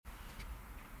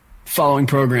Following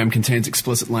program contains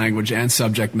explicit language and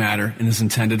subject matter and is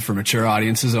intended for mature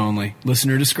audiences only.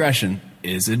 Listener discretion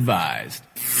is advised.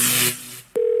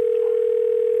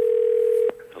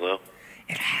 Hello?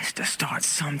 It has to start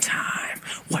sometime.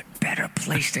 What better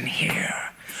place than here?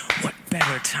 What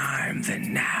better time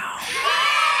than now?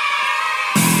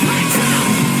 Lights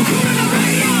out! Gorilla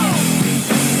Radio!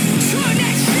 Turn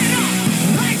that shit up!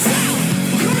 Lights out!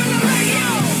 Gorilla Radio!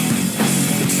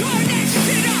 Turn that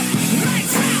shit up!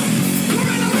 Lights out!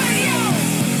 Gorilla Radio!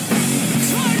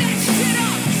 Turn that shit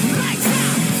up! Lights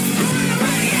out! Gorilla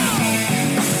Radio!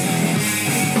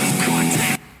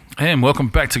 And welcome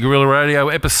back to Gorilla Radio,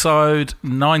 episode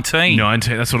 19.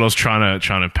 19. That's what I was trying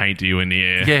to paint to you in the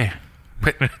air. Yeah.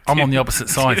 But I'm on the opposite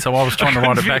side, so I was trying to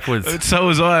write it backwards. So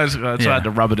was I. I tried to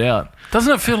rub it out.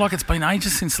 Doesn't it feel like it's been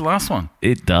ages since the last one?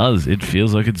 It does. It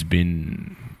feels like it's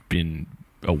been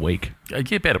a week. Yeah,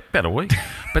 about a week.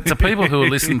 But to people who are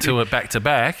listening to it back to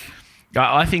back,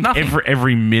 I think nothing.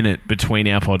 every minute between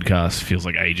our podcasts feels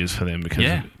like ages for them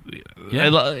because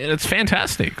it's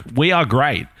fantastic. We are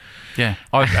great. yeah,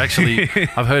 I've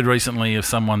heard recently of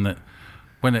someone that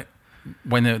when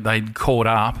they'd caught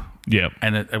up. Yeah,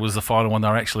 And it was the final one. They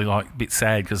were actually like a bit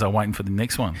sad because they were waiting for the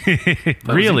next one.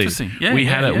 really. Interesting. Yeah, we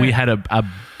had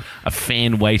a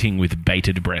fan waiting with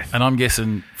bated breath. And I'm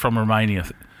guessing from Romania.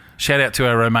 Shout out to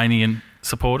our Romanian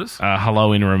supporters.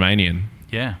 Hello in Romanian.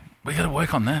 Yeah, we got to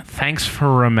work on that. Thanks for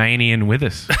Romanian with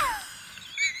us.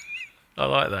 I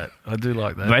like that. I do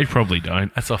like that. They probably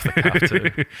don't. That's off the cuff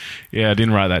too. Yeah, I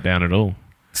didn't write that down at all.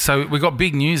 So we got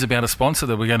big news about a sponsor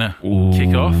that we're going to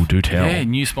kick off. Do tell. Yeah,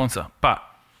 new sponsor. But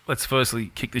let's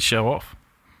firstly kick this show off.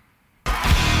 Dance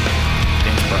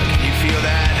break. You feel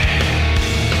that?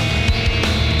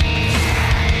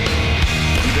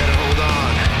 You better hold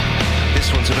on.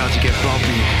 This one's about to get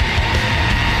bumpy.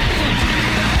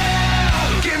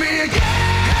 Give me a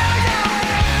hell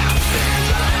yeah!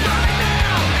 Stand up right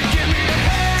now. Give me a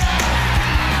hell.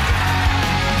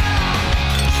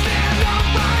 Stand up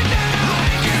right now.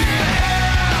 Give me a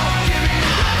hell. Give me a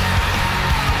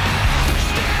hell.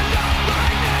 Stand up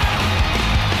right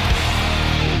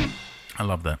now. I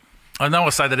love that. I know I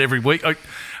say that every week.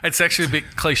 It's actually a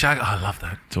bit cliche. I love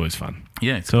that. It's always fun.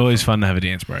 Yeah. It's always fun to have a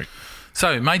dance break.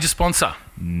 So, major sponsor.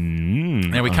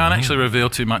 Now, we can't actually reveal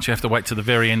too much. You have to wait to the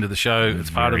very end of the show. It's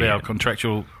part of Very our end.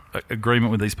 contractual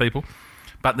agreement with these people.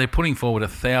 But they're putting forward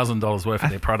 $1,000 worth of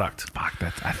their product. Fuck,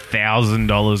 that's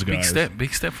 $1,000, guys.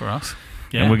 Big step for us.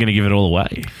 Yeah. And we're going to give it all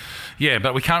away. Yeah,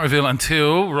 but we can't reveal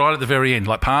until right at the very end,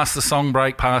 like past the song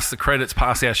break, past the credits,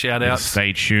 past our shout-outs.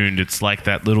 Stay tuned. It's like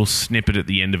that little snippet at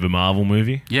the end of a Marvel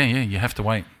movie. Yeah, you have to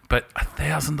wait. But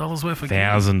 $1,000 worth of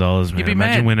 $1,000, man. You'd be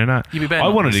Imagine mad. winning that. You'd be bad. I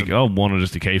wanted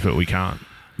us to keep it. We can't.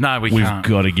 No, we We've can't.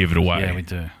 got to give it away. Yeah, we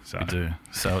do. So. We do.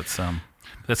 So it's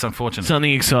that's unfortunate.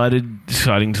 Something exciting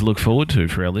to look forward to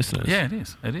for our listeners. Yeah, it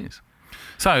is. It is.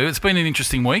 So it's been an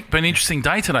interesting week. Been an interesting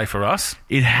day today for us.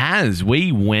 It has.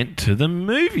 We went to the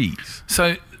movies.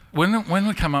 So when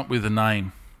we come up with a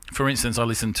name, for instance, I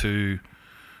listen to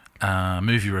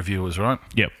movie reviewers, right?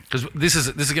 Yep. Because this is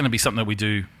going to be something that we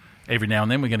do every now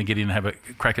and then. We're going to get in and have a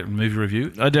crack at a movie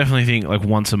review. I definitely think like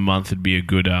once a month would be a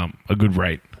good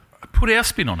rate. Put our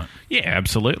spin on it. Yeah,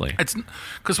 absolutely. It's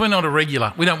because we're not a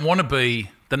regular. We don't want to be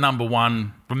the number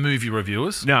one movie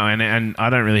reviewers. No, and I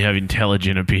don't really have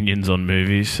intelligent opinions on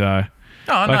movies, so I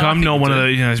I'm think not we one of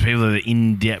do. those people that are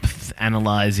in-depth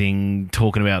analysing,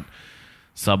 talking about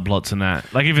subplots and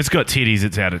that. Like if it's got titties,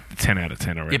 it's 10 out of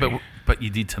 10 already. Yeah, but you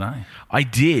did today. I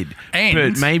did, And-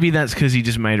 but maybe that's because he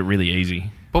just made it really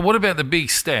easy. But what about the big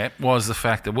step was the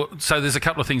fact that... So there's a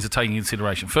couple of things to take into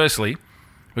consideration. Firstly,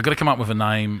 we've got to come up with a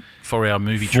name for our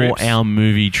movie trips. For our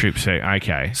movie trips,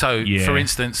 okay. So, yeah. for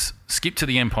instance, Skip to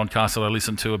the End podcast that I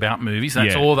listen to about movies,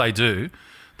 that's Yeah. all they do.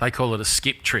 They call it a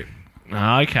skip trip.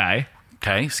 Okay.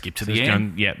 Okay, skip to the Just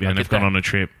end. gone, I and get they've gone that. on a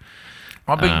trip.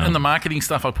 I've been in the marketing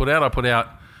stuff I put out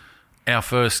our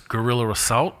first Guerrilla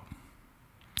Assault.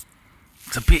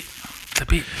 It's a bit.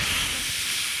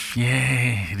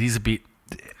 Yeah, it is a bit.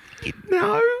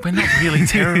 No. We're not really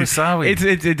terrorists, are we?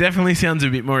 It definitely sounds a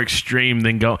bit more extreme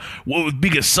than go, well, with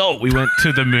Big Assault, we went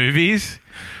to the movies.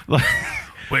 Like,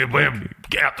 We're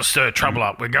out to stir trouble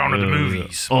up. We're going to the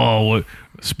movies. Oh, we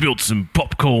spilled some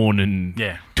popcorn and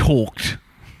Yeah. talked,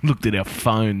 looked at our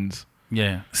phones.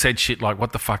 Yeah, said shit like,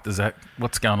 "What the fuck does that?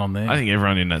 What's going on there?" I think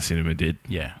everyone in that cinema did.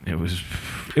 Yeah, It was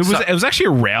actually a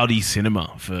rowdy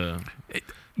cinema for.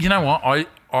 You know what?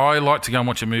 I like to go and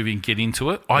watch a movie and get into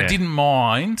it. I Yeah. didn't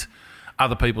mind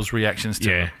other people's reactions to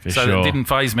Yeah, it. for so sure. it didn't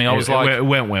faze me. I was like, it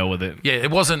went well with it. yeah,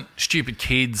 it wasn't stupid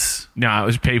kids No, it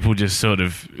was people just sort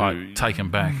of like taken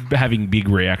back. having big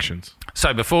reactions.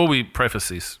 So before we preface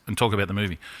this and talk about the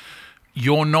movie,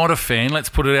 you're not a fan. Let's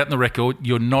put it out in the record.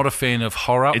 You're not a fan of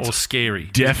horror or scary.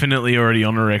 Definitely already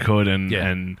on the record, and Yeah.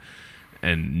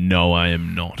 and no, I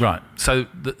am not. Right. So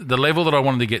the level that I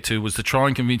wanted to get to was to try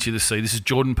and convince you to see. This is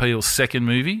Jordan Peele's second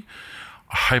movie.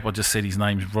 I hope I just said his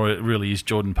name really is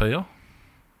Jordan Peele.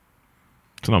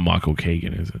 It's not Michael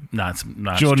Keegan, is it? No, it's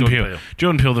Jordan Peele.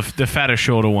 Jordan Peele, the fatter,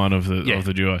 shorter one of the Yeah. of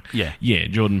the duo. Yeah. Yeah,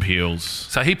 Jordan Peele's.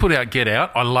 So he put out Get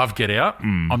Out. I love Get Out.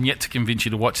 I'm yet to convince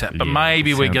you to watch that, but Yeah,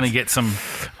 maybe we're sounds- going to get some.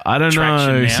 I don't traction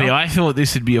know. now. See, I thought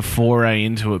this would be a foray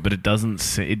into it, but it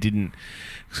doesn't. It didn't,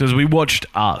 because we watched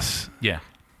Us, Yeah.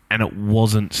 and it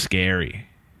wasn't scary.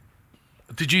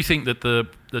 Did you think that the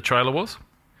trailer was?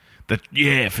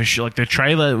 Yeah, for sure. Like the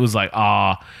trailer was like,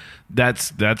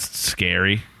 that's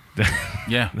scary.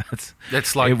 Yeah. That's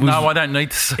That's like, It was- no, I don't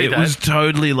need to see it that. was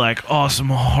totally like, some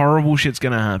horrible shit's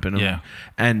gonna happen. Yeah.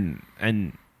 and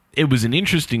it was an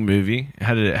interesting movie. It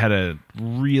had a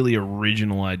really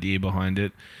original idea behind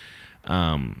it.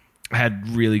 Had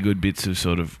really good bits of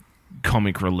sort of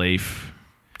comic relief.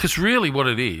 Because really what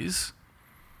it is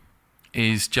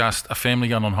just a family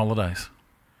going on holidays.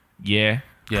 Yeah,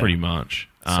 Yeah. pretty much.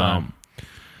 So-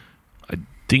 I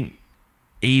think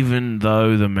even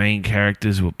though the main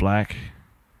characters were black,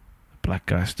 the black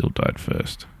guy still died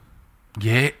first.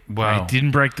 Yeah, wow. It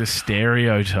didn't break the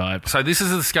stereotype. So this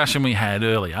is a discussion we had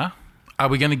earlier. Are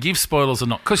we going to give spoilers or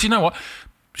not? Because you know what?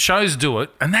 Shows do it,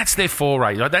 and that's their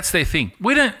foray. Like, that's their thing.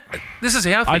 We don't... This is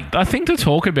our thing. I think to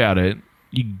talk about it,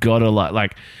 you gotta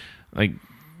like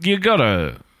you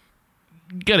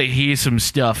gotta hear some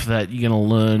stuff that you're gonna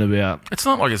learn about. It's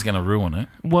not like it's going to ruin it.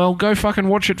 Well, go fucking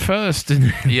watch it first.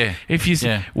 Yeah. If you,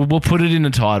 Yeah. we'll put it in the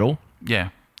title, Yeah.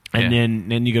 and Yeah.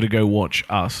 then you got to go watch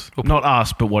Us. Not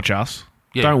Us, but watch Us.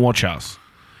 Yeah. Don't watch Us,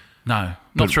 No,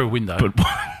 not through a window. but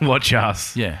watch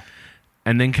Us. yeah.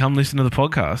 And then come listen to the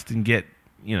podcast and get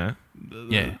Yeah.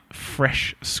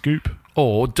 fresh scoop.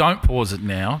 Or don't pause it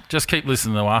now. Just keep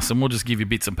listening to us, and we'll just give you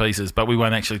bits and pieces, but we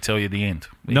won't actually tell you the end.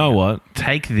 You know what?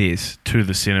 Take this to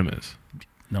the cinemas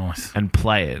Nice. and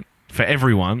play it for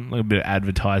everyone. Like a bit of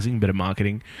advertising, bit of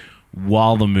marketing,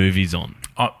 while the movie's on.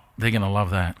 Oh, they're going to love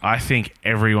that. I think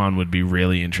everyone would be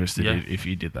really interested Yeah. if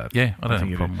you did that. Yeah, I don't have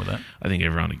think a problem with that. I think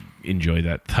everyone would enjoy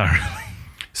that thoroughly.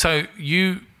 So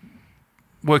you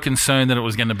were concerned that it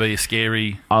was going to be a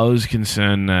scary... I was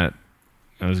concerned that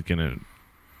I was going to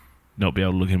not be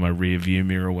able to look in my rear view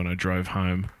mirror when I drove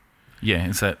home. Yeah,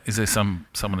 is there someone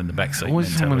in the back seat?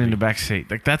 Always someone in the back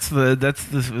seat. Like that's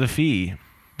the fear.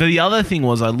 But the other thing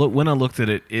was when I looked at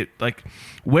it, it like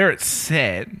where it's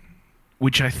set,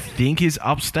 which I think is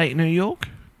upstate New York,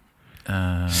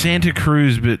 Santa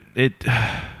Cruz, but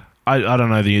I don't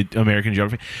know the American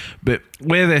geography, but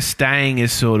where they're staying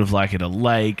is sort of like at a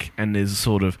lake, and there's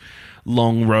sort of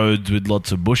long roads with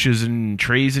lots of bushes and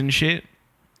trees and shit.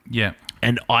 Yeah.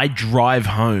 And I drive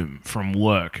home from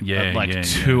work Yeah, at like yeah,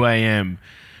 2 a.m.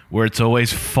 where it's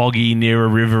always foggy near a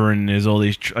river, and there's all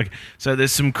these... so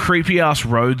there's some creepy-ass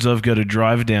roads I've got to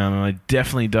drive down, and I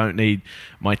definitely don't need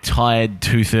my tired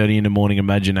 2:30 in the morning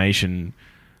imagination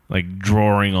like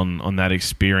drawing on that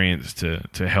experience to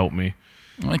help me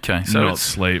Okay, so not it's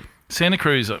sleep. Santa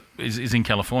Cruz is in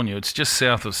California. It's just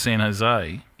south of San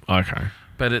Jose, Okay.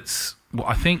 but it's... Well,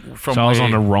 I think from So I was where-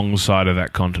 on the wrong side of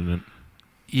that continent.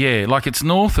 Yeah, like it's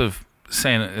north of Los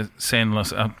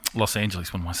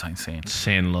Angeles. What am I saying?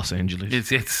 San Los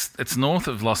Angeles. It's north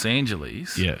of Los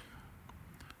Angeles. Yeah.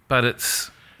 But it's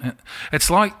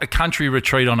like a country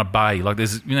retreat on a bay. Like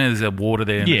there's a water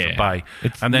there and there's a Yeah. bay.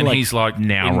 It's And then like he's like, we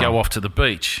can Nowra. go off to the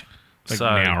beach. Like so,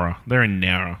 Nowra. They're in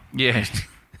Nowra. Yeah.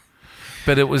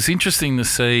 But it was interesting to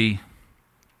see.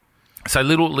 So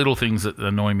little things that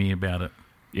annoy me about it.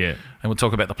 Yeah. And we'll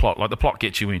talk about the plot. Like the plot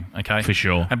gets you in, okay? For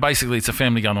sure. And basically it's a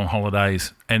family going on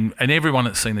holidays. And everyone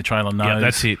that's seen the trailer knows. Yeah,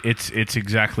 that's it. It's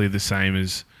exactly the same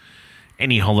as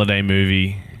any holiday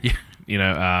movie.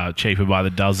 Yeah. Cheaper by the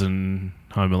dozen,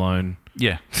 Home Alone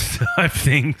Yeah. type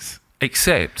things.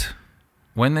 Except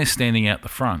when they're standing out the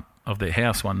front of their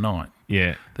house one night,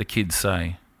 Yeah. the kids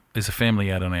say, there's a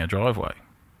family out on our driveway.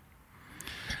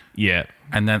 Yeah.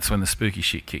 And that's when the spooky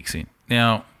shit kicks in.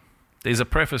 Now, there's a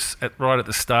preface right at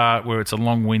the start where it's a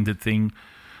long-winded thing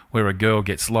where a girl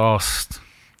gets lost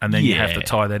and then you have to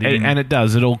tie that in. And it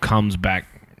does. It all comes back,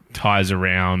 ties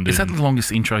around. Is that and- the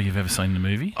longest intro you've ever seen in a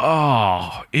movie?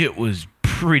 Oh, it was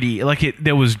pretty.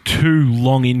 There was two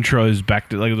long intros back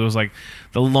to... Like, there was, like,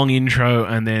 the long intro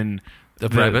and then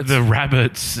rabbits. The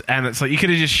rabbits, and it's like you could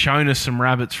have just shown us some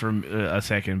rabbits for a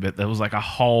second, but there was like a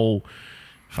whole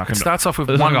fucking. It starts off with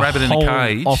there was one like rabbit in a whole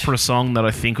cage. opera song that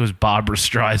I think was Barbra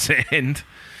Streisand.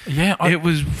 Yeah, It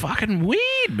was fucking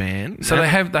weird, man. so they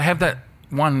have that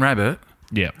one rabbit,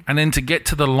 yeah, and then to get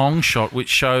to the long shot, which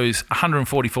shows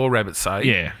 144 rabbits, say,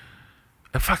 yeah.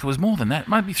 fuck, it was more than that,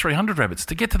 maybe 300 rabbits.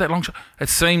 To get to that long shot, it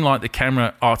seemed like the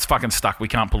camera, it's fucking stuck. We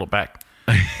can't pull it back.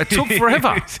 It took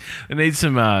forever. They need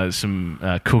some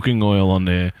cooking oil on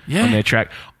their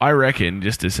track. I reckon,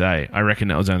 just to say,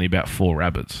 that was only about 4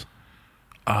 rabbits.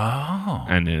 Oh,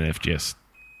 And then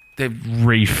they've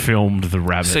refilmed the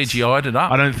rabbits. CGI'd it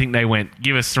up. I don't think they went,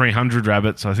 give us 300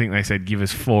 rabbits. I think they said, give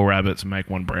us 4 rabbits and make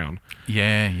one brown.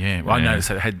 Yeah. Well, I noticed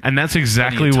that it had. And that's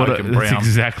exactly plenty of what token that's brown.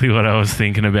 exactly what I was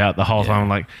thinking about the whole Yeah. time. I'm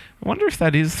like, I wonder if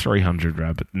that is 300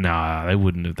 rabbits. Nah, they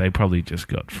wouldn't have. They probably just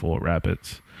got 4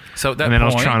 rabbits. So at that And then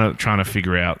point, I was trying to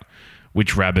figure out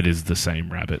which rabbit is the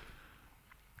same rabbit.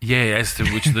 yeah, as to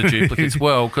which of the duplicates.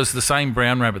 Well, because the same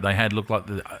brown rabbit they had looked like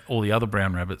all the other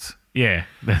brown rabbits. Yeah,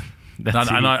 that's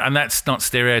And that's not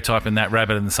stereotyping that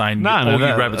rabbit and saying no, all you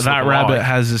that, rabbits that look rabbit alike.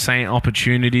 has the same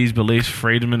opportunities, beliefs,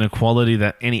 freedom, and equality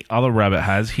that any other rabbit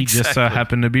has. He just so Exactly.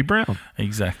 happened to be brown.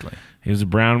 Exactly. He was a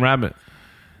brown rabbit.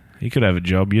 He could have a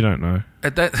job. You don't know.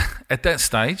 At that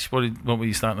stage, what were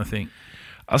you starting to think?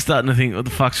 I was starting to think, what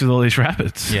the fuck's with all these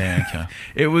rabbits? Yeah, okay.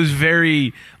 It was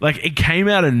very, like, it came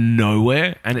out of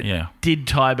nowhere, and it Yeah. did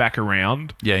tie back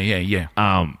around.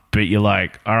 Yeah. But you're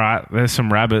like, all right, there's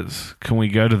some rabbits. Can we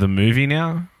go to the movie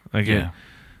now? Like, Yeah.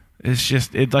 it's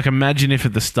just, like, imagine if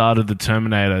at the start of the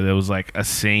Terminator there was like a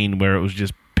scene where it was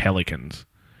just pelicans,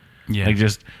 Yeah. like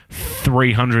just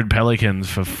 300 pelicans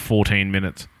for 14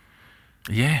 minutes.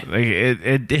 Yeah. Like it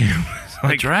was It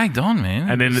like, dragged on, man.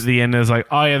 and then at the end, there's like,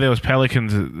 oh yeah, there was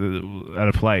pelicans at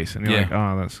a place, and you're Yeah. like,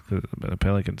 oh, that's 'cause of the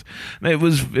pelicans. And it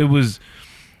was.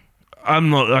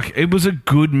 I'm not like it was a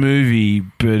good movie,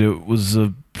 but it was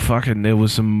a fucking. There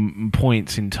was some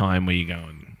points in time where you're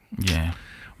going, yeah.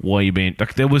 why you been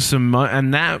like? There was some,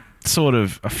 and that sort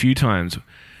of a few times,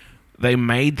 they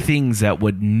made things that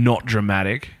were not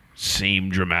dramatic seem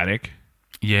dramatic.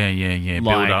 Yeah. Build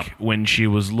up. Like when she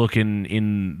was looking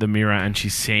in the mirror and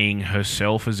she's seeing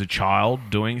herself as a child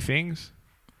doing things.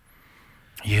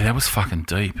 Yeah, that was fucking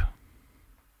deep.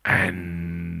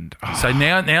 And So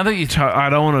now that you... I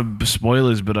don't want to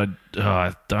spoilers, but I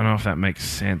don't know if that makes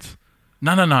sense.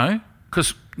 No.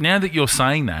 Because now that you're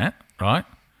saying that, right,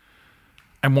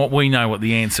 and what we know what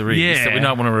the answer is Yeah. that we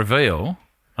don't want to reveal,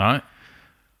 right,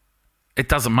 it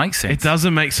doesn't make sense. It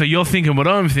doesn't make. So you're thinking what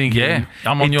I'm thinking. Yeah,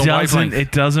 I'm on It your doesn't- wavelength.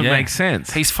 It doesn't Yeah. make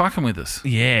sense. He's fucking with us.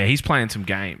 Yeah, he's playing some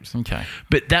games. Okay.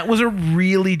 But that was a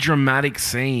really dramatic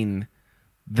scene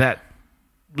that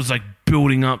was like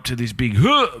building up to this big,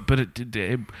 but it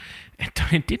didn't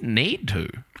need to.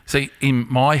 See, in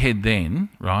my head then,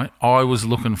 right, I was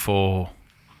looking for...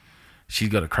 She's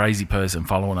got a crazy person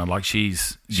following her. Like,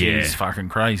 she's Yeah. fucking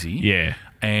crazy. Yeah.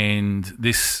 And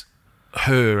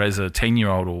her as a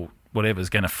 10-year-old or whatever is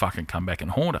going to fucking come back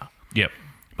and haunt her. Yep.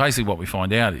 Basically what we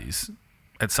find out is,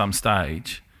 at some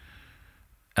stage,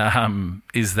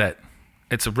 is that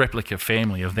it's a replica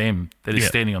family of them that is Yeah.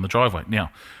 standing on the driveway.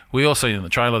 Now, we also in the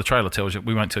trailer tells you,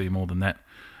 we won't tell you more than that.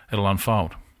 It'll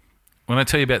unfold. When I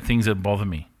tell you about things that bother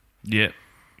me, Yep.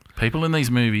 people in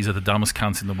these movies are the dumbest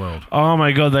cunts in the world. Oh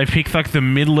my god, they picked like the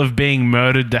middle of being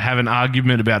murdered to have an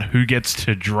argument about who gets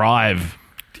to drive.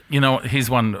 You know what? Here's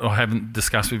one I haven't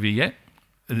discussed with you yet.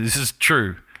 This is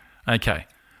true. Okay.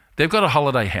 They've got a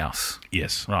holiday house.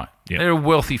 Yes. Right. Yep. They're a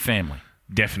wealthy family.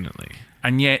 Definitely.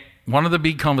 And yet, one of the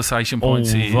big conversation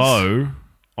points is... Although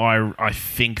I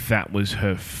think that was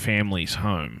her family's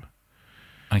home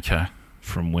Okay.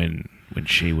 from when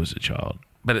she was a child.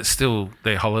 But it's still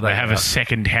their holiday They have a house.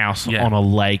 second house Yeah. on a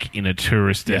lake in a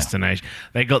tourist Yeah. destination.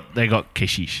 They got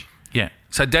kishish. Yeah.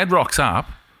 So Dad rocks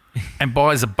up and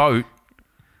buys a boat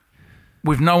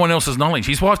with no one else's knowledge.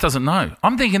 His wife doesn't know.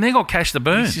 I'm thinking they got cash to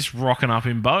burn. He's just rocking up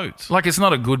in boats. Like, it's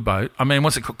not a good boat. I mean,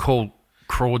 what's it called?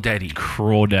 Crawdaddy.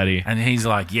 Crawdaddy. And he's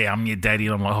like, yeah, I'm your daddy.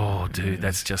 And I'm like, oh, dude,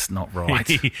 that's just not right.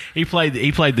 he played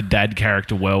the dad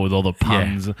character well with all the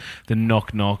puns, the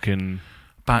knock and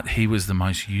But he was the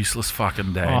most useless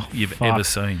fucking dad Oh, you've fuck. ever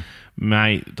seen.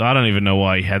 mate. I don't even know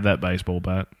why he had that baseball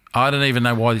bat. I don't even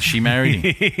know why she married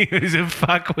him. He was a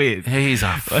fuckwit.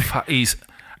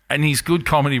 And he's good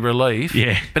comedy relief.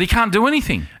 Yeah. But he can't do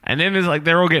anything. And then there's like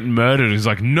they're all getting murdered. He's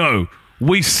like, no,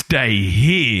 we stay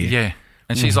here. Yeah.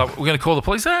 And she's like, we're going to call the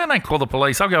police. Oh, don't call the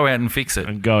police. I'll go out and fix it.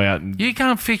 And go out and You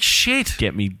can't fix shit.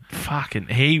 get me fucking.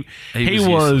 He was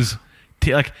was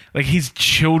like his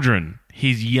children,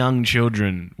 his young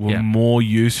children were Yeah. more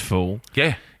useful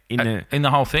Yeah. in the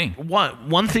whole thing.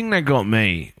 One thing that got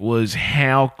me was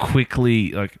how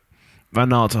quickly, like, I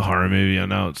know it's a horror movie. I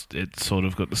know it's sort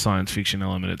of got the science fiction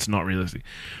element. It's not realistic.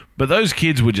 But those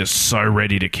kids were just so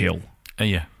ready to kill.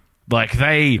 Yeah. Like,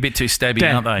 they... A bit too stabby,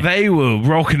 aren't they? They were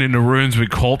rocking into rooms with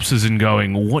corpses and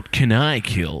going, what can I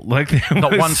kill? Like,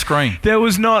 Not one scream. There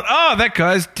was not, oh, that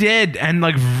guy's dead, and,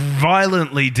 like,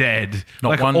 violently dead. Not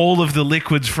like, one- all of the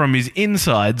liquids from his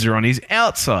insides are on his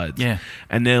outsides. Yeah.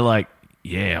 And they're like,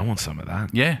 yeah, I want some of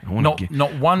that. Yeah. I want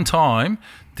Not one time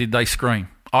did they scream.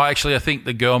 I think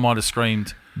the girl might have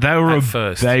screamed They were at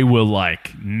first. They were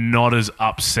like not as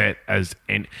upset as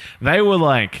any. They were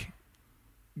like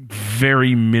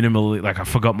very minimally, like, I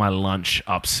forgot my lunch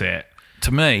upset.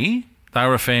 To me, they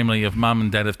were a family of mum and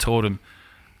dad have taught them,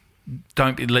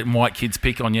 don't be letting white kids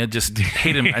pick on you, just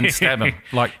hit them and stab them.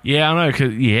 Like, Yeah, I know.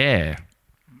 'Cause, yeah,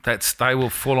 they were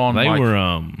full on. they like, were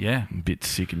yeah, a bit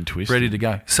sick and twisted. ready to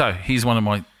go. So here's one of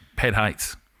my pet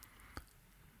hates.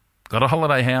 Got a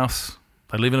holiday house.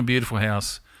 They live in a beautiful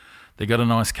house. They got a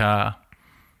nice car.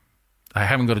 They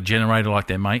haven't got a generator like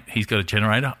their mate. He's got a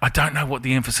generator. I don't know what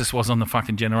the emphasis was on the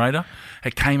fucking generator.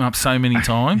 It came up so many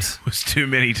times. It was too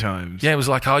many times. Yeah, it was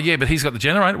like, oh yeah, but he's got the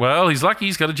generator. Well, he's lucky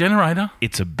he's got a generator.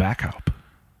 It's a backup.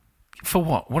 For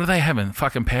what? What are they having?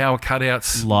 Fucking power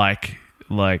cutouts? Like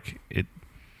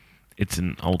it's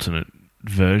an alternate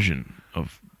version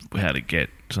of how to get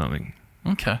something.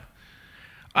 Okay.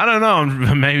 I don't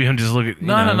know. Maybe I'm just looking.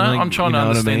 No. I'm trying to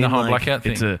understand the whole Like, blackout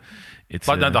thing. It's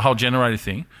Like the whole generator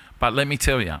thing. But let me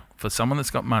tell you, for someone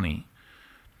that's got money,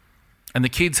 and the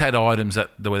kids had items that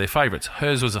were their favourites.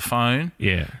 Hers was a phone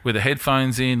Yeah. with the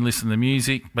headphones in, listening to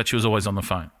music, but she was always on the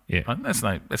phone. Yeah. Right?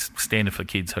 That's standard for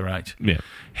kids her age. Yeah.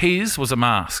 His was a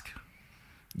mask.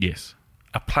 Yes.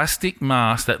 A plastic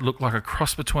mask that looked like a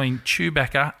cross between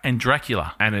Chewbacca and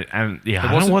Dracula. And yeah, I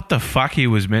don't know wasn't- what the fuck he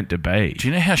was meant to be. Do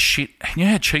you know how cheap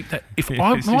that... If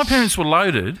my parents were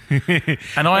loaded and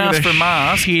I Look at asked for a the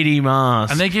mask... shitty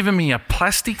mask. And they're giving me a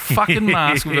plastic fucking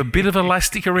mask with a bit of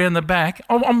elastic around the back.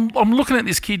 I'm looking at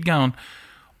this kid going,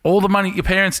 all the money your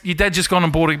dad just gone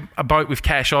and bought a boat with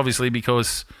cash, obviously,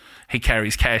 because he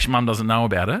carries cash. Mum doesn't know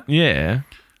about it. Yeah.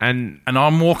 And And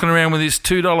I'm walking around with this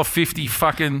 $2.50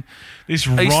 fucking this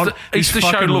Easter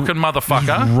show fucking looking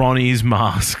motherfucker. Ronnie's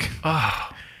mask.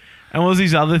 And what was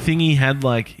his other thing he had?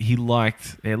 Like, he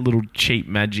liked a little cheap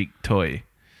magic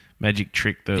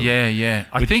trick. Yeah.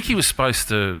 I think he was supposed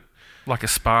to, like a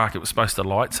spark, it was supposed to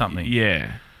light something.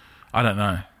 Yeah. I don't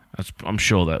know. I'm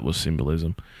sure that was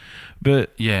symbolism.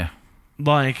 But, Yeah.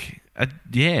 like,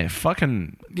 yeah,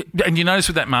 fucking... And you notice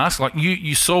with that mask, like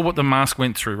you saw what the mask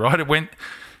went through, right? It went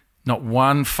not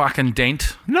one fucking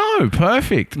dent, No,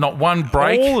 perfect. not one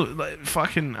break. All, like,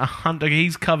 fucking 100...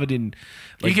 He's covered in...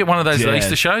 You like, get one of those yeah.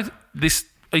 Easter shows, this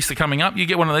Easter coming up, you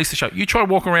get one of these Easter shows. You try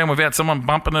to walk around without someone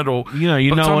bumping it or You by the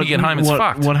know time what, you get home, it's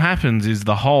fucked. what happens is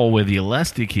the hole where the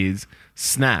elastic is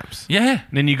snaps. Yeah.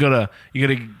 And then you gotta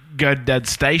go to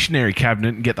Dad's stationary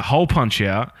cabinet and get the hole punch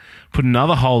out, put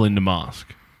another hole in the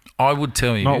mask. I would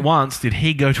tell you. Not once did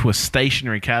he go to a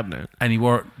stationary cabinet. And he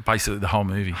wore it basically the whole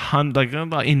movie. Like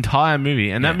the entire movie.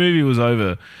 And that movie was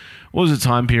over. What was the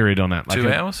time period on that? Like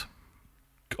 2 hours?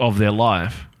 of their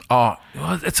life. Oh,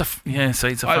 well, it's a funny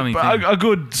thing. A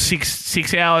good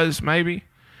six hours maybe.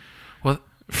 Well,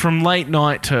 From late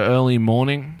night to early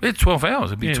morning. it's 12 hours.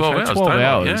 It'd be Yeah, 12 so hours. 12 daylight,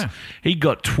 hours. Yeah. He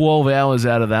got 12 hours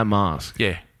out of that mask.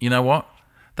 Yeah. You know what?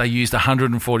 They used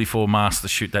 144 masks to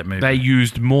shoot that movie. They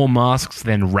used more masks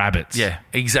than rabbits. Yeah,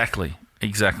 exactly.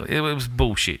 It was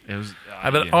bullshit. It was,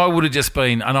 But yeah. I would have just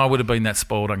been, and I would have been that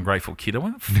spoiled, ungrateful kid. I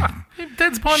went, fuck,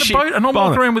 Dad's buying Shit. a boat and I'm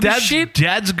walking around with this shit.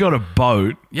 Dad's got a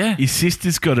boat. Yeah. His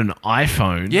sister's got an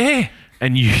iPhone. Yeah.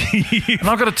 And you... And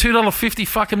I've got a $2.50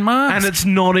 fucking mask. And it's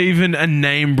not even a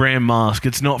name brand mask.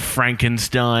 It's not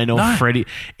Frankenstein or No. Freddy.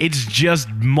 It's just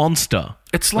Monster.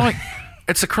 It's like,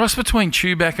 it's a cross between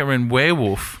Chewbacca and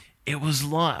Werewolf. It was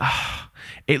like...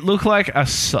 It looked like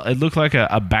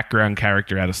a background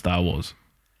character out of Star Wars.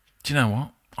 Do you know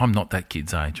what? I'm not that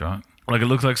kid's age, right? Like, it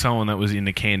looks like someone that was in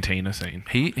the cantina scene.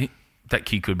 That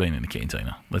kid could have been in the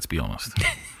cantina, let's be honest.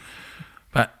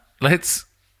 But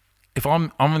if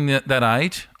I'm in that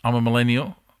age, I'm a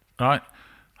millennial, right?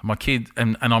 My kid,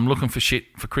 and I'm looking for shit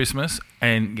for Christmas,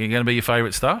 and you're going to be your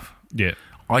favourite stuff. Yeah.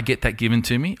 I get that given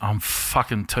to me, I'm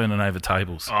fucking turning over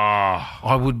tables. Oh.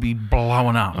 I would be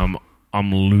blowing up.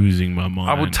 I'm losing my mind.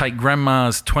 I would take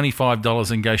grandma's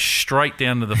 $25 and go straight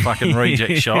down to the fucking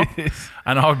reject shop,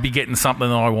 and I would be getting something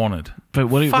that I wanted. But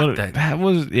Fuck that. That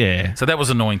was... Yeah. So that was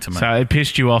annoying to me. So it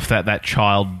pissed you off that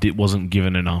child wasn't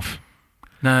given enough.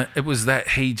 No, it was that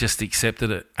he just accepted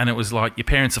it. And it was like, your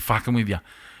parents are fucking with you.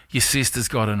 Your sister's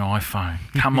got an iPhone.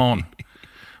 Come on.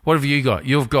 What have you got?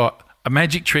 You've got a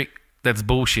magic trick that's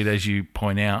bullshit, as you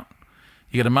point out.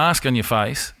 You got a mask on your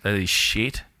face that is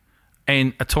shit,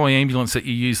 and a toy ambulance that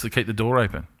you use to keep the door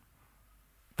open.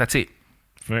 That's it.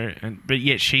 But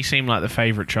yet she seemed like the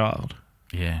favourite child.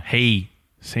 Yeah. He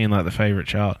seemed like the favourite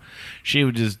child. She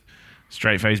was just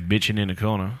straight-faced bitching in a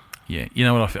corner. Yeah. You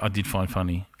know what I did find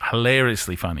funny?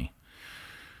 Hilariously funny.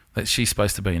 That she's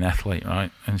supposed to be an athlete,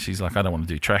 right? And she's like, I don't want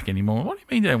to do track anymore. What do you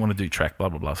mean you don't want to do track? Blah,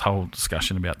 blah, blah. This whole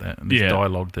discussion about that. And this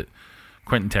dialogue that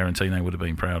Quentin Tarantino would have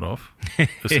been proud of.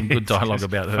 There's some good dialogue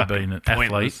about her being an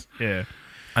athlete. Yeah.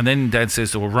 And then Dad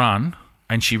says to her, run.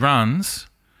 And she runs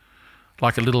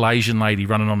like a little Asian lady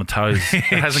running on the toes. That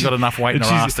hasn't got enough weight in her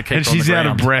ass to keep and on the she's out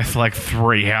ground. of breath like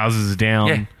 3 houses down.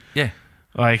 Yeah, yeah.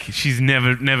 Like she's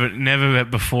never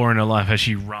before in her life has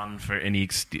she run for any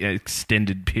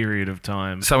extended period of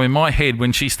time. So in my head,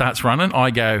 when she starts running,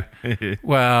 I go,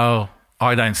 well,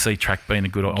 I don't see track being a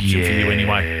good option for you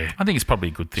anyway. I think it's probably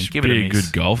a good thing. Give it a miss.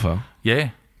 Good golfer.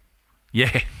 Yeah.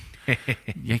 Yeah.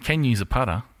 You can use a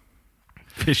putter.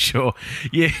 For sure.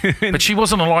 Yeah. But she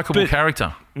wasn't a likeable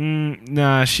character.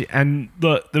 Nah,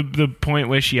 the point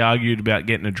where she argued about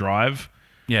getting a drive,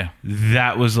 Yeah.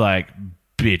 that was like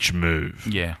bitch move.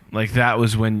 Yeah. Like that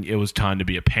was when it was time to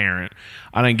be a parent.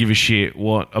 I don't give a shit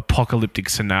what apocalyptic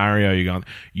scenario you're going.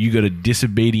 You got a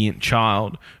disobedient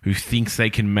child who thinks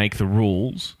they can make the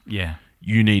rules. Yeah.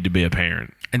 You need to be a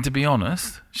parent. And to be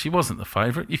honest, she wasn't the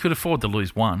favourite. You could afford to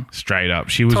lose one. Straight up.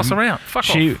 She was Toss her out. Fuck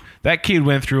off. That kid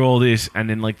went through all this, and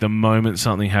then like the moment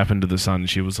something happened to the son,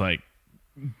 she was like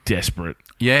desperate.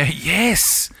 Yeah.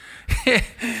 Yes.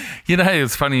 You know,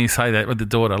 it's funny you say that with the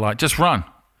daughter. Like, just run.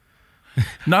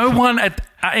 No one at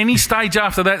any stage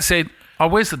after that said, oh,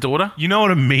 where's the daughter? You know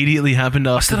what immediately happened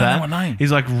after still don't that? know her name.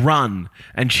 He's like, run.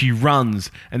 And she runs.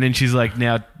 And then she's like,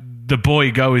 now the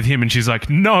boy go with him. And she's like,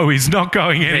 no, he's not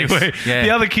going anywhere. Yeah. The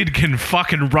other kid can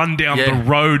fucking run down Yeah. the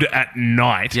road at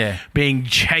night Yeah. being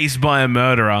chased by a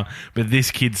murderer. But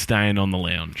this kid's staying on the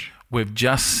lounge. We've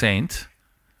just sent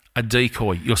a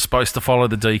decoy. You're supposed to follow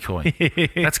the decoy.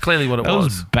 That's clearly what it That was.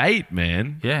 was bait,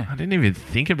 man. Yeah. I didn't even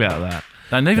think about that.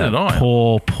 No, neither did I.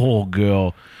 Poor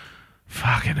girl.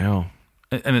 Fucking hell.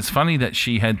 And it's funny that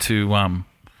she had to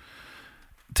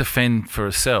defend for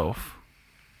herself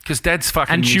because Dad's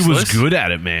fucking And she useless. was good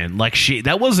at it, man. Like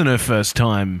that wasn't her first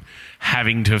time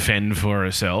having to fend for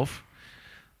herself.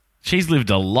 She's lived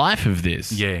a life of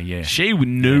this. Yeah, yeah. She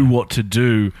knew what to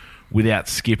do without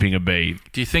skipping a beat.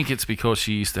 Do you think it's because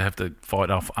she used to have to fight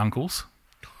off uncles?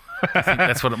 I think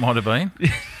that's what it might have been.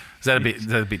 Is that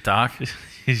a bit dark?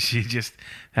 She just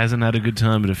hasn't had a good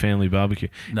time at a family barbecue.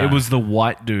 No. It was the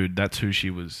white dude. That's who she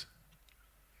was.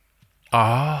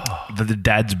 Oh, The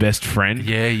dad's best friend.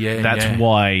 yeah. That's yeah.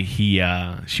 why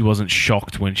she wasn't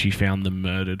shocked when she found them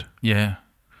murdered. Yeah.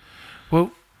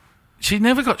 Well, she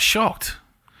never got shocked.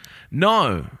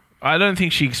 No, I don't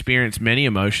think she experienced many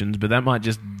emotions, but that might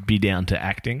just be down to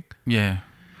acting. Yeah.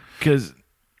 Because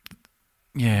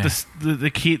Yeah.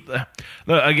 the kid,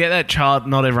 look, I get that child.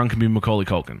 Not everyone can be Macaulay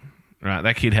Culkin, right?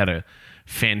 That kid had a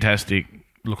fantastic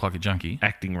Look like a junkie.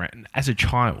 acting as a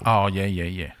child. Oh, yeah.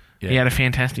 He had a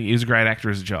fantastic. He was a great actor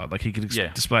as a child. Like he could Yeah.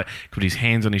 display, put his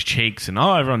hands on his cheeks, and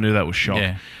everyone knew that was shock.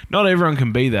 Yeah. Not everyone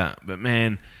can be that, but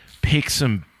man, pick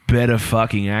some better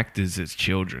fucking actors as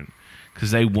children,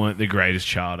 because they weren't the greatest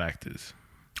child actors.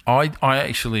 I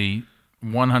actually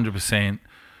 100%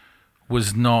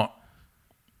 was not,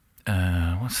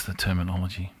 what's the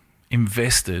terminology?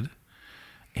 Invested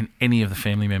in any of the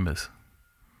family members.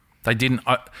 They didn't.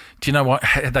 Do you know what?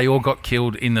 Had they all got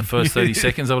killed in the first 30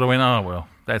 seconds, I would have went, oh, well,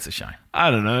 that's a shame.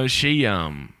 I don't know. She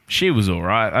was all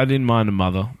right. I didn't mind the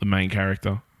mother, the main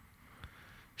character.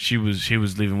 She was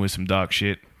living with some dark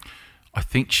shit. I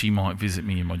think she might visit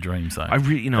me in my dreams, though.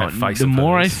 The That face of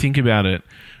more I hers. think about it,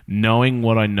 knowing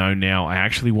what I know now, I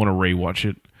actually want to rewatch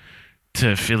it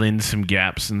to fill in some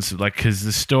gaps and so, like, because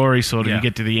the story sort of Yeah. you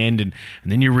get to the end and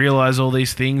then you realize all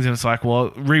these things and it's like,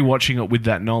 well, rewatching it with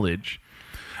that knowledge.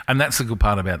 And that's the good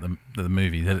part about the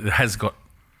movie, that it has got,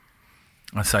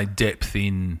 I say, depth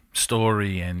in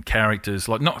story and characters.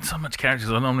 Like, not so much characters,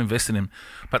 I'm not invested in them,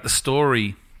 but the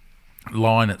story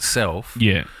line itself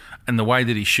Yeah. and the way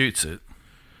that he shoots it,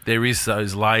 there is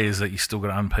those layers that you still got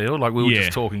to unpeel. Like we were Yeah.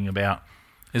 just talking about,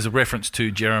 there's a reference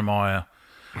to Jeremiah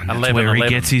And that's 11, where he 11.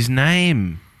 gets his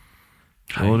name.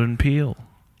 Jordan Peele.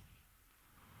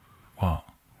 What?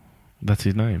 That's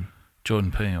his name.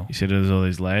 Jordan Peele. He said there's all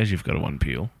these layers, you've got to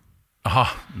unpeel.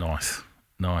 Oh, nice.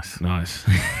 Nice.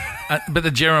 But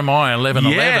the Jeremiah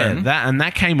 11:11.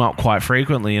 that came up quite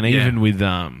frequently, and even Yeah. with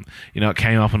it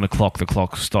came up on the clock. The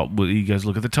clock stopped. He goes,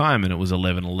 look at the time, and it was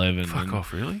 11:11. Fuck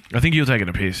off, really? I think you were taking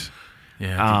a piss.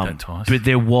 Yeah, I did that twice. But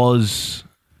there was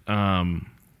another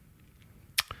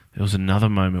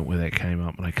moment where that came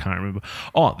up, and I can't remember.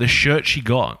 Oh, the shirt she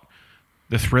got,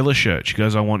 the Thriller shirt. She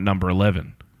goes, I want number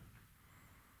 11.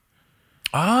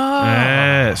 Oh,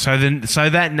 Yeah. So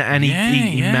he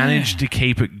Yeah. managed to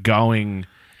keep it going.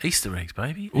 Easter eggs,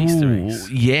 baby. Easter Ooh, eggs.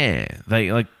 yeah.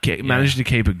 They managed to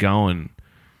keep it going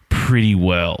pretty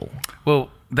well.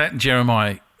 Well, that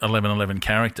Jeremiah 11:11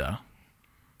 character,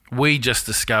 we just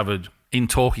discovered in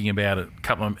talking about it a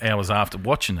couple of hours after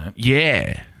watching it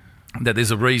Yeah. that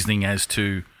there's a reasoning as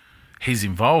to his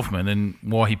involvement and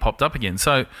why he popped up again.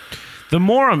 So, The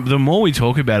more we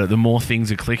talk about it, the more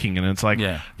things are clicking, and it's like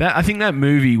Yeah. that. I think that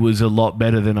movie was a lot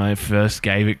better than I first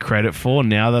gave it credit for.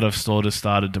 Now that I've sort of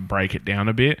started to break it down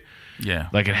a bit, yeah.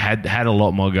 like it had a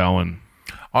lot more going.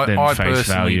 I than face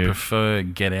personally value. prefer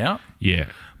Get Out, Yeah,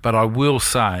 but I will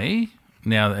say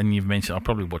now, and you've mentioned, I'll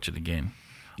probably watch it again.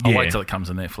 I'll Yeah. wait till it comes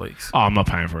on Netflix. oh, I'm not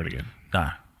paying for it again.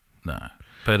 No.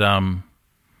 But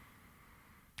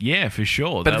Yeah, for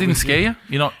sure. But it didn't scare you?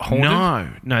 You're not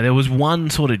haunted? No. There was one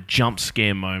sort of jump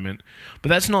scare moment, but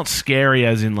that's not scary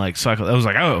as in like psycho. That was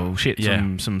like, oh shit,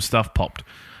 Yeah. some stuff popped.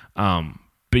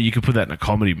 But you could put that in a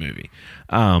comedy movie.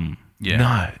 Yeah.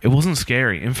 No, it wasn't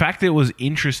scary. In fact, it was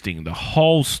interesting. The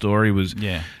whole story was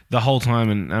Yeah. the whole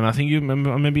time, and I think you remember.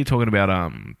 I remember you talking about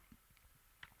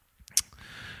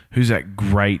who's that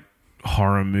great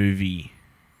horror movie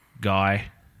guy?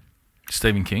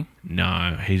 Stephen King?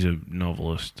 No, he's a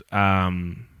novelist.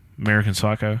 American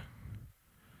Psycho.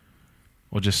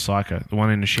 Or just Psycho. The one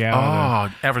in the shower.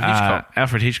 Oh, Alfred Hitchcock.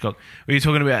 Alfred Hitchcock. Were you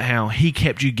talking about how he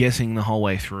kept you guessing the whole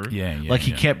way through? Yeah, Like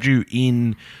he yeah. kept you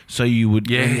in so you would...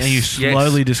 Yes, and you yes,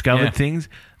 slowly discovered yeah. things.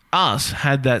 Us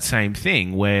had that same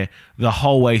thing where the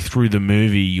whole way through the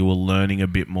movie you were learning a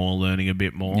bit more.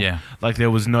 Yeah. Like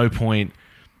there was no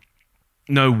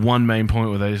one main point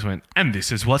where they just went, and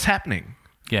this is what's happening.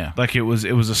 Yeah. Like it was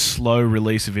a slow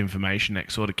release of information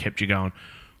that sort of kept you going,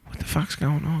 what the fuck's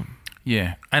going on?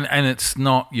 Yeah, and it's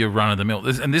not your run of the mill.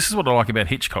 And this is what I like about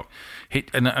Hitchcock.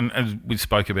 And as we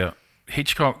spoke about,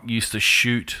 Hitchcock used to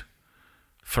shoot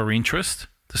for interest.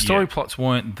 The story plots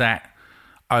weren't that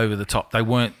over the top. They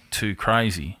weren't too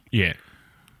crazy, Yeah.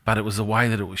 but it was the way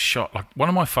that it was shot. Like one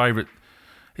of my favourite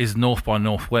is North by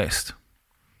Northwest.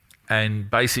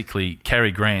 And basically,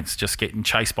 Cary Grant's just getting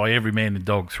chased by every man and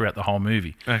dog throughout the whole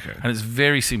movie. Okay. And it's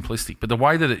very simplistic. But the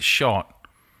way that it's shot,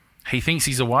 he thinks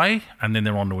he's away, and then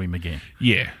they're on to him again.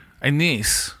 Yeah. And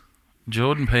this,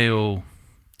 Jordan Peele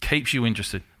keeps you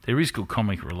interested. There is good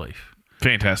comic relief.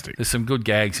 Fantastic. There's some good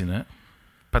gags in it.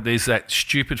 But there's that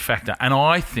stupid factor. And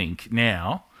I think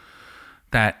now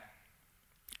that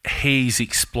he's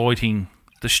exploiting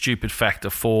the stupid factor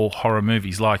for horror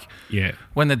movies. Like Yeah.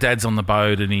 when the dad's on the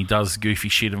boat and he does goofy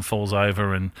shit and falls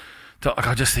over, and like,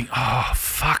 I just think, oh,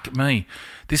 fuck me.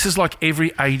 This is like every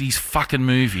 80s fucking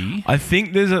movie. I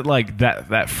think there's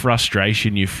that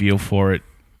frustration you feel for it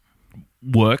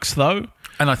works though.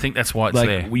 And I think that's why it's Like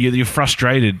there. you're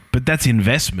frustrated, but that's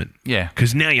investment. Yeah.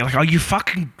 Because now you're like, oh, you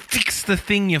fucking fix the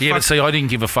thing. Yeah, but see, I didn't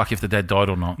give a fuck if the dad died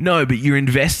or not. No, but you're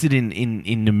invested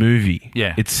in the movie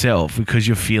Yeah. itself because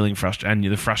you're feeling frustrated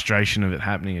and the frustration of it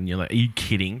happening, and you're like, are you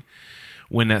kidding?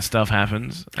 When that stuff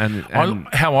happens, and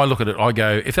How I look at it, I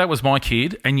go, if that was my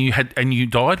kid and you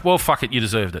died, well, fuck it, you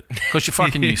deserved it because you're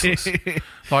fucking useless.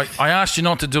 Like I asked you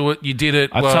not to do it, you did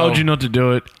it. I told you not to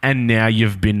do it, and now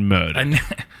you've been murdered.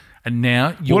 And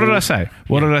now you're... What did I say?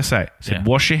 What did I say? I said, Yeah.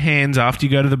 wash your hands after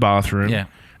you go to the bathroom, Yeah.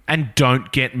 and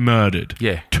don't get murdered.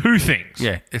 Yeah. 2 things.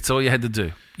 Yeah, it's all you had to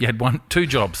do. You had 2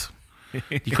 jobs.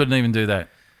 You couldn't even do that.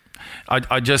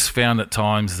 I just found at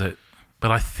times that, but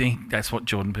I think that's what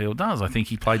Jordan Peele does. I think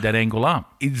he played that angle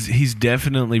up. He's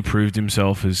definitely proved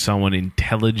himself as someone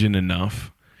intelligent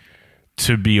enough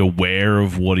to be aware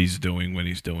of what he's doing when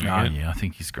he's doing Oh, it. yeah, I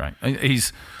think he's great.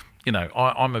 He's,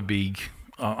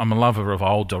 I'm a lover of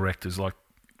old directors like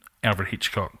Alfred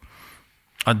Hitchcock.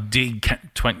 I dig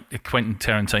Quentin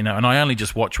Tarantino, and I only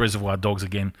just watched Reservoir Dogs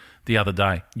again the other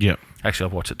day. Yep. Actually,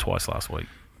 I've watched it twice last week.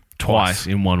 Twice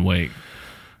in 1 week.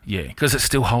 Yeah, because it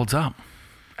still holds up.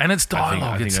 And it's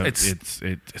dialogue. I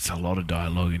think it's a lot of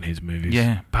dialogue in his movies.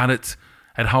 Yeah, but it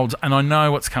holds, and I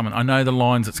know what's coming. I know the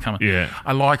lines that's coming. Yeah.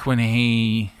 I like when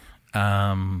he.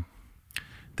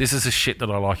 This is the shit that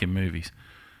I like in movies.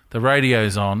 The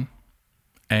radio's on,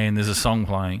 and there's a song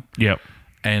playing, Yep.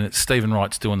 and it's Stephen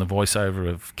Wright's doing the voiceover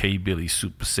of Key Billy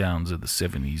Super Sounds of the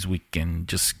 70s Weekend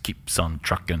just keeps on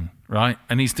trucking, right?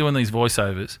 And he's doing these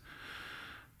voiceovers,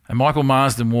 And Michael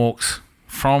Marsden walks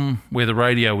from where the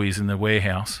radio is in the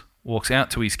warehouse, walks out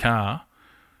to his car,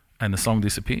 and the song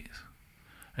disappears.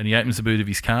 And he opens the boot of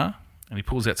his car, and he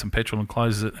pulls out some petrol and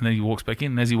closes it, and then he walks back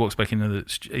in. And as he walks back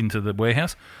into the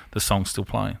warehouse, the song's still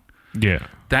playing. Yeah.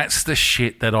 That's the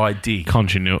shit that I dig.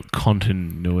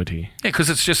 Continuity. Yeah, because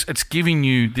it's giving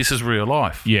you, this is real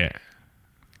life. Yeah.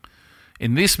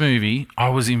 In this movie, I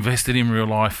was invested in real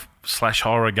life /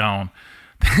 horror going,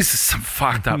 this is some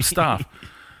fucked up stuff.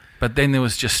 But then there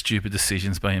was just stupid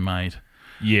decisions being made.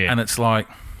 Yeah. And it's like,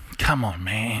 come on,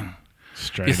 man.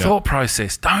 Straight Your up. thought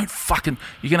process, don't fucking,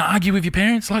 you're going to argue with your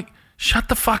parents? Like, shut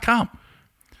the fuck up.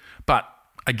 But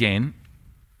again,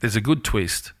 there's a good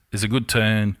twist. There's a good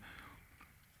turn.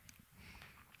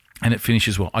 And it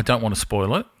finishes well. I don't want to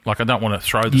spoil it. Like, I don't want to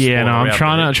throw the spoiler Yeah, no, I'm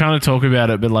out trying to talk about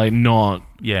it, but like not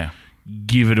there.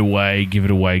 give it away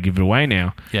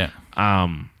now. Yeah.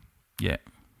 Yeah.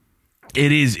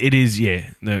 It is, yeah.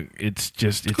 No, it's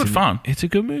good fun. It's a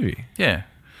good movie. Yeah.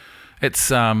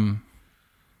 It's, as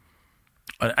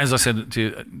I said to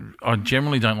you, I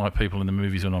generally don't like people in the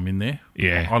movies when I'm in there.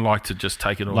 Yeah. I like to just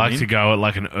take it all Like in. to go at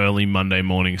like an early Monday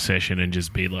morning session and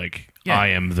just be like, Yeah. I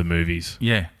am the movies.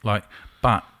 Yeah, like,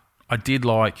 but I did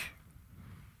like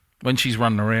when she's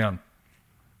running around,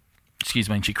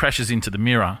 and she crashes into the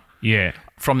mirror. Yeah.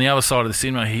 From the other side of the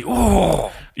cinema,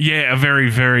 Yeah, a very,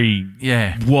 very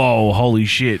yeah, whoa, holy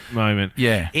shit moment.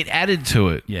 Yeah. It added to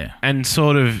it. Yeah. And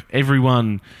sort of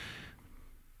everyone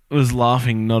was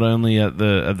laughing not only at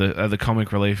the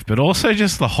comic relief, but also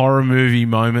just the horror movie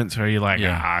moments where you're like,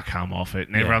 come off it.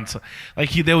 And everyone's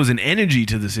like, there was an energy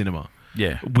to the cinema.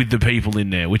 Yeah. With the people in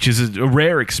there, which is a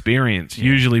rare experience. Yeah.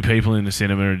 Usually people in the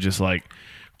cinema are just like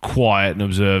quiet and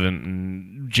observant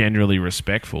and generally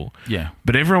respectful. Yeah.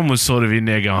 But everyone was sort of in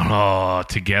there going, oh,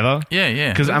 together. Yeah,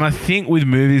 yeah. And I think with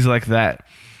movies like that,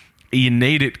 you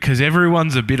need it because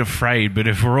everyone's a bit afraid. But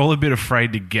if we're all a bit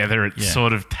afraid together, it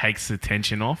sort of takes the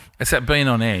tension off. It's that being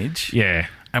on edge. Yeah.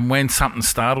 And when something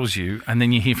startles you, and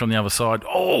then you hear from the other side,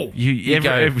 you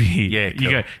go,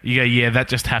 yeah, that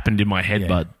just happened in my head,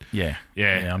 bud. Yeah.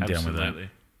 Yeah, I'm absolutely. down with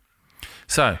that.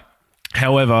 So,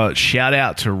 however, shout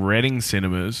out to Reading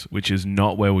Cinemas, which is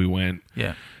not where we went.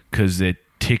 Yeah. Because their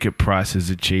ticket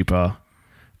prices are cheaper.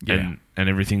 Yeah. And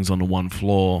everything's on the one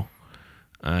floor.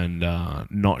 And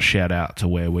not shout out to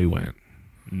where we went.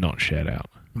 Not shout out.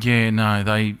 Yeah, no,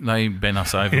 they bent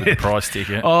us over with the price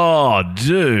ticket. Oh,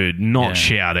 dude, not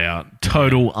shout out.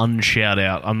 Total unshout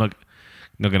out. I'm not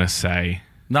going to say.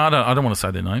 No, I don't want to say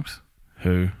their names.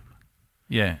 Who?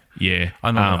 Yeah. Yeah.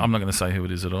 I'm not going to say who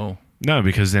it is at all. No,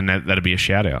 because then that'd be a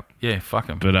shout out. Yeah, fuck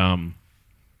them. But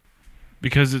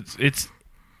because it's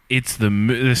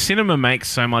the cinema makes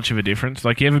so much of a difference.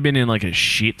 Like, you ever been in like a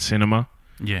shit cinema?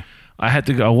 Yeah. I had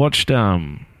to go. I watched. I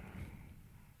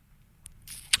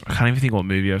can't even think what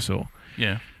movie I saw.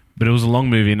 Yeah. But it was a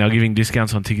long movie, and they were giving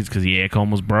discounts on tickets because the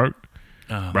aircon was broke.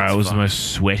 Oh, Bro, it was the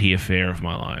most sweaty affair of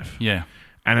my life. Yeah.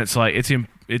 And it's like it's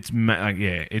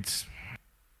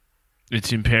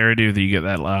imperative that you get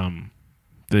that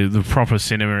the proper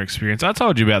cinema experience. I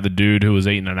told you about the dude who was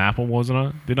eating an apple, wasn't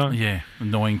I? Did I? Yeah.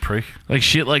 Annoying prick. Like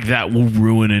shit like that will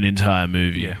ruin an entire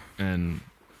movie. Yeah. And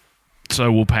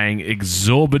so we're paying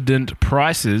exorbitant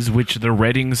prices, which the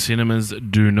Reading cinemas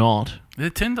do not. They're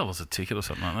 $10 a ticket or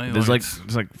something, aren't they? There's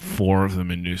like 4 of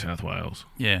them in New South Wales.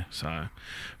 Yeah. So,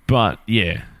 but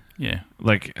yeah. Yeah.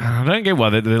 Like, I don't get why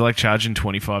they're like charging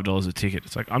 $25 a ticket.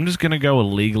 It's like, I'm just going to go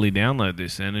illegally download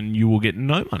this then, and you will get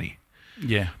no money.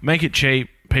 Yeah. Make it cheap.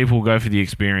 People will go for the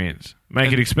experience.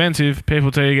 Make it expensive.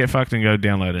 People tell you to get fucked and go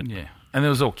download it. Yeah. And there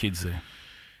was all kids there.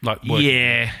 Like working.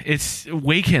 Yeah. It's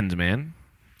weekends, man.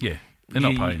 Yeah. They're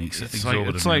not paying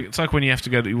exorbitant. It's like when you have to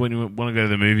go when you want to go to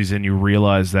the movies and you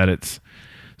realise that it's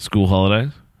school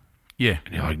holidays. Yeah.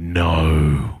 And you're like,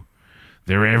 no.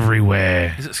 They're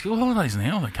everywhere. Is it school holidays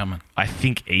now? They're coming. I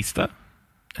think Easter.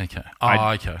 Okay.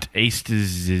 Okay.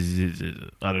 Easter's is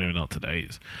I don't even know what today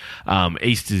is.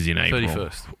 Easter's in April.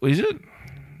 31st. Is it?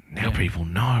 Now people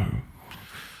know.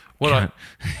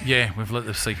 Yeah, we've let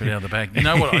the secret out of the bag. You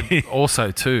know what?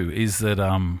 Also too is that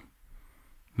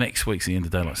next week's the end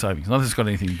of daylight savings. Not that it's got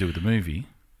anything to do with the movie.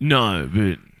 No,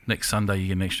 but next Sunday you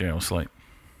get an extra hour of sleep.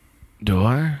 Do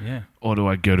I? Yeah. Or do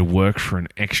I go to work for an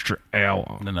extra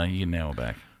hour? No, you get an hour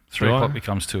back. 3 o'clock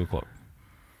becomes 2 o'clock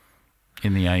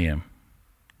in the AM.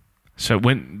 So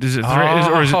when does it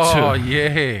or is it 2? Oh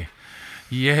yeah,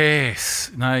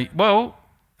 yes. No, well,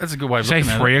 that's a good way of looking at it.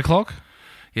 Say 3 o'clock.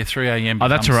 Yeah, 3 a.m. Oh,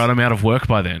 that's all right. I'm out of work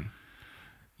by then.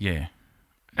 Yeah,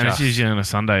 and it's usually on a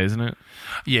Sunday, isn't it?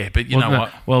 Yeah, but you know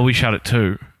what? Well, we shut at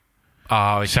 2.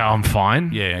 Oh, okay. So I'm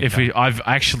fine. Yeah, If okay. I've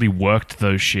actually worked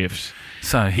those shifts. Yeah, If okay. I've actually worked those shifts.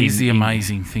 So here's the in-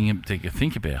 amazing thing to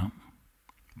think about.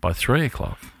 By 3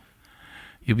 o'clock,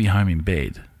 you'll be home in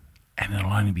bed, and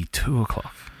it'll only be 2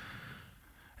 o'clock.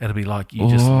 It'll be like you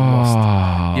just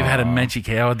lost. You've had a magic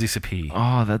hour disappear.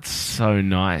 Oh, that's so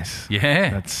nice. Yeah.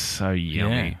 That's so yeah.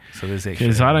 yummy. So there's extra.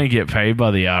 Because I don't get paid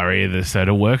by the hour either, so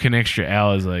to work an extra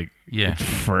hour is like Yeah. it's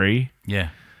free. Yeah.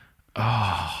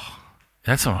 Oh.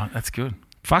 That's all right. That's good.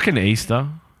 Fucking Easter.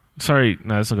 Sorry,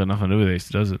 no, that's not got nothing to do with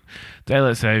Easter, does it?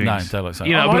 Daylight savings. No, daylight savings.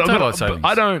 You know, I like but daylight savings.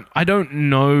 I don't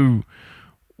know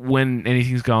when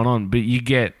anything's going on, but you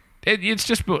get it's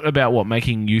just about what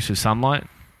making use of sunlight,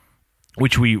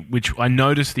 which I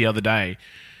noticed the other day,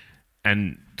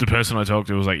 and the person I talked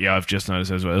to was like, "Yeah, I've just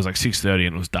noticed as well." It was like 6:30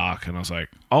 and it was dark, and I was like,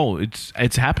 "Oh, it's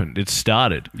happened. It's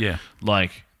started." Yeah.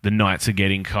 Like the nights are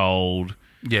getting cold.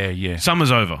 Yeah, yeah.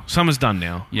 Summer's over. Summer's done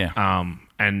now. Yeah.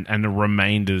 And the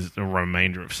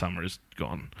remainder of summer is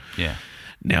gone. Yeah.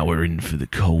 Now we're in for the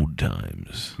cold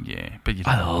times. Yeah. But you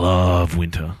I love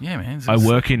winter. Yeah, man. It's I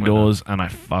work second indoors and I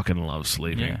fucking love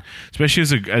sleeping. Yeah.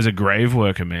 Especially as a grave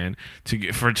worker, man.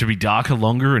 For it to be darker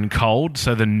longer and cold,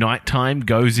 so the nighttime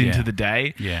goes into Yeah. the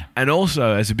day. Yeah. And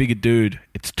also, as a bigger dude,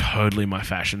 it's totally my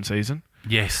fashion season.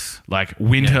 Yes. Like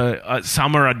winter,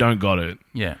 summer, I don't got it.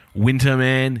 Yeah. Winter,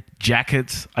 man,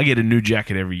 jackets. I get a new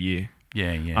jacket every year.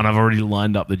 Yeah, yeah. And I've already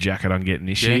lined up the jacket I'm getting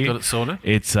this year. got it sorted?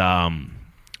 It's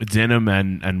denim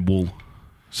and wool.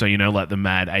 So, you know, like the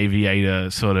Mad Aviator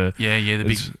sort of. Yeah, yeah. The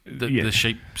big, yeah. the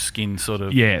sheep skin sort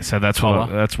of. Yeah, so that's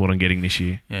collar. what I'm getting this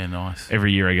year. Yeah, nice.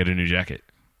 Every year I get a new jacket.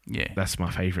 Yeah. That's my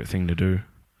favourite thing to do.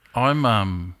 I'm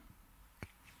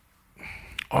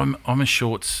a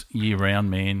shorts year round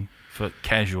man for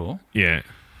casual, Yeah.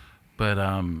 but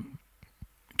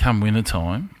come winter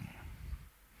time,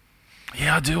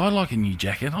 yeah, I do. I like a new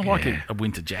jacket. I like Yeah. a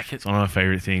winter jacket. It's one of my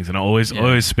favourite things. And I always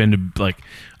spend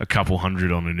a couple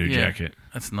 $100 on a new jacket.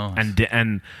 That's nice.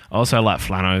 And I also like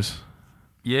flannels.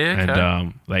 yeah,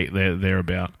 okay. And they're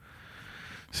about.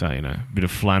 So, you know, bit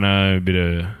of flannel, bit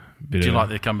of. do you like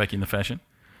their comeback in the fashion?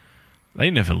 They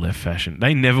never left fashion.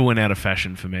 They never went out of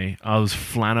fashion for me. I was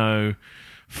flannel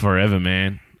forever,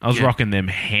 man. I was Yeah. rocking them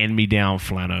hand-me-down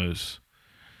flannels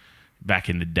back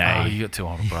in the day. Oh, you got two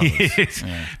older brothers. Yes.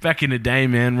 Yeah. Back in the day,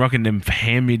 man, rocking them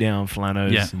hand-me-down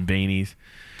flannels Yeah. and beanies.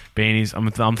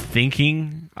 I'm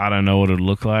thinking, I don't know what it'll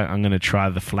look like. I'm going to try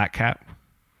the flat cap.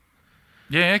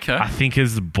 Yeah, okay. I think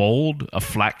as bald, a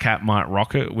flat cap might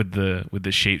rock it with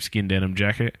the sheepskin denim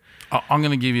jacket. I'm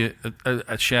going to give you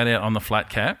a shout out on the flat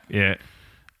cap. Yeah.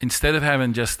 Instead of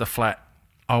having just the flat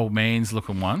old man's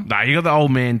looking one, Nah, you got the old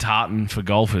man tartan for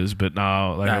golfers, but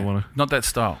no, they don't no, want to. not that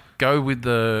style. Go with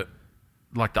the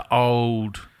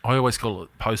old. I always call it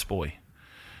post boy.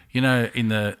 You know, in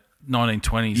the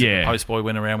 1920s, Yeah. the post boy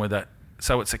went around with that.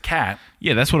 So it's a cap.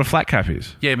 Yeah, that's what a flat cap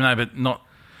is. Yeah, but no, but not.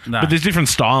 No. But there's different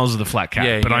styles of the flat cap.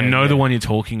 Yeah, but I yeah, know yeah. the one you're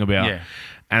talking about. Yeah.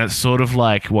 And it's sort of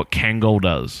like what Kangol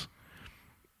does.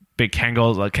 But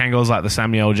Kangol's like the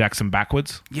Samuel L. Jackson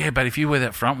backwards. Yeah, but if you wear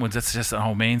that frontwards, that's just an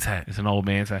old man's hat. It's an old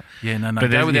man's hat. Yeah, no. But Go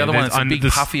there's- with the yeah, other one. there's- It's a big,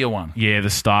 this- puffier one. Yeah, the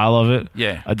style of it.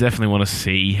 Yeah. I definitely want to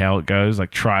see how it goes.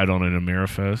 Like try it on in a mirror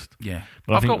first. Yeah.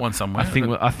 But I I've think- got one somewhere. I think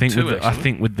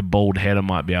Two, with the bald head, I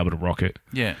might be able to rock it.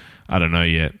 Yeah. I don't know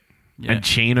yet. Yeah. And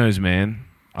chinos, man.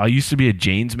 I used to be a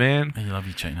jeans man, You love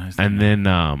your chinos. don't and you?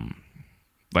 then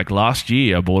like last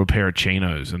year, I bought a pair of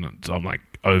chinos, and I'm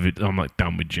like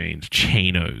done with jeans.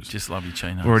 Chinos. Just love your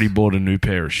chinos. Already bought a new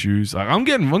pair of shoes. Like I'm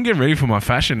getting ready for my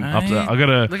fashion. After I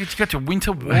gotta. Look, you got your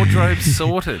winter wardrobe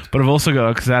sorted. But I've also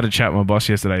got, because I had a chat with my boss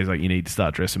yesterday. He's like, you need to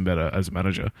start dressing better as a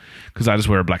manager, because I just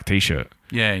wear a black t-shirt.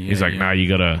 Yeah, yeah. He's like, yeah. no, you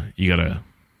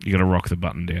gotta rock the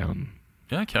button down.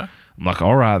 Yeah, okay. I'm like,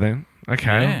 all right then.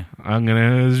 Okay, Yeah. I'm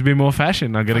gonna. There's a bit more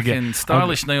fashion. I gotta Fucking get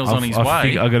stylish Neil's on his way.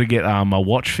 I gotta get my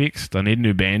watch fixed. I need a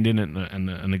new band in it,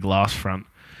 and the glass front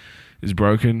is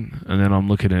broken. And then I'm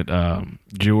looking at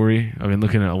jewelry. I've been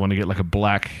looking at. I want to get like a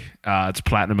black. It's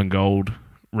platinum and gold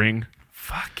ring.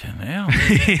 Fucking hell.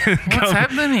 What's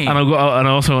happening here? And I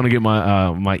also want to get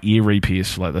my ear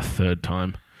re-pierced for like the third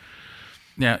time.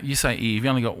 Now, you say ear. You've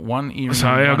only got one ear. So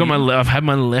I've had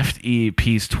my left ear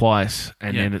pierced twice,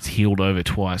 and Yeah. then it's healed over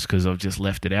twice because I've just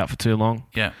left it out for too long.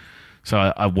 Yeah. So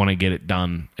I want to get it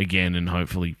done again and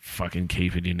hopefully fucking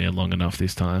keep it in there long enough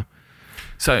this time.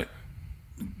 So,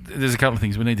 there's a couple of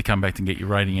things. We need to come back and get your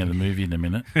rating of the movie in a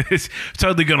minute. It's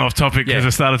totally gone off topic because Yeah.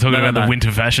 I started talking No, no, about the no.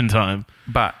 winter fashion time.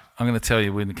 But I'm going to tell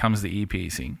you, when it comes to ear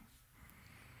piercing,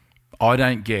 I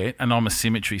don't get, and I'm a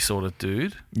symmetry sort of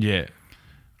dude. Yeah.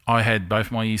 I had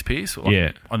both my ears pierced.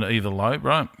 Yeah. On either lobe,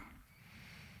 right?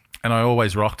 And I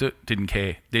always rocked it. Didn't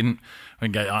care. Didn't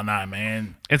go, oh, no,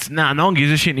 man. No one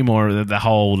gives a shit anymore. The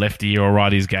whole lefty or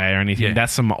righty's gay or anything. Yeah.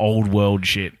 That's some old world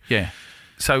shit. Yeah.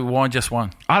 So why just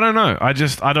one? I don't know. I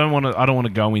don't want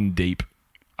to go in deep.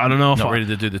 I don't know if Not ready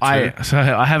to do the two? So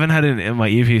I haven't had it in my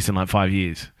earpiece in like 5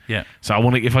 years. Yeah. So I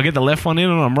want to. If I get the left one in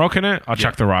and I'm rocking it, I'll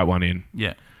chuck the right one in.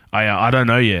 Yeah. I don't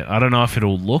know yet. I don't know if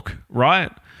it'll look right,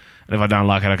 and if I don't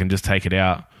like it, I can just take it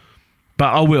out.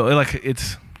 But I will. Like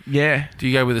it's yeah. Do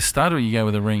you go with a stud or you go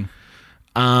with a ring?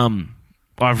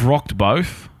 I've rocked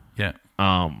both. Yeah.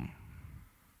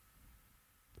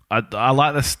 I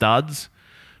like the studs,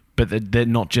 but they're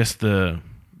not just the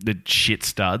shit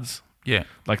studs. Yeah.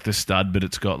 Like the stud, but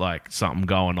it's got like something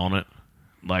going on it.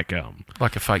 Like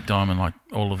Like a fake diamond, like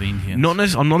all of the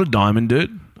Indians. I'm not a diamond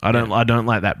dude. I don't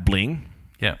like that bling.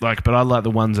 Yeah. Like, but I like the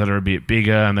ones that are a bit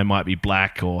bigger and they might be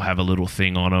black or have a little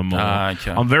thing on them.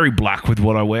 Okay. I'm very black with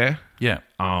what I wear. Yeah.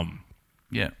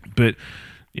 Yeah. But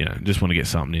just want to get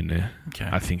something in there. Okay.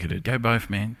 I think it'd. Go both,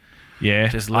 man. Yeah.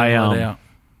 Just level it out.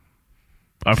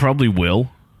 I probably will,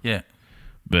 Yeah.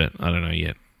 but I don't know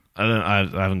yet. I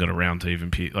haven't got around to even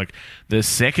pierce. Like the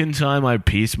second time I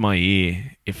pierced my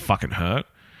ear, it fucking hurt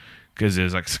because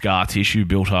there's like scar tissue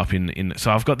built up in.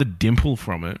 So I've got the dimple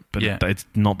from it, but Yeah. it's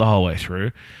not the whole way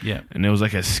through. Yeah. And there was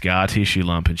like a scar tissue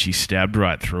lump, and she stabbed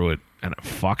right through it, and it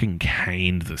fucking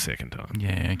caned the second time.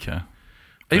 Yeah, okay.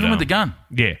 Even with the gun.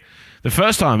 Yeah, the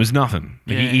first time is nothing.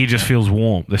 The Yeah, ear just yeah. feels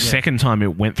warm. The second time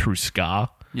it went through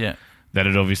scar. Yeah. That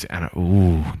it obviously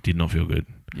did not feel good.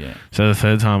 Yeah. So the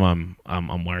third time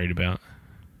I'm worried about.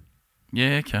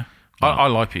 Yeah, okay. I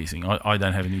like piercing. I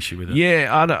don't have an issue with it. Yeah,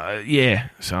 I don't, yeah.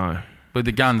 So But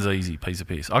the gun's easy, piece of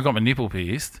piss. I got my nipple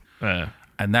pierced, and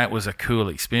that was a cool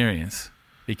experience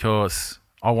because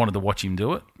I wanted to watch him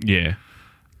do it. yeah,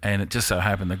 And it just so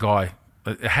happened the guy,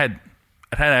 it had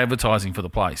advertising for the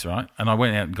place, right? And I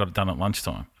went out and got it done at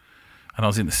lunchtime. And I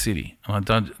was in the city,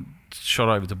 and shot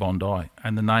over to Bondi.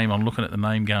 And I'm looking at the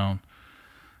name going,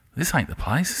 this ain't the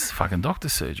place. This is fucking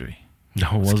doctor's surgery. no,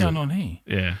 it What's wasn't. going on here?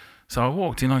 Yeah, So I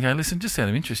walked in. I go, listen, just out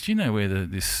of interest, do you know where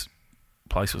this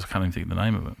place was? I can't even think of the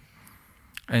name of it.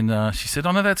 And she said,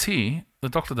 oh, no, that's here. The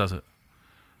doctor does it.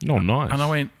 not nice. And I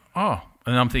went, oh.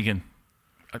 And I'm thinking,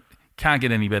 I can't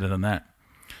get any better than that.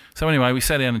 So anyway, we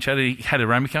sat down and chatted. He had a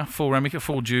Ramica,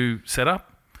 full Jew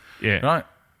setup, yeah, right?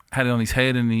 Had it on his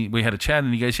head, and we had a chat,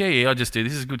 and he goes, yeah, I just do.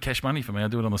 This is good cash money for me. I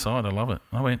do it on the side. I love it.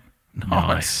 And I went,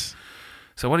 nice.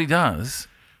 So what he does,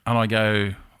 and I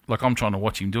go, like I'm trying to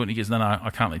watch him do it, and he goes, no, I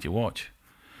can't let you watch.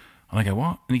 And I go,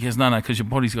 what? And he goes, no, because your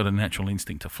body's got a natural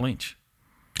instinct to flinch.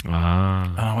 Ah,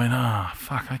 And I went,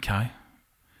 fuck, okay.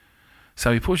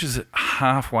 So he pushes it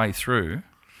halfway through.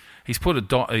 He's put a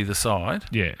dot either side.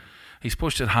 yeah, He's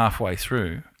pushed it halfway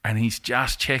through, and he's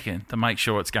just checking to make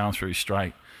sure it's going through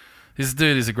straight. This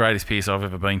dude is the greatest pierce I've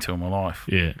ever been to in my life.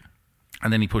 yeah.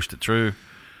 And then he pushed it through.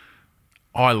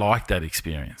 I liked that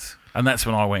experience. And that's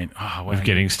when I went, oh, wow. Of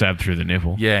getting stabbed through the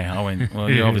nipple. Yeah, I went, well,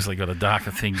 you obviously got a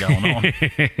darker thing going on.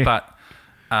 But,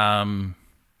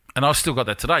 and I've still got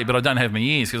that today, but I don't have my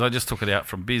ears because I just took it out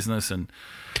from business. And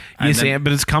Yes, then- yeah,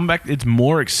 but it's come back. It's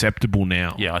more acceptable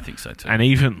now. Yeah, I think so too. And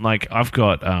even like I've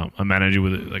got a manager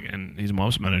with it, like, and he's my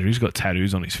ops manager. He's got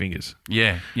tattoos on his fingers.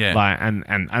 Yeah. Like, and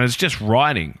it's just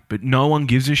writing, but no one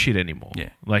gives a shit anymore. Yeah.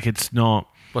 Like it's not.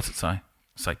 What's it say?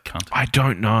 Say cunt. I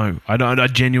don't know. I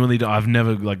genuinely don't. I've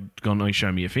never like gone, oh,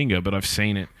 show me your finger, but I've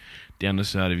seen it down the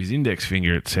side of his index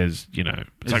finger. It says,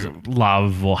 it's Is like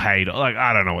love or hate. Like,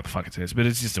 I don't know what the fuck it says, but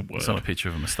it's just a word. It's not a picture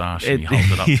of a moustache and he holds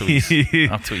it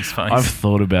up to his face. I've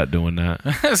thought about doing that.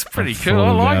 That's pretty I've cool. thought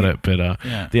I like about it. But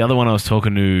Yeah. the other one I was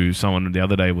talking to someone the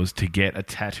other day was to get a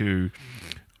tattoo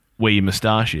where your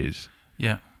moustache is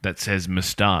Yeah. that says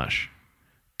moustache,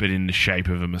 but in the shape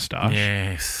of a moustache.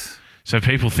 Yes. So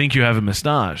people think you have a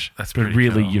moustache, That's but pretty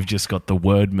really cool. You've just got the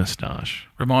word moustache.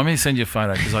 Remind me to send you a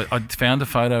photo because I found a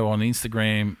photo on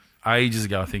Instagram ages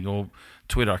ago, I think, or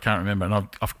Twitter. I can't remember. And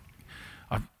I've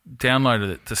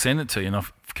downloaded it to send it to you, and I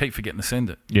keep forgetting to send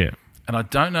it. Yeah. And I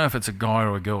don't know if it's a guy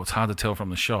or a girl. It's hard to tell from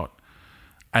the shot.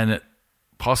 And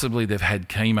possibly they've had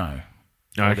chemo.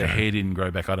 Or Okay. their hair didn't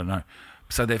grow back. I don't know.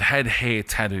 So they've had hair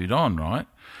tattooed on, right?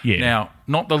 Yeah. Now,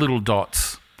 not the little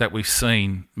dots that we've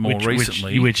seen more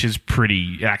recently. Which is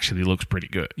pretty. It actually looks pretty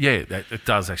good. Yeah, it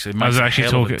does actually. It I was makes a actually hell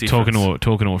of a talking difference.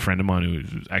 to a friend of mine who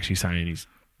was actually saying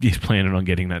he's planning on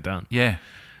getting that done. Yeah.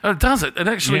 Oh, it does it. It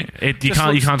actually. Yeah, you just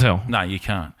can't tell. No, you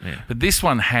can't. Yeah. But this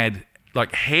one had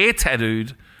like hair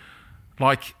tattooed,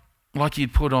 like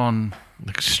you'd put on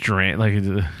Like strand, like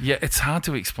Yeah, it's hard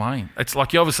to explain. It's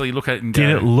like you obviously look at it and did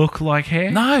go, it look like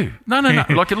hair? No.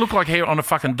 Like it looked like hair on a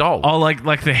fucking doll. Oh,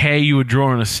 like the hair you would draw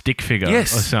on a stick figure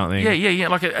yes. or something. Yeah.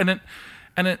 Like it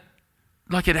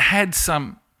like it had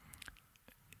some.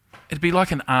 It'd be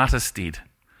like an artist did.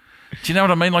 Do you know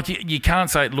what I mean? Like you can't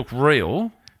say it looked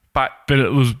real, but But it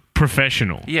was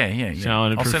professional. yeah. So it I'll send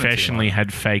it to you professionally later.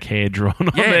 had fake hair drawn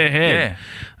on Yeah, their head. yeah,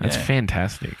 That's yeah.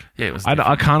 fantastic. Yeah, it was I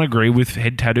different. can't agree with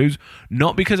head tattoos.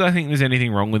 Not because I think there's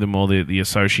anything wrong with them or the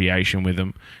association with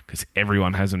them, because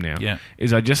everyone has them now. Yeah.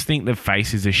 Is I just think the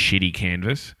face is a shitty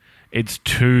canvas. It's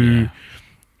too.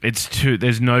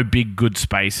 There's no big good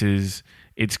spaces.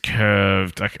 It's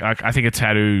curved. I think a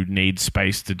tattoo needs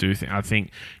space to do things. I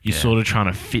think you're sort of trying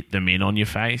to fit them in on your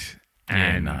face. Yeah,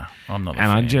 And, no, I'm not.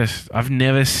 I've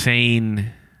never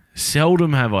seen,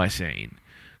 seldom have I seen,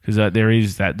 because there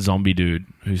is that zombie dude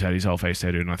who's had his whole face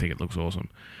tattooed, and I think it looks awesome.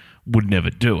 Would never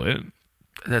do it.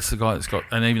 That's the guy that's got,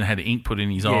 and even had ink put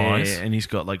in his eyes. and he's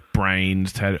got like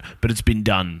brains tattooed, but it's been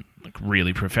done like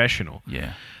really professional.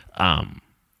 Yeah.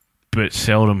 But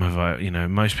seldom have I,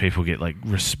 most people get like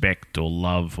respect or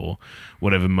love or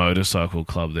whatever motorcycle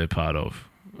club they're part of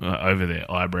over their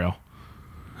eyebrow.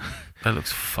 That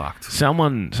looks fucked.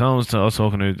 Someone I was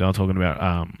talking to, they were talking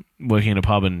about working in a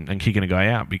pub and kicking a guy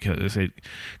out because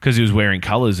he was wearing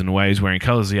colours, and the way he was wearing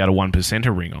colours, he had a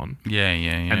 1%er ring on. Yeah.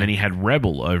 And then he had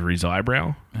Rebel over his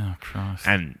eyebrow. Oh, Christ.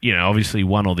 And, obviously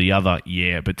one or the other,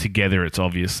 but together it's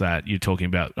obvious that you're talking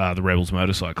about the Rebels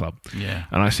Motorcycle Club. Yeah.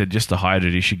 And I said, just to hide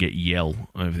it, he should get Yell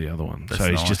over the other one. That's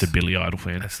so he's nice. just a Billy Idol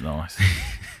fan. That's nice.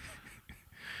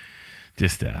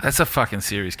 Just That's a fucking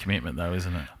serious commitment, though,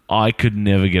 isn't it? I could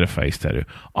never get a face tattoo.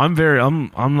 I'm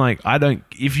like, I don't,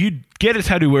 if you get a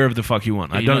tattoo wherever the fuck you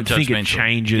want, I you're don't not think it judgmental.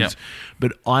 changes, Yep.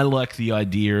 but I like the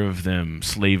idea of them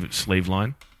sleeve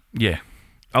line. Yeah.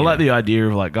 I like the idea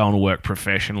of like going to work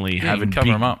professionally, you having can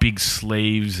cover 'em up. big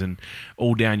sleeves and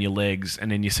all down your legs, and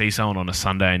then you see someone on a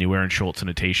Sunday and you're wearing shorts and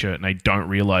a t-shirt and they don't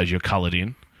realize you're coloured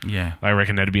in. Yeah. I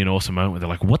reckon that'd be an awesome moment where they're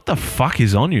like, "What the fuck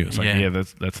is on you?" It's like, Yeah. yeah,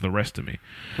 that's the rest of me.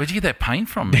 Where'd you get that paint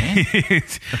from, man?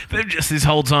 They've just this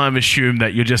whole time assumed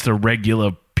that you're just a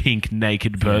regular pink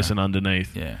naked person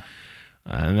underneath, Yeah.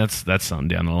 and that's something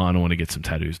down the line. I want to get some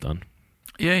tattoos done,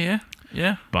 Yeah.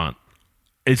 but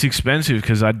it's expensive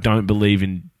because I don't believe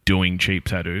in doing cheap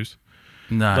tattoos.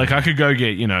 No. Like I could go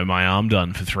get my arm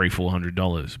done for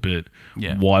 $300-400, but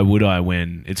Yeah. why would I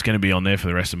when it's going to be on there for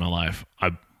the rest of my life?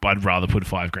 I'd rather put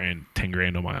 $5,000,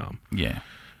 $10,000 on my arm. Yeah.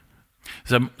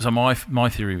 So my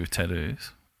theory with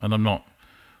tattoos, and I'm not,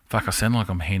 fuck, I sound like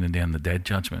I'm handing down the dad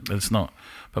judgment, but it's not.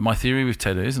 But my theory with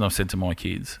tattoos, and I've said to my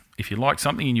kids, if you like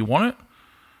something and you want it,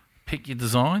 pick your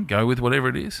design, go with whatever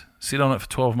it is, sit on it for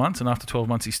 12 months, and after 12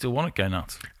 months you still want it, go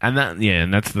nuts. And that's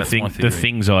the That's thing. my The theory.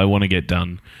 things I want to get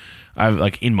done, I've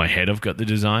like in my head. I've got the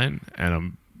design, and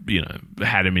I'm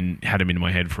had them in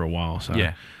my head for a while. So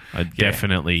Yeah. I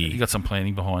definitely. You got some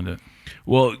planning behind it.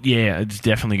 Well, yeah, it's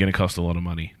definitely going to cost a lot of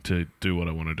money to do what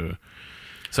I want to do.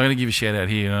 So I'm going to give a shout out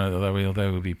here. They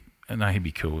will be. No, he'd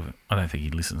be cool with it. I don't think he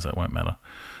listens, so it won't matter.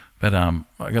 But I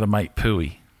got a mate,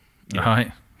 Pooey.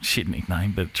 Right? Shit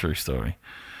nickname, but true story.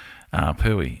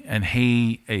 Pooey. And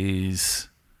he is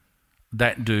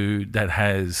that dude that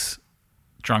has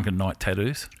drunken night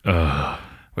tattoos.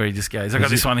 Where he just goes, I got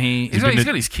this one here. He's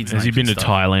got his kids' Has he names been to and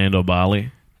stuff. Thailand or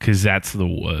Bali? Because that's the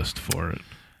worst for it.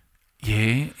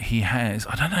 Yeah, he has.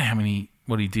 I don't know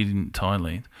what he did in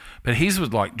Thailand, but his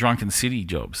was like drunken city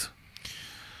jobs.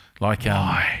 Like,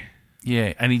 Why?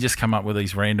 yeah, and he just come up with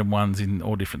these random ones in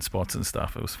all different spots and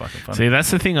stuff. It was fucking funny. See,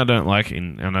 that's the thing I don't like,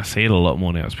 and I see it a lot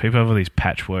more now. Is people have these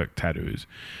patchwork tattoos.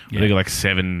 Where they got like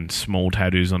 7 small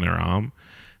tattoos on their arm,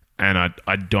 and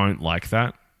I don't like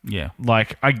that. Yeah,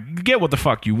 Like, I get what the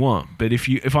fuck you want, but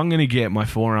if I'm going to get my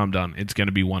forearm done, it's going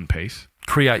to be one piece.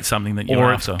 create something that you're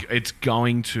Or after. it's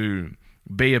going to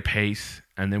be a piece,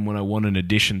 and then when I want an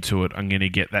addition to it, I'm going to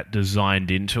get that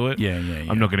designed into it. Yeah.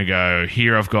 I'm not going to go,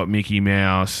 here I've got Mickey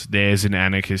Mouse, there's an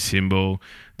anarchist symbol,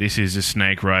 this is a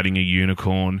snake riding a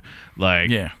unicorn,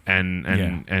 like, Yeah.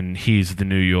 and here's the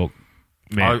New York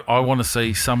man. I want to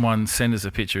see someone send us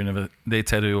a picture of their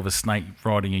tattoo of a snake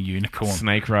riding a unicorn.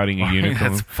 Snake riding a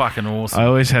unicorn. That's fucking awesome. I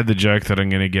always had the joke that I'm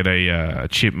going to get a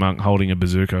chipmunk holding a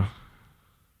bazooka.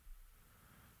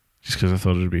 Just because I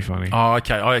thought it'd be funny. Oh,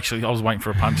 okay. I was waiting for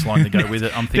a punchline to go with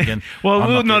it. I'm thinking, Well,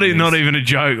 I'm not getting this. even a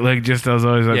joke. Like, just I was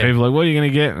always like, Yeah. people like, what are you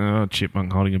going to get? Oh,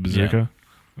 chipmunk holding a bazooka.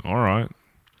 All right.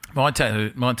 My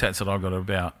tats that I've got are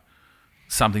about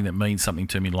something that means something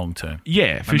to me long term.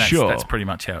 Yeah, for And that's, sure. That's pretty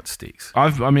much how it sticks.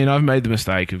 I've made the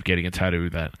mistake of getting a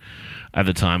tattoo that at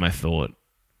the time I thought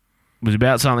was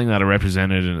about something that I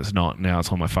represented, and it's not. Now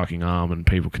it's on my fucking arm, and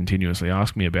people continuously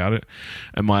ask me about it.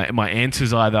 And my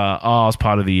answer's either, I was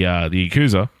part of the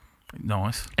Yakuza,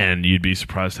 Nice. and you'd be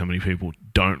surprised how many people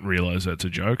don't realise that's a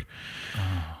joke.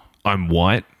 I'm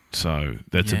white, so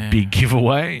that's Yeah. a big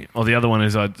giveaway. Or the other one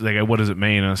is, they go, what does it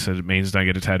mean? I said, it means don't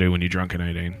get a tattoo when you're drunk and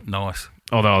 18. Nice.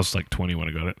 Although I was like 20 when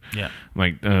I got it. Yeah. I'm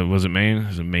like, what does it mean?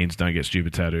 It means don't get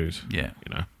stupid tattoos. Yeah.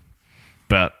 You know.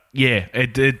 But yeah,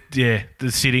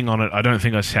 the sitting on it, I don't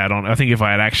think I sat on it. I think if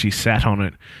I had actually sat on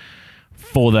it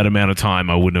for that amount of time,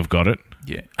 I wouldn't have got it.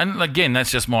 Yeah. And again, that's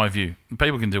just my view.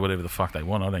 People can do whatever the fuck they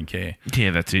want. I don't care.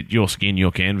 Yeah, that's it. Your skin,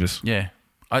 your canvas. Yeah.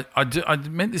 I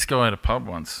met this guy at a pub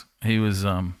once. He was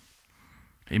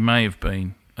he may have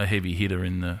been a heavy hitter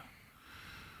in the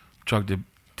drug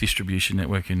distribution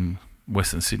network in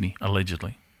Western Sydney,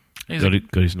 allegedly. Got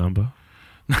his number?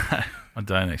 I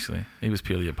don't actually. He was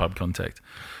purely a pub contact.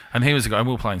 And he was a guy,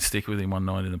 we were playing stick with him one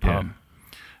night in the pub.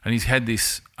 And he's had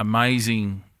this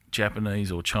amazing Japanese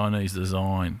or Chinese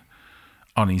design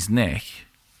on his neck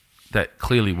that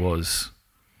clearly was,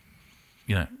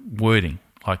 wording,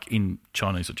 like in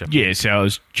Chinese or Japanese. Yeah, so it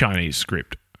was Chinese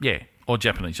script. Yeah, or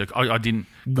Japanese. Like, I couldn't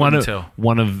tell.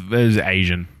 One of those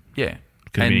Asian. Yeah.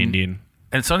 Could be Indian.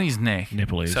 And it's on his neck.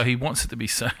 Nepalese. So he wants it to be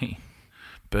seen.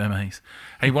 Burmese.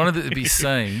 He wanted it to be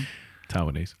seen.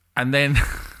 Taiwanese. And then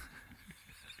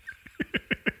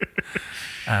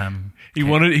He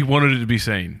wanted it to be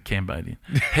seen. Cambodian.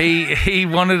 He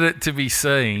wanted it to be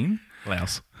seen.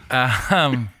 Laos.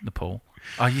 Nepal.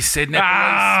 Oh, you said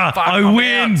Nepalese. Fuck, I I'm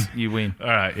win. out. You win. All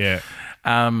right, yeah.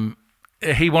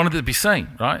 He wanted it to be seen,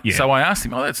 right? Yeah. So I asked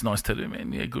him, that's nice tattoo,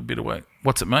 man. Yeah, good bit of work.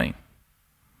 What's it mean?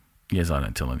 He goes, I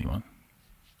don't tell anyone.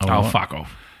 Oh, fuck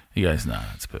off. He goes, no,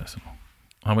 it's personal.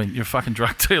 I mean, you're a fucking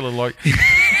drug dealer. Like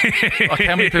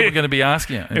how many people are going to be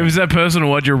asking you? If it's that personal,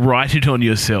 why'd you write it on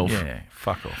yourself? Yeah,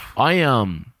 fuck off.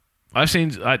 I've seen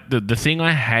the thing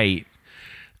I hate,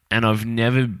 and I've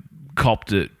never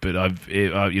copped it, but I've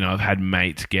had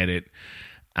mates get it.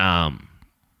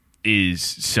 Is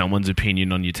someone's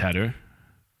opinion on your tattoo?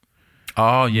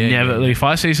 Oh yeah. Never. Yeah, Like, if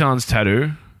I see someone's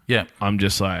tattoo, yeah. I'm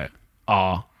just like,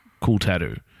 cool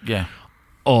tattoo. Yeah.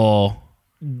 Or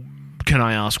can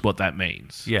I ask what that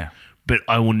means? Yeah. But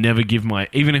I will never give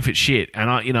even if it's shit. And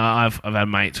I've had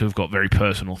mates who've got very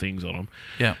personal things on them.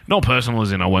 Yeah. Not personal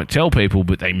as in I won't tell people,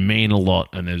 but they mean a lot,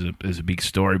 and there's a big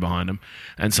story behind them.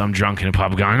 And some drunk in a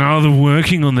pub going, the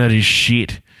working on that is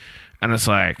shit. And it's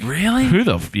like, Really? Who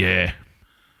yeah.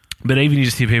 But even you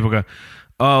just hear people go,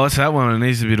 what's that one? It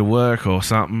needs a bit of work or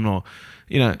something, or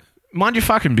mind your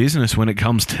fucking business when it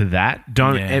comes to that.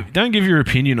 Don't give your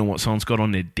opinion on what someone's got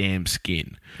on their damn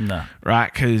skin. No.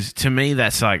 Right? Because to me,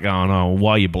 that's like going,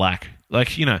 why are you black?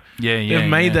 Like, they've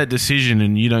made that decision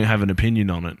and you don't have an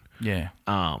opinion on it. Yeah.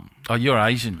 You're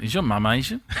Asian. Is your mum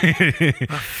Asian?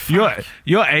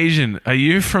 You're Asian. Are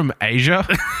you from Asia?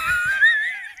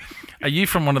 Are you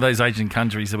from one of those Asian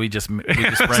countries that we just ran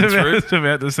I through? was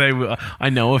about to say, I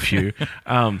know a few.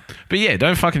 But yeah,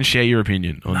 don't fucking share your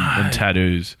opinion on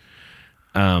tattoos.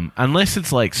 Unless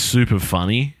it's like super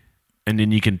funny, and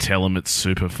then you can tell them it's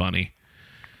super funny.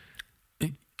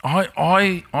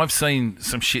 I've seen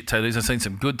some shit tattoos. I've seen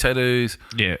some good tattoos.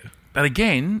 Yeah. But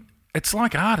again, it's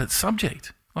like art. It's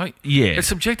subject. Like, Yeah. it's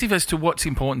subjective as to what's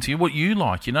important to you, what you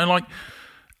like.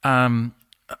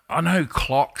 I know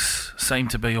clocks seem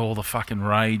to be all the fucking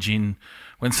rage in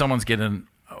when someone's getting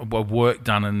work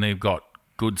done and they've got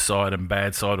good side and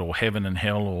bad side, or heaven and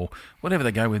hell, or whatever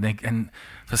they go with. And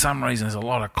for some reason, there's a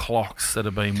lot of clocks that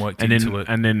are being worked into it.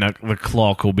 And then the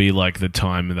clock will be like the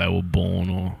time they were born,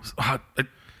 or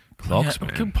clocks, yeah,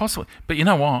 man. could possibly. But you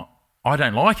know what? I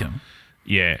don't like them.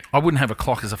 Yeah. I wouldn't have a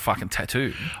clock as a fucking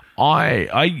tattoo.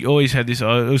 I always had this.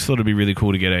 I always thought it'd be really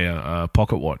cool to get a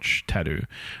pocket watch tattoo,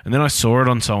 and then I saw it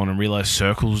on someone and realized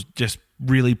circles, just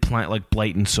really like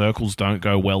blatant circles, don't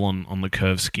go well on the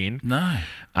curved skin. No.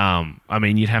 I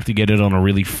mean, you'd have to get it on a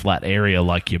really flat area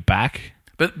like your back.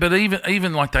 But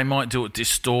even like they might do it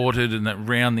distorted and that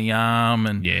round the arm,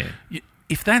 and Yeah.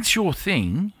 if that's your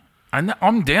thing, and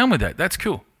I'm down with that. That's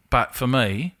cool. But for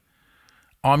me,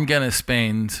 I'm going to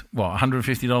spend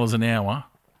 $150 an hour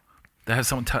to have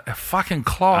someone a fucking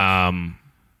clock.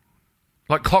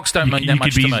 Like clocks don't mean that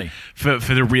much to me. For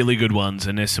the really good ones,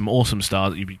 and there's some awesome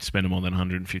stars that you'd be spending more than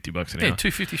 $150 an hour. Yeah,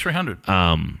 $250,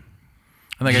 $300.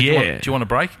 And they go, yeah. do you want a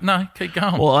break? No, keep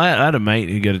going. Well, I had a mate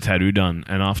who got a tattoo done,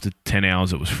 and after 10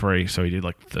 hours it was free, so he did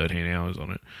like 13 hours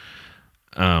on it.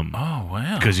 Oh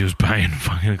wow! Because he was paying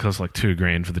fucking, it cost like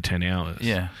 $2,000 for the 10 hours.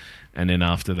 Yeah. And then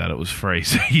after that, it was free.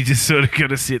 So you just sort of got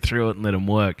to sit through it and let him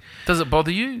work. Does it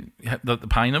bother you, the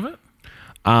pain of it?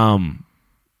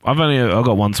 I've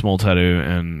got one small tattoo,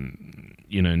 and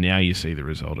now you see the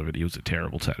result of it. He was a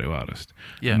terrible tattoo artist.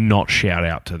 Yeah. Not shout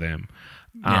out to them.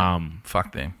 Yeah.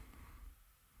 Fuck them.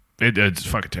 It's a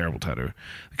fucking terrible tattoo.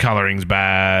 The colouring's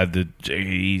bad.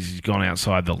 He's gone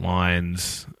outside the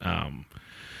lines.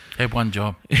 Had one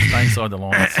job. Stay inside the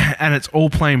lines. And it's all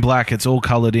plain black. It's all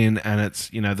coloured in, and it's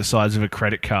the size of a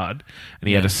credit card. And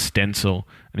he had a stencil,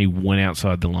 and he went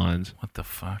outside the lines. What the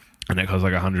fuck? And that cost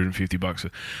like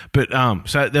 $150. But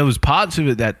so there was parts of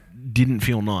it that didn't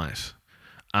feel nice.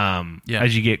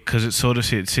 As you get, because it sort of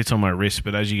sits on my wrist,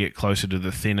 but as you get closer to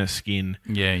the thinner skin,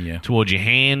 towards your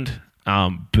hand.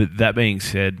 But that being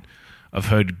said, I've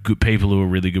heard good people who are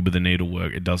really good with the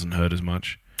needlework. It doesn't hurt as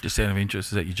much. Just out of interest,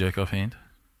 is that your jerk off hand?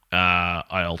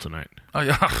 I alternate. Oh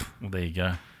yeah. Well, there you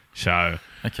go. So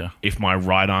Okay. if my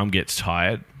right arm gets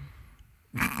tired,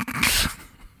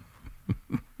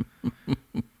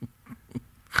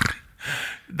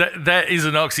 That is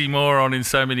an oxymoron in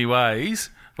so many ways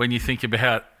when you think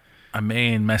about a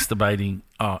man masturbating.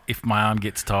 Oh, if my arm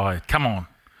gets tired. Come on.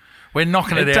 We're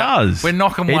knocking it out. does. We're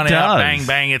knocking It one out. does. Bang,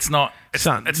 bang. It's not a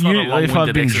if long-winded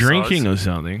I've been exercise. drinking or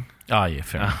something. Oh, yeah,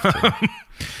 fair enough. too.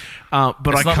 But It's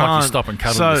I not like can't you stop and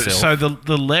cuddle so, yourself. So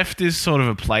the left is sort of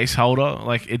a placeholder.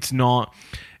 Like it's not.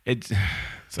 It's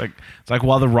like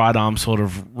while the right arm sort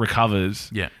of recovers.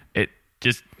 Yeah. It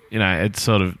just it's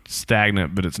sort of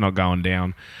stagnant, but it's not going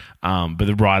down. But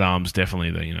the right arm's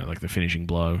definitely the like the finishing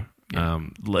blow.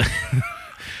 The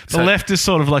So- left is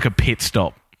sort of like a pit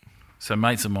stop. So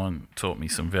mates of mine taught me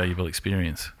some valuable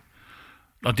experience.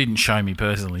 I didn't show me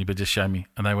personally, but just showed me.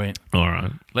 And they went, All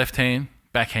right. left hand,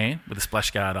 backhand with a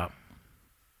splash guard up.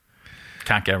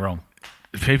 Can't go wrong.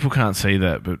 People can't see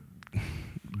that, but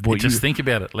Just think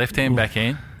about it. Left hand,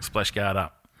 backhand, splash guard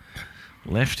up.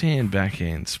 left hand,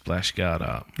 backhand, splash guard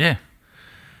up. Yeah.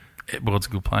 Well, it's a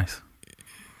good place.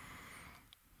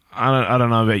 I don't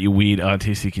know about your weird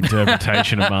artistic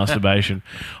interpretation of masturbation.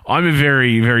 I'm a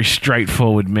very, very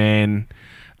straightforward man.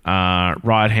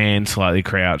 Right hand, slightly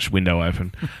crouched, window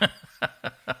open.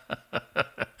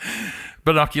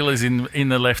 Binoculars in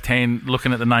the left hand,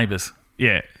 looking at the neighbours.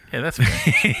 Yeah. Yeah, that's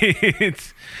fair.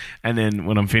 And then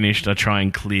when I'm finished, I try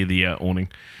and clear the awning.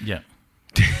 Yeah.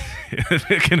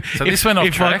 So this went off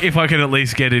track. If I can at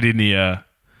least get it in the,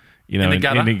 the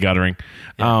gutter? in the guttering.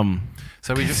 Yeah.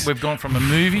 So we've gone from a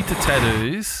movie to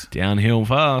tattoos, Downhill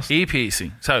fast. ear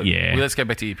piercing. So Yeah. let's go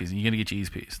back to ear piercing. You're going to get your ears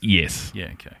pierced. Yes. Yeah,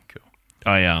 okay, cool.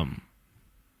 I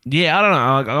Yeah, I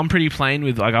don't know. I'm pretty plain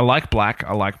with I like black.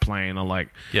 I like plain. I like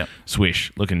Yeah.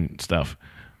 swish looking stuff.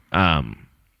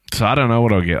 So I don't know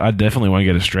what I'll get. I definitely won't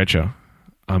get a stretcher.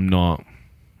 I'm not.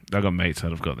 I got mates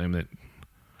that have got them that.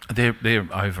 They're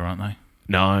over, aren't they?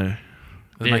 No,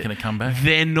 They're making a comeback.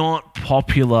 They're not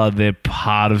popular. They're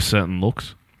part of certain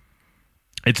looks.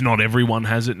 It's not everyone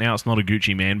has it now. It's not a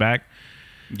Gucci man bag,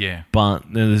 Yeah. but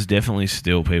there's definitely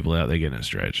still people out there getting it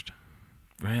stretched.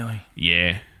 Really?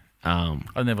 Yeah. I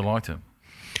never liked it.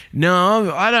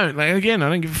 No, I don't. Like, again, I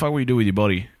don't give a fuck what you do with your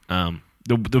body.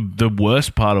 The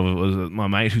worst part of it was that my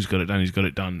mate who's got it done. He's got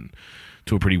it done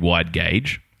to a pretty wide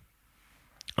gauge.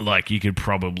 Like you could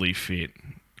probably fit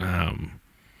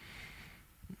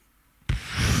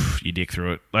your dick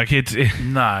through it. Like it's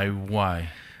No way.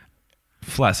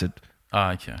 flaccid. Oh,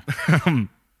 okay.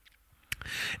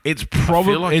 It's I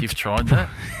probably. feel like you've tried that.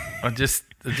 I just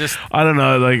I don't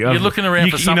know. Like You're looking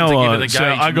around for something to give it a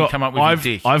gauge and you come up with your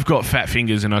dick. I've got fat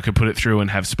fingers and I could put it through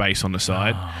and have space on the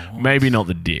side. Maybe not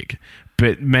the dick,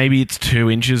 but maybe it's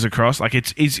 2 inches across. Like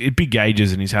it's big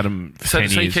gauges and he's had them for 10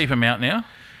 so you years. keep him out now?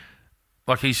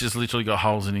 Like he's just literally got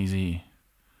holes in his ear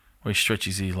where he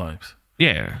stretches his earlobes.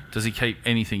 Yeah, Does he keep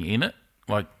anything in it?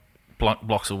 Like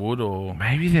blocks of wood or...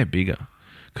 maybe they're bigger.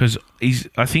 Because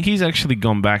I think he's actually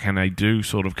gone back and they do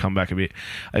sort of come back a bit.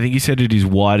 I think he said at his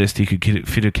widest he could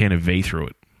fit a can of V through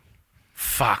it.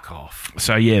 Fuck off.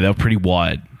 So yeah, they're pretty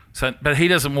wide. So, but he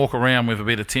doesn't walk around with a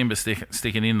bit of timber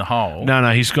sticking in the hole. No,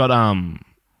 he's got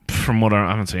from what I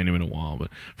haven't seen him in a while, but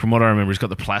from what I remember, he's got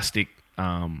the plastic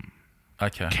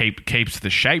Okay. keeps the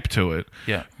shape to it.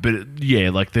 Yeah. But yeah,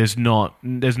 like there's no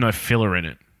filler in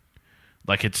it.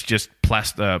 Like it's just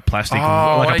plastic, Oh,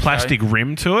 like okay. a plastic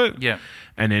rim to it. Yeah.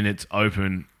 And then it's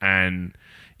open, and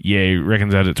yeah, he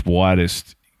reckons at its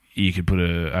widest, you could put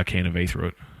a can of V through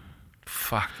it.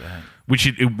 Fuck that. Which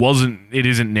it wasn't. It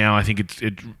isn't now. I think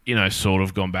it sort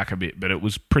of gone back a bit, but it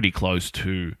was pretty close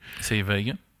to. Is he a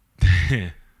vegan?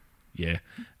 Yeah.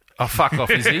 Oh, fuck off,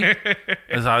 is he?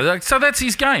 So that's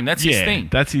his game. That's his Yeah, thing.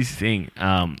 that's his thing.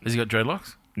 Has he got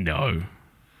dreadlocks?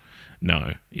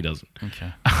 No, he doesn't.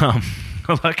 Okay.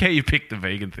 I like how you picked the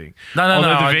vegan thing. No,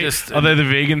 Although I the just... although the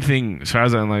vegan thing, as far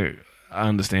as I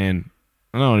understand,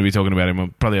 I don't want to be talking about him. I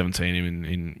probably haven't seen him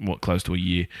in what, close to a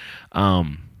year. Oh,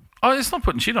 it's not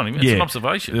putting shit on him. It's an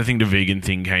observation. I think the vegan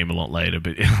thing came a lot later,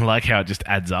 but I like how it just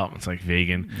adds up. It's like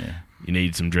vegan. Yeah. You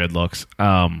need some dreadlocks.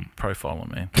 Profiler,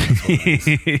 man. That's what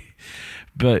it is.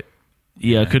 But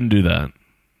I couldn't do that.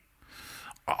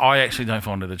 I actually don't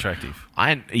find it attractive.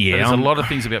 There's a lot of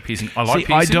things about piercing. I like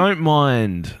piercing. I don't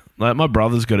mind. Like, my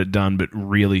brother's got it done, but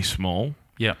really small.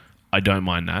 Yeah. I don't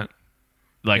mind that.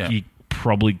 Like, he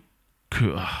probably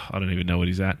could. I don't even know what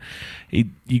he's at.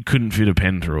 You couldn't fit a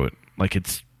pen through it. Like,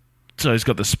 so he's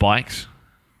got the spikes.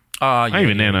 I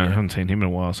haven't seen him in a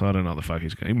while, so I don't know what the fuck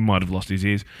he's got. He might have lost his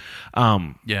ears.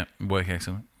 Work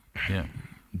accident. Yeah.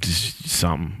 Just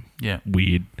something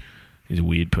weird. He's a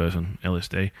weird person.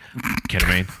 LSD.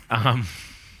 Ketamine.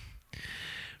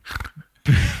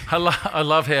 I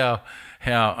love how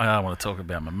I don't want to talk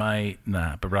about my mate.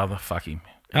 Nah, but rather fuck him.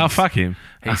 Fuck him.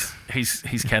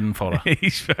 He's cannon fodder.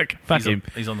 Fuck him.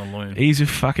 He's on the loon. He's a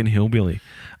fucking hillbilly.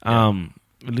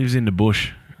 Lives in the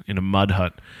bush in a mud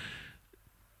hut.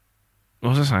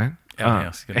 What was I saying?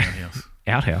 Outhouse. Got an outhouse.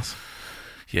 Outhouse.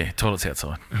 Yeah, toilet's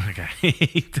outside. Okay.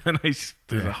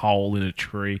 There's a hole in a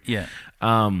tree. Yeah.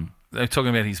 They're talking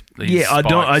about his spikes.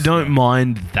 I don't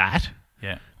mind that.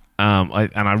 Yeah.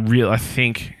 I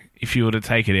think if you were to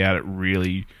take it out, it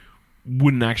really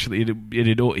wouldn't actually.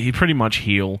 He'd pretty much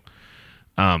heal.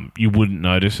 You wouldn't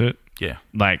notice it. Yeah.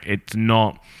 Like, it's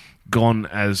not gone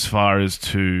as far as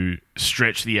to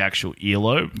stretch the actual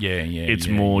earlobe. Yeah. It's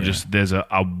more just there's a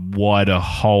wider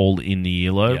hole in the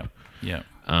earlobe. Yeah.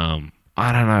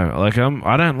 I don't know. Like,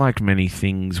 I don't like many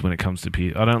things when it comes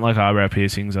to I don't like eyebrow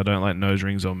piercings. I don't like nose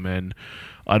rings on men.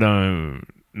 I don't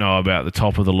know about the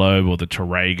top of the lobe or the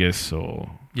tragus or...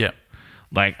 Yeah.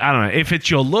 Like, I don't know. If it's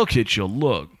your look, it's your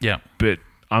look. Yeah. But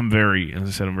I'm very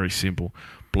simple.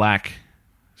 Black,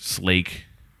 sleek,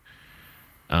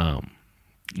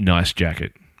 nice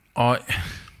jacket. I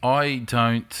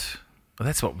don't... Well,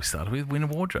 that's what we started with, winter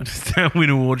wardrobe.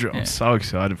 Winter wardrobe. Yeah. I'm so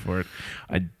excited for it.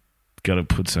 I got to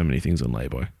put so many things on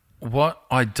Layboy. What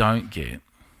I don't get,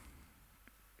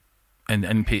 and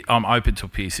I'm open to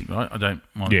piercing, right? I don't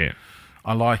mind. Yeah.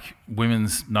 I like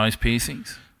women's nose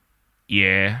piercings.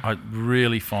 Yeah. I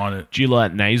really find it... Do you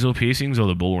like nasal piercings or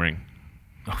the bull ring?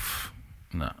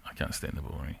 No, I can't stand the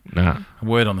bull ring. Nah.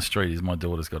 Word on the street is my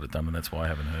daughter's got it done, and that's why I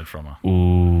haven't heard from her.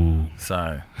 Ooh.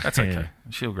 So that's okay. Yeah.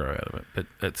 She'll grow out of it, but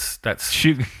that's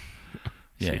She...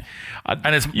 yeah.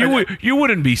 And it's you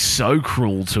wouldn't be so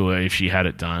cruel to her if she had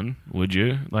it done, would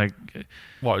you? Like,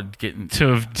 what getting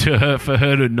to her for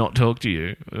her to not talk to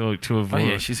you or to avoid. Oh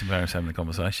yeah, she's embarrassed having a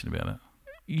conversation about it.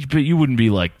 But you wouldn't be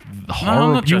like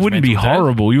horrible. not You wouldn't be judgmental, Dad.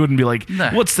 horrible. You wouldn't be like, No.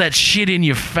 "What's that shit in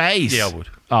your face?" Yeah, I would.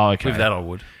 Oh, okay. With that, I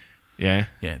would. Yeah.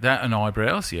 Yeah, that and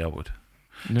eyebrows. Yeah, I would.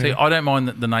 No. See, I don't mind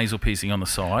the nasal piercing on the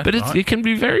side, But right? it can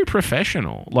be very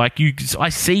professional. Like, I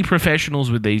see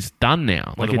professionals with these done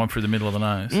now. Like the one through the middle of the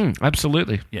nose.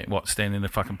 Absolutely. Yeah, what? Standing in a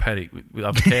fucking paddock with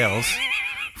other cows.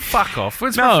 Fuck off.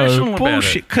 What's professional No, about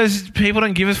bullshit. it? Because people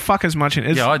don't give a fuck as much.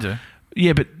 Yeah, I do.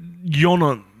 Yeah, but you're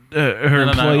not her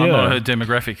employer. No, I'm not her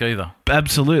demographic either.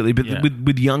 Absolutely, but Yeah.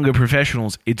 with younger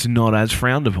professionals, it's not as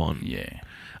frowned upon. Yeah.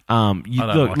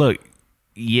 Look.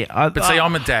 Yeah, But see,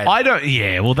 I'm a dad. I don't.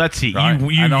 Yeah, well, that's it. Right?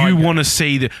 You And I go- want to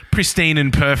see the pristine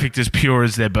and perfect, as pure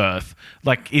as their birth.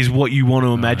 Like, is what you want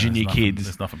to imagine your kids.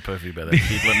 There's nothing perfect about that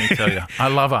kid, let me tell you. I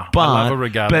love her. But, I love her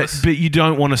regardless. But you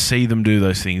don't want to see them do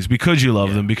those things because you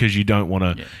love them, because you don't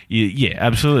want to. Yeah,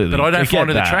 absolutely. But I don't get find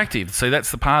it that. attractive. See,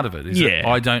 that's the part of it. Is Yeah. that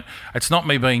I don't. It's not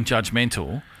me being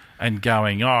judgmental and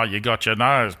going, "Oh, you got your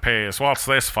nose pierced. What's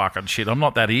this fucking shit?" I'm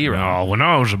not that era. Oh, when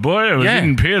I was a boy, I Yeah.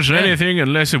 didn't pierce Yeah. anything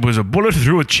unless it was a bullet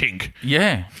through a chink.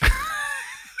 Yeah.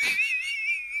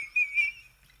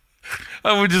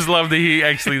 I would just love to hear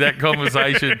actually that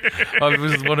conversation. I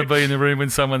just want to be in the room when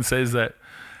someone says that.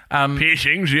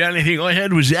 Piercings, the only thing I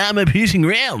had was armor piercing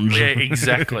rounds. Yeah,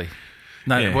 exactly.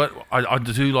 No, Yeah. what I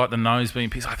do like the nose being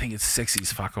pierced. I think it's sexy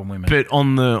as fuck on women. But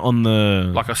on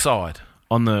the Like a side.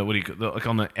 on the what do you like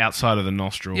on the outside of the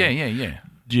nostril? Yeah.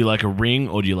 Do you like a ring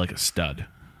or do you like a stud?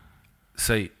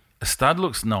 See, a stud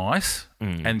looks nice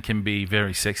and can be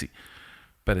very sexy.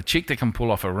 But a chick that can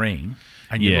pull off a ring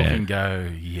and you Yeah. look and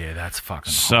go, yeah, that's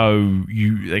fucking hot. So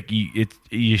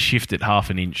you shift it half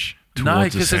an inch towards No, the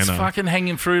because center. it's fucking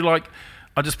hanging through like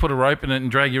I just put a rope in it and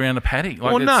drag you around a paddock.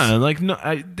 Like Well, it's- no, like no.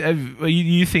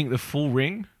 You think the full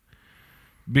ring?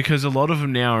 Because a lot of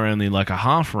them now are only like a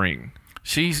half ring.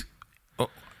 She's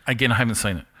again, I haven't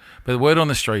seen it, but the word on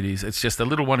the street is it's just a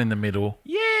little one in the middle.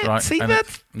 Yeah, right? see, And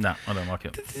that's no, I don't like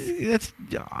it. that's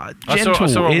I gentle.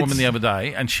 saw a It's- woman the other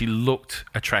day, and she looked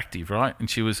attractive, right? And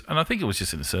she was, and I think it was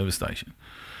just in a service station.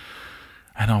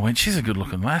 And I went, she's a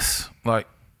good-looking lass. Like,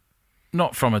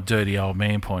 not from a dirty old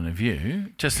man point of view,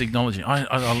 just acknowledging.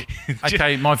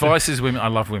 Okay, my vice is women. I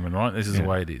love women, right? This is the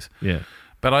way it is. Yeah.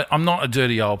 But I'm not a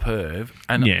dirty old perv.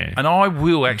 And, Yeah. and I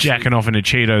will actually... Jacking off in a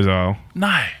Cheetos aisle.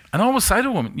 No. And I will say to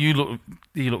a woman, you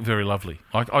look very lovely.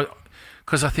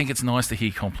 Because I think it's nice to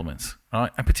hear compliments, right?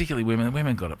 And particularly women. The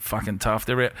women got it fucking tough.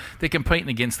 They're competing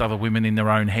against other women in their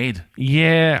own head.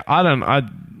 Yeah, I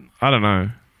don't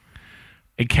know.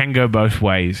 It can go both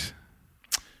ways.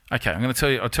 Okay,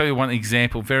 I'll tell you one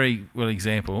example, very good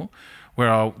example,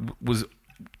 where I was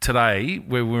today,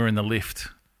 where we were in the lift.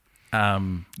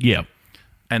 Yeah.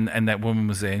 And that woman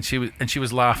was there, and she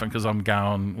was laughing because I'm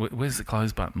going, where's the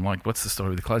close button? Like, what's the story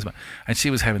with the close button? And she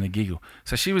was having a giggle.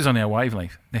 So she was on our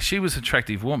wavelength. Now, she was an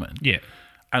attractive woman. Yeah.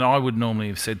 And I would normally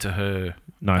have said to her,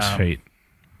 Nice feet.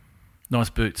 nice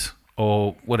boots,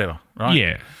 or whatever, right?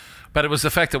 Yeah. But it was the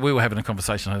fact that we were having a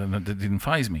conversation that didn't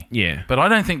faze me. Yeah. But I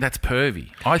don't think that's pervy.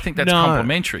 I think that's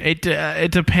complimentary.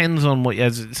 It depends on what,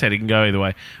 as I said, it can go either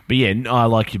way. But yeah, I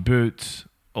like your boots,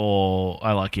 or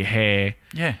I like your hair.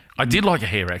 Yeah. I did like your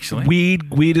hair, actually.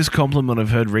 Weirdest compliment I've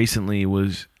heard recently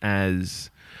was as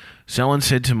someone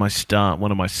said to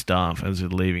one of my staff as they're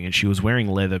leaving, and she was wearing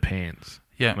leather pants.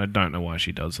 Yeah. And I don't know why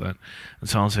she does that. And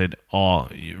someone said, "Oh,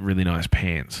 really nice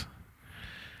pants."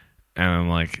 And I'm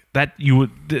like, that's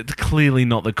clearly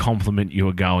not the compliment you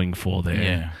were going for there.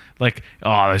 Yeah. Like,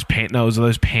 oh,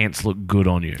 those pants look good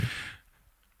on you.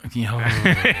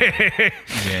 Yeah.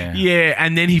 Yeah,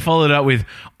 and then he followed up with,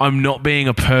 "I'm not being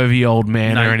a pervy old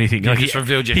man No, or anything." you just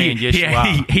revealed your hand. Yes, you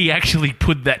are. He actually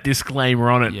put that disclaimer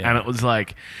on it, Yeah. and it was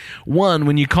like, one,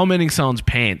 when you're commenting someone's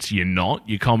pants,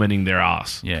 you're commenting their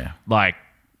ass. Yeah. Like,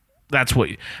 that's what...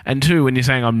 And two, when you're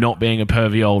saying, "I'm not being a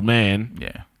pervy old man,"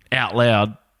 Yeah. out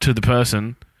loud to the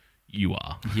person, you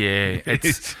are. Yeah.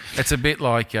 It's a bit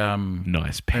like Nice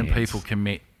when pants. people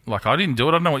commit. Like, I didn't do it.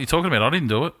 I don't know what you're talking about. I didn't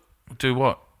do it. Do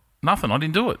what? Nothing. I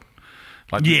didn't do it.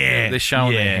 Like, Yeah. they're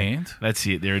showing their hand. That's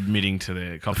it. They're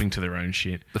copying to their own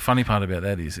shit. The funny part about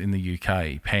that is in the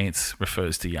UK, pants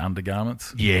refers to your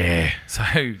undergarments. Yeah. So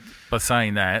by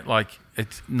saying that, like,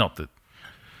 it's not that,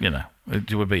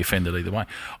 you would be offended either way.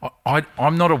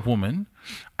 I'm not a woman,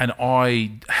 and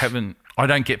I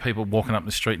don't get people walking up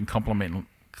the street and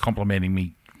complimenting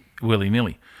me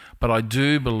willy-nilly. But I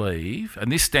do believe,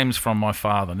 and this stems from my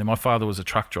father. Now, my father was a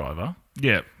truck driver,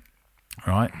 Yeah.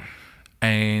 right?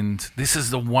 And this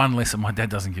is the one lesson. My dad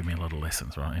doesn't give me a lot of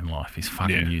lessons, right, in life. He's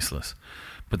fucking useless.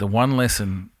 But the one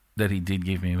lesson that he did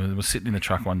give me was sitting in the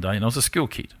truck one day, and I was a school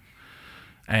kid.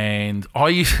 And I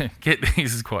used to get,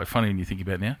 this is quite funny when you think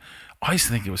about it now, I used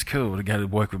to think it was cool to go to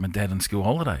work with my dad on school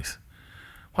holidays.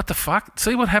 What the fuck?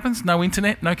 See what happens? No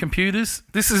internet, no computers.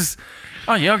 This is,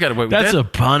 I'll go to work with That's dad. a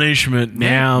punishment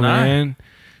now, no. man.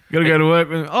 You gotta go to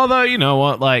work. Although, you know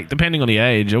what, like, depending on the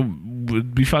age, it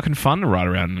would be fucking fun to ride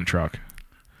around in a truck.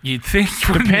 You'd think,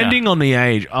 wouldn't Depending on the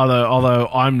age, although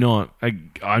I'm not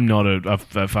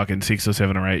a fucking 6 or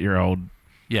 7 or 8 year old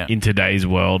Yeah. in today's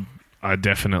world. I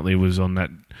definitely was on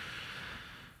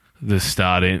the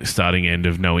starting end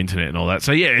of no internet and all that.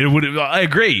 So yeah, I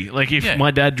agree. Like, if my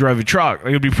dad drove a truck,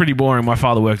 it would be pretty boring. My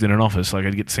father worked in an office. Like,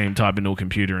 I'd get to see him type into a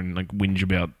computer and like whinge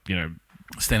about,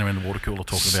 Stand around the water cooler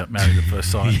talking about Married at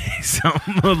First Sight.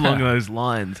 something along those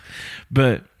lines.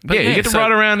 But yeah, yeah, you get to so-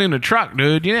 ride around in a truck,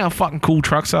 dude. You know how fucking cool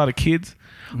trucks are to kids?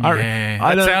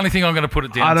 Yeah, that's the only thing I'm going to put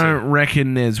it down I to. don't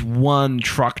reckon there's one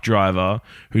truck driver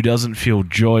who doesn't feel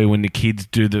joy when the kids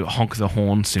do the honk the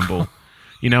horn symbol.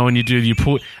 When you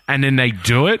put, and then they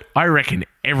do it. I reckon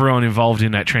everyone involved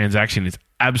in that transaction is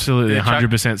absolutely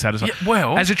 100% satisfied. Yeah,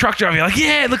 well- as a truck driver, you're like,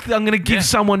 yeah, look, I'm going to give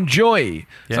someone joy.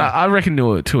 Yeah. So I reckon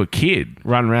to a kid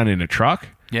running around in a truck,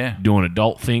 Yeah. doing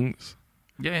adult things.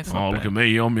 Yeah, it's not Oh, bad. look at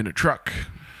me, I'm in a truck.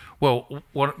 Well,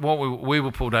 what we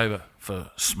were pulled over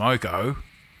for smoko.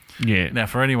 Yeah. Now,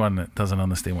 for anyone that doesn't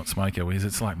understand what smoko is,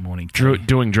 it's like morning tea.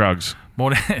 Doing drugs.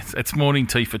 It's morning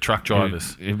tea for truck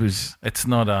drivers. It was It's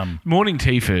not morning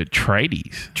tea for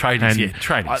tradies. Tradies, And, yeah,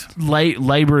 tradies.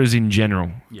 Labourers in general.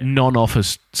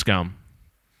 Non-office scum.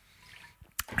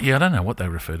 Yeah, I don't know what they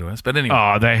refer to as, but anyway.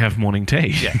 Oh, they have morning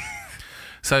tea. Yeah.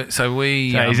 So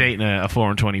we. So he's eating a 4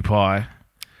 and 20 pie.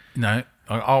 No,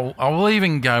 I'll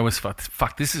even go as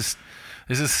fuck. This is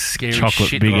scary Chocolate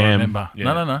shit Big that I M. remember. Yeah.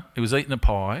 No. He was eating a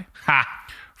pie Ha!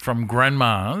 from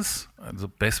Grandma's,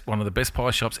 one of the best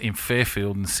pie shops in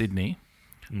Fairfield in Sydney.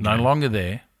 No longer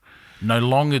there. No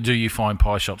longer do you find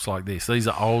pie shops like this. These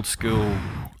are old school,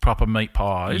 proper meat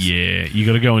pies. Yeah, you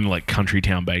got to go into like country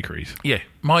town bakeries. Yeah.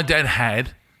 My dad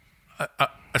had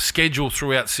a schedule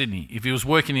throughout Sydney. If he was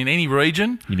working in any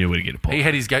region, You knew where to get a pie. he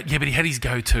had his go. Yeah, but he had his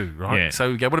go-to, right? Yeah. So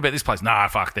we go, what about this place? Nah,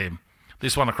 fuck them.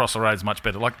 This one across the road is much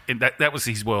better. Like that was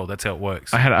his world. That's how it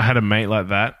works. I had a mate like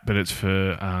that, but it's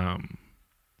for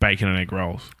bacon and egg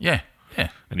rolls. Yeah.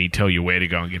 And he'd tell you where to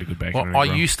go and get a good bacon Well, and egg I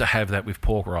roll. used to have that with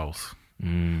pork rolls.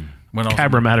 When I was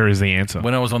Cabramatta is the answer.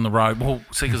 when I was on the road. Well,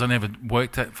 see, because I never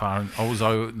worked that far, and I was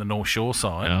over in the North Shore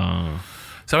side. Oh.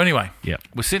 So anyway, Yep.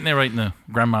 we're sitting there eating the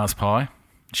Grandma's pie.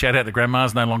 Shout out to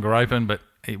Grandma's, no longer open, but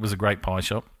it was a great pie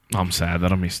shop. I'm sad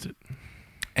that I missed it.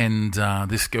 And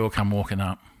this girl come walking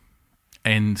up,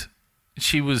 and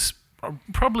she was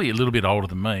probably a little bit older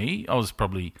than me. I was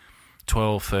probably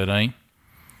 12, 13.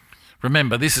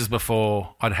 Remember, this is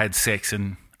before I'd had sex,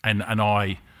 and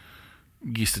I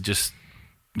used to just,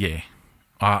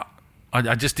 I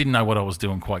just didn't know what I was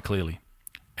doing quite clearly.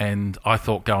 And I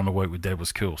thought going to work with Dad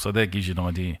was cool. So that gives you an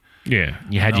idea. Yeah,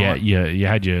 you had No, you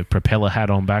had your propeller hat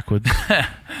on backwards.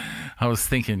 I was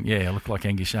thinking, I look like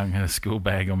Angus Young, had a school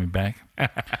bag on my back.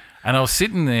 And I was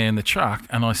sitting there in the truck,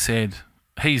 and I said,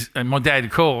 and my dad,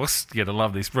 of course, you got to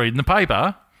love this, reading the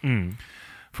paper.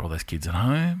 For all those kids at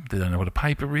home, they don't know what a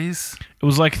paper is. It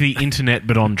was like the internet,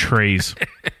 but on trees.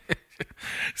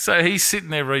 So he's sitting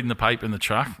there reading the paper in the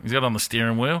truck. He's got on the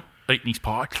steering wheel, eating his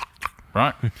pie,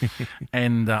 right?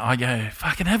 And I go,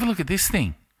 fucking have a look at this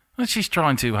thing. Well, she's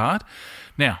trying too hard.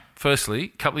 Now, firstly,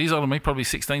 a couple of years older than me, probably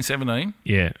 16, 17.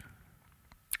 Yeah.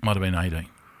 Might have been 18.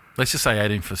 Let's just say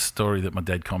 18 for the story that my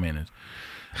dad commented.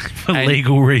 For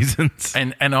legal reasons.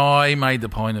 And I made the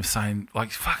point of saying,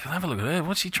 like, fucking have a look at her.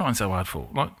 What's she trying so hard for?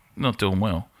 Like, not doing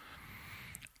well.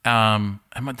 And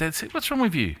my dad said, what's wrong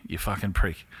with you, you fucking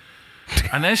prick?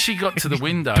 And as she got to the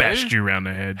window, Bashed you around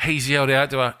the head. he's yelled out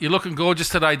to her, you're looking gorgeous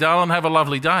today, darling. Have a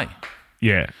lovely day.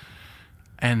 Yeah.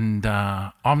 And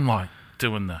I'm like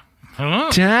doing the, huh?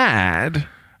 Dad,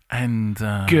 And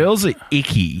girls are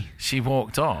icky. she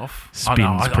walked off. Spins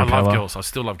I love propeller. girls. I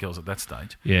still love girls at that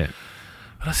stage. Yeah.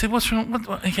 But I said, what's wrong?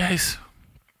 What? He goes,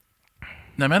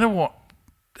 no matter what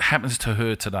happens to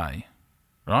her today,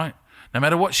 right? No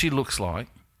matter what she looks like,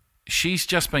 she's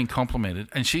just been complimented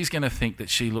and she's going to think that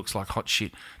she looks like hot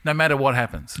shit no matter what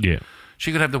happens. Yeah.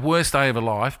 She could have the worst day of her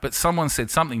life, but someone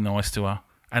said something nice to her,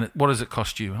 and what does it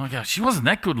cost you? And I go, she wasn't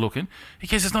that good looking. He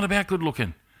goes, it's not about good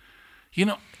looking.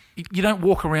 You don't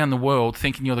walk around the world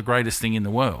thinking you're the greatest thing in the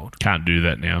world. Can't do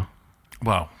that now.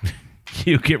 Well,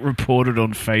 You'll get reported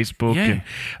on Facebook Yeah. and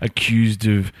accused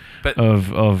of But-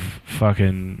 of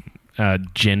fucking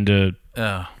gender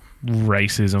uh,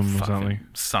 racism or fucking something.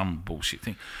 some bullshit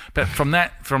thing. But from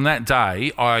that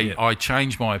day, I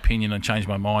changed my opinion and changed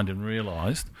my mind and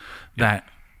realised that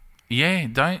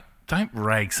don't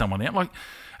rag someone out. Like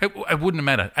it wouldn't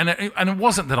matter, and it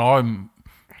wasn't that I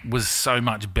was so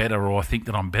much better or I think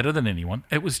that I'm better than anyone.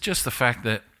 It was just the fact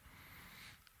that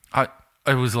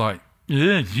I was like,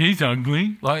 yeah, she's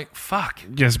ugly. Like fuck.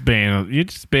 You're just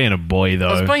being a boy though.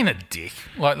 I was being a dick.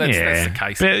 Like that's the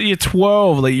case. But you're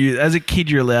 12. Like as a kid,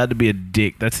 you're allowed to be a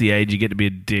dick. That's the age you get to be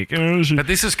a dick. But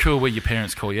this is cool where your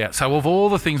parents call you out. So of all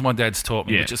the things my dad's taught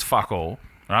me, Yeah. which is fuck all,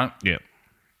 right? Yeah.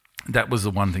 That was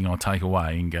the one thing I take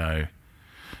away and go,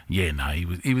 yeah, no, he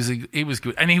was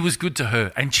good, and he was good to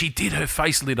her, and she did. Her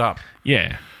face lit up,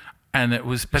 Yeah. and it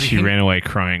was. But She ran away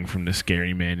crying from the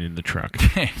scary man in the truck.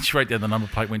 she wrote down the number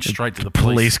plate, went straight to the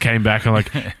Police police. came back and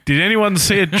like, did anyone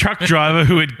see a truck driver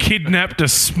who had kidnapped a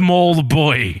small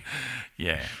boy?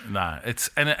 Yeah, no,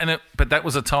 but that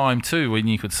was a time too when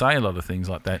you could say a lot of things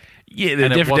like that. Yeah, And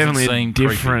it wasn't definitely a seen creepy.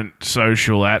 different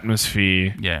social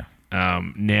atmosphere. Yeah,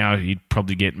 Now you'd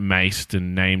probably get maced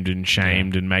and named and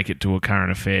shamed and make it to a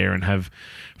current affair and have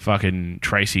fucking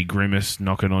Tracy Grimace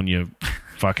knocking on your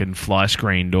fucking fly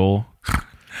screen door.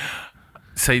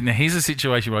 see, now here's a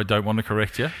situation where I don't want to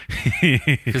correct you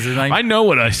because I know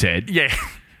what I said. yeah.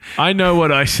 I know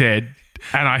what I said,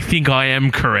 and I think I am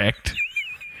correct.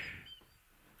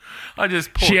 I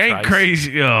just poor She ain't Trace.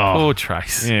 crazy. Oh, Poor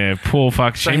Trace. yeah, poor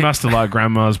fuck. She must have liked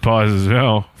Grandma's pies as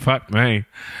well. Fuck me.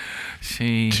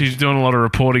 She's doing a lot of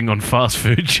reporting on fast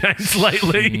food chains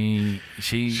lately.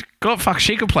 she God, fuck,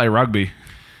 she could play rugby.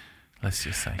 let's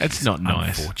just say It's she's not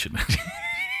nice. Unfortunate.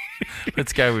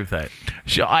 Let's go with that.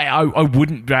 I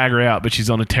wouldn't drag her out, but she's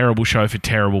on a terrible show for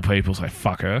terrible people, so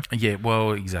fuck her. Yeah,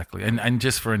 well, exactly. And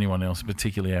just for anyone else,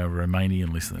 particularly our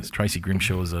Romanian listeners, Tracy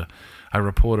Grimshaw is a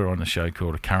reporter on a show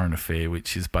called A Current Affair,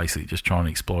 which is basically just trying to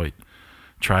exploit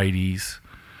tradies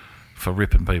for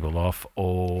ripping people off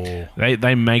or...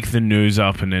 They make the news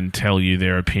up and then tell you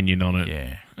their opinion on it.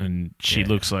 Yeah. And she Yeah.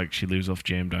 looks like she lives off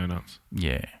jam donuts.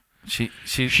 Yeah.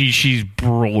 She's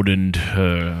broadened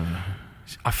her.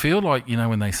 I feel like,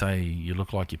 when they say you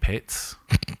look like your pets,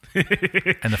 and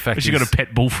the fact Has she got a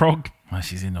pet bullfrog? Oh,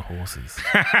 she's into horses.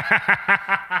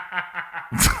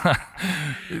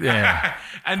 Yeah.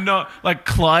 And not like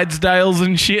Clydesdales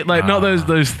and shit. Like not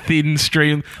those thin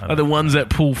stream, like the ones that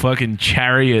pull fucking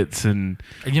chariots and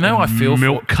And you know, I feel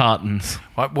milk cartons.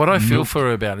 what I feel for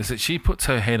her about is that she puts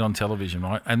her head on television,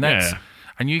 right? And that's Yeah.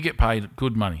 and you get paid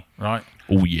good money, right?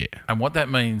 Oh yeah. And what that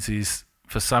means is,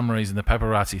 for some reason, the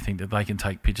paparazzi think that they can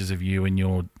take pictures of you in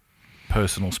your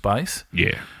personal space.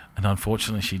 Yeah. And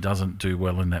unfortunately, she doesn't do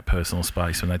well in that personal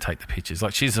space when they take the pictures.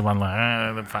 Like, she's the one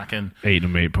like, the fucking... Eating a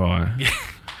meat pie.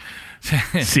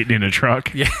 Sitting in a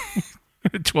truck. Yeah.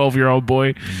 12-year-old boy.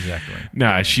 Exactly.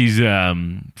 No, she's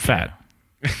fat.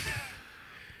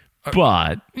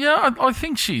 But Yeah, I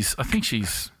think she's... I think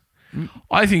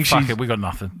Fuck she's... it, we got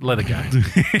nothing. Let her go.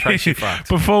 Tracy fucked.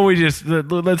 Before we just...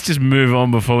 Let's just move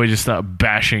on before we just start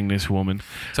bashing this woman.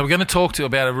 So we're going to talk to you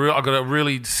about I've got a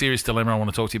really serious dilemma I want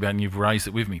to talk to you about, and you've raised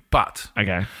it with me. But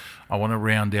Okay. I want to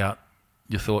round out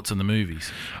your thoughts on the movies.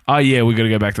 Oh, yeah, we've got to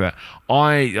go back to that.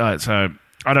 So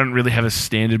I don't really have a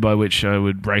standard by which I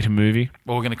would rate a movie.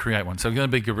 Well, we're going to create one. So we're going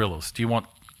to be gorillas. Do you want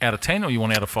out of 10 or you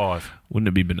want out of 5? Wouldn't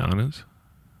it be bananas?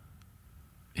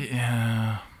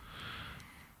 Yeah.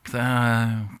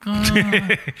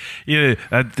 Yeah,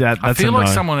 that's I feel a like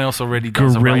no. someone else already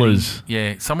does Gorillas. a rating.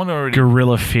 Yeah, someone already...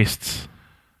 Gorilla fists.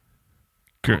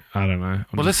 I don't know.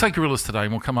 Well, let's say gorillas today,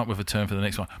 and we'll come up with a term for the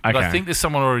next one. But I Okay. think there's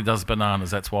someone who already does bananas.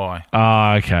 That's why.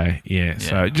 Oh, okay. Yeah.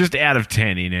 So just out of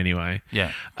 10 in anyway.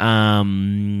 Yeah.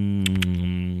 I'm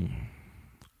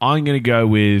going to go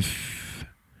with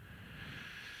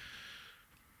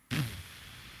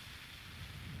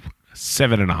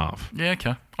 7.5. Yeah,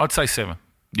 okay. I'd say 7.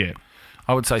 Yeah.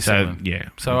 I would say So 7. yeah.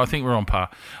 So I think we're on par.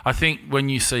 I think when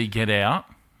you see Get Out,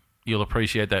 you'll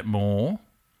appreciate that more.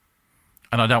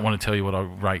 And I don't want to tell you what I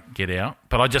rate Get Out,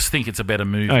 but I just think it's a better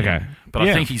movie. Okay. But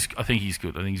Yeah. I think he's good. I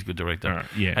think he's a good director. All right,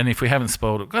 yeah. And if we haven't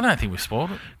spoiled it, I don't think we've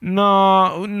spoiled it.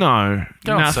 No,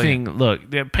 Go and see nothing. Look,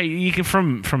 you can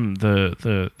from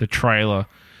the trailer.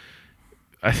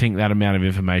 I think that amount of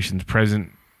information's present,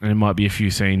 and there might be a few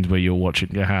scenes where you'll watch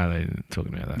it and go, they're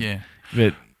talking about that." Yeah.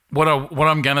 But What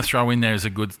I'm going to throw in there is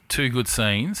two good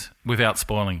scenes without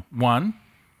spoiling. One,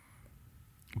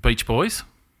 Beach Boys,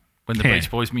 when the Yeah.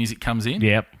 Beach Boys music comes in.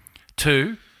 yep,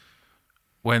 2,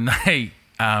 when they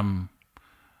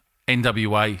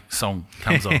NWA song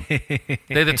comes on.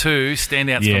 They're the two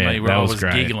standouts yeah, for me where that I was was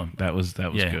great. giggling. That was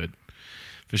Yeah. good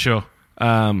for sure. So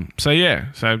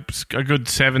a good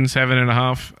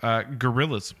 7.5.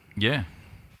 Gorillas. Yeah.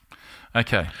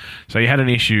 Okay. So you had an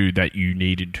issue that you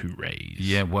needed to raise.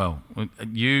 Yeah, well,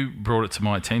 you brought it to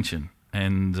my attention,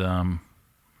 and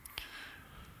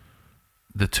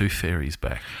the Tooth Fairy's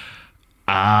back.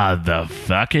 The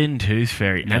fucking Tooth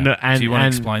Fairy. Yeah. And Do you want to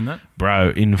explain that? bro?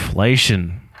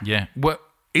 Inflation. Yeah. What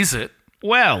is it?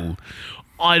 Well,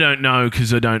 I don't know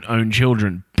because I don't own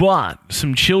children, but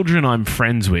some children I'm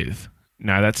friends with.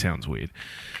 No, that sounds weird.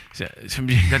 Now,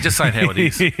 just say it how it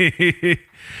is.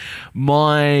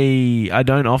 I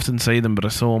don't often see them, but I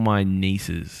saw my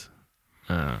nieces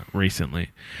recently,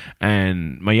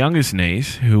 and my youngest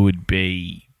niece, who would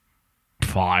be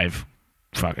 5,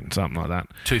 fucking something like that.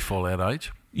 Tooth fallout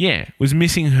age. Yeah, was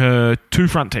missing her 2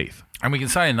 front teeth. And we can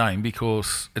say a name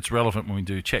because it's relevant when we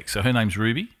do checks. So her name's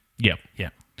Ruby. Yep. Yeah.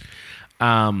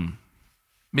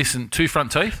 Missing 2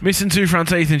 front teeth. Missing 2 front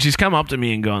teeth, and she's come up to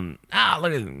me and gone,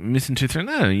 look at missing 2 front.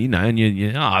 No, and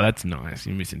you that's nice.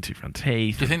 You're missing 2 front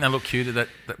teeth. Do you think they look cute at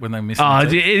that when they're missing? Oh,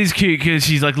 teeth? it is cute because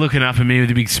she's like looking up at me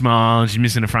with a big smile. And she's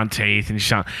missing her front teeth, and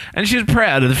she was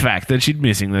proud of the fact that she'd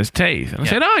missing those teeth. And I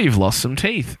said, you've lost some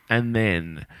teeth. And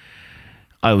then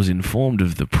I was informed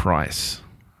of the price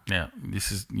Now,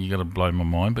 you got to blow my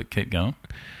mind, but keep going.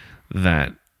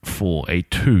 that for a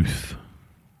tooth,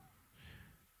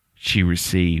 she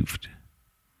received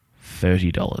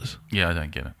 $30. Yeah, I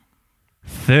don't get it.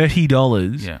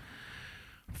 $30 Yeah,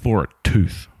 for a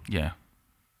tooth. yeah.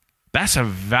 That's a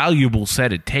valuable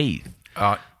set of teeth.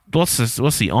 What's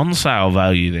the on sale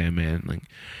value there, man? Like,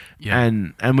 Yeah.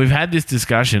 And we've had this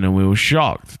discussion, and we were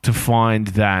shocked to find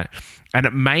that, and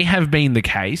it may have been the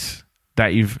case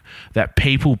that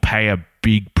people pay a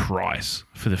big price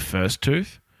for the first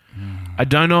tooth. I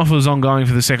don't know if it was ongoing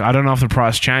for the second. I don't know if the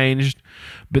price changed,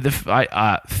 but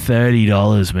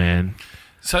 $30, man.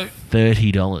 So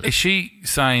 $30. is she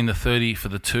saying the 30 for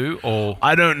the 2 or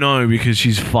I don't know because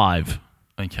she's 5.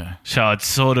 okay? So it's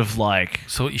sort of like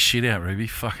Sort your shit out, Ruby.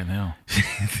 Fucking hell.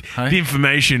 the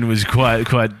information was quite.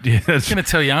 Yeah, that's Gonna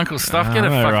tell your uncle stuff. Get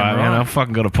it all fucking right, man. right. I've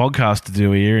fucking got a podcast to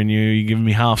do here, and you're giving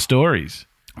me half stories.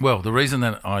 Well, the reason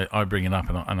that I bring it up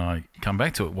and I come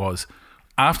back to it was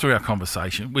after our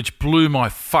conversation, which blew my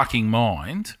fucking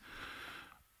mind.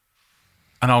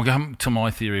 And I'll come to my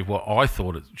theory of what I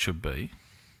thought it should be,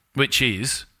 which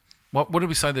is what did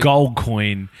we say? Gold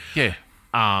coin. Yeah.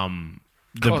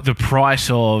 The price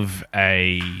of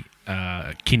a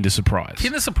Kinder Surprise.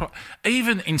 Kinder Surprise.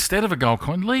 Even instead of a gold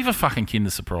coin, leave a fucking Kinder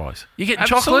Surprise. You're getting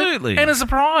Absolutely. chocolate and a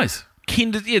surprise.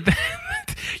 Kinder, yeah,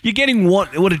 you're getting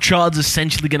what a child's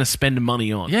essentially going to spend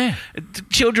money on. Yeah.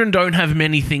 Children don't have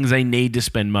many things they need to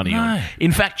spend money on. No.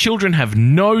 In fact, children have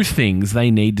no things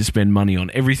they need to spend money on.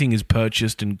 Everything is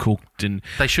purchased and cooked and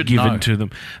They should given know. to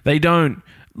them. They don't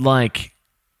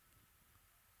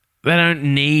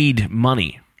need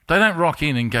money. They don't rock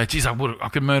in and go, geez, I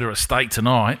could murder a steak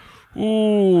tonight.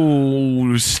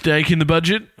 Ooh, steak in the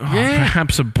budget? Oh, Yeah.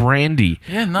 perhaps a brandy.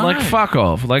 Yeah, no. Like, fuck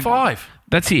off. Like, $5.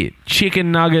 That's it.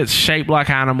 Chicken nuggets shaped like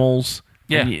animals.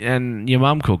 Yeah. And your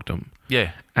mum cooked them.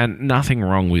 Yeah. And nothing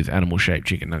wrong with animal-shaped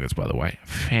chicken nuggets, by the way.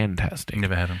 Fantastic.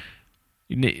 Never had them.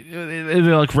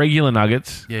 They're like regular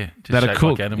nuggets. Yeah. Just that are shaped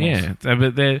cooked. like animals. Yeah,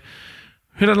 but they're...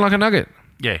 Who doesn't like a nugget?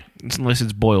 Yeah. Unless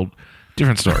it's boiled.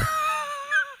 Different story.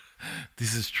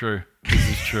 This is true. This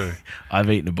is true. I've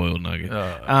eaten a boiled nugget.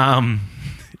 Oh.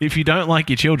 If you don't like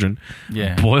your children,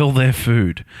 Yeah. boil their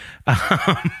food.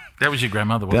 That was your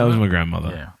grandmother, wasn't That was it? my grandmother,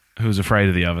 Yeah. who was afraid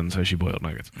of the oven, so she boiled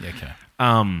nuggets. Yeah, okay.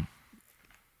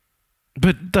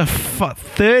 But the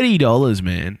 $30,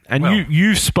 man, and Well-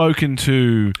 you've spoken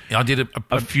to I did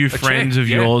a few friends check, of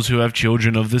yeah. yours who have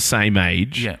children of the same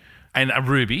age. Yeah. And a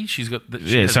Ruby, she's got...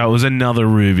 Yeah, so it was another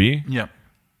Ruby. Yeah.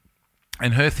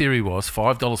 And her theory was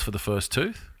 $5 for the first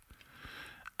tooth,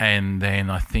 and then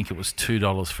I think it was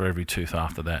 $2 for every tooth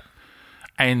after that.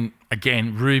 And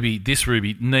again, this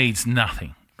Ruby needs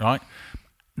nothing, right?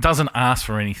 Doesn't ask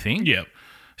for anything. Yep.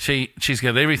 She's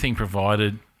got everything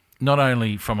provided, not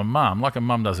only from a mum, like a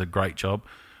mum does a great job,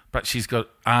 but she's got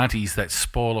aunties that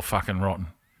spoil a fucking rotten.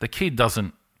 The kid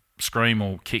doesn't scream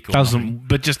or kick or nothing.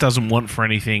 Just doesn't want for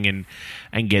anything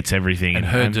and gets everything. And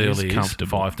her deal is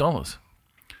comfortable. $5.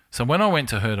 So when I went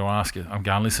to her to ask her, I'm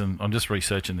going, listen, I'm just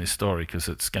researching this story because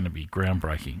it's going to be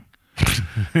groundbreaking.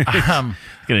 It's going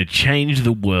to change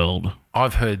the world.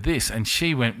 I've heard this. And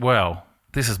she went, well,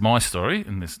 this is my story,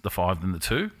 and this the 5 and the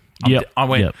 2. Yep, I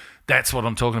went, yep. that's what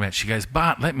I'm talking about. She goes,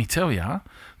 but let me tell you,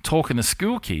 talking to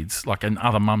school kids, like and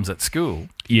other mums at school,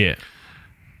 Yeah.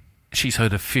 she's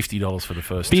heard of $50 for the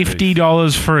first tooth.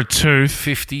 $50 for a tooth.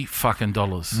 $50 fucking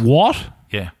dollars. What?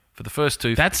 Yeah, for the first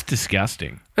tooth. That's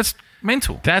disgusting. That's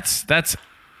mental. That's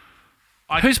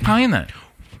Who's paying that?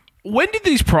 when did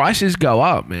these prices go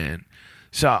up, man?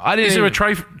 So I didn't. Is there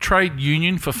a even- trade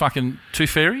union for fucking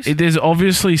tooth fairies? There's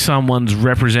obviously someone's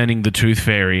representing the tooth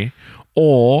fairy,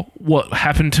 or what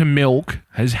happened to milk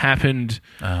has happened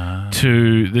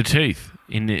to the teeth.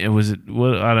 I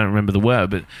don't remember the word,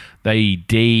 but they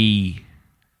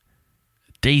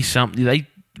something.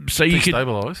 So you could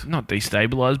Destabilise. not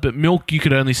destabilize, but milk you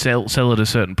could only sell at a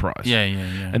certain price. Yeah.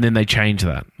 And then they changed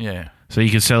that, Yeah. so you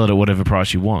could sell it at whatever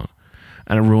price you want,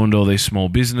 and it ruined all these small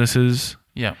businesses,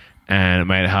 Yeah. and it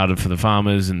made it harder for the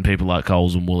farmers and people like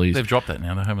Coles and Woolies. They've dropped that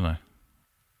now, though, haven't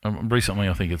they? Recently,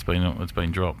 I think it's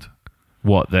been dropped.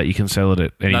 What, that you can sell it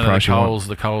at any No, price you want?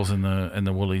 the Coles and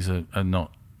the Woolies are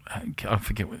not. I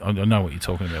forget. I know what you're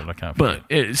talking about, but I can't. Forget.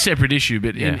 But it's a separate issue.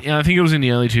 But Yeah. I think it was in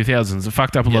the early 2000s. It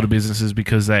fucked up a lot Yeah. of businesses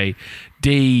because and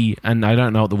I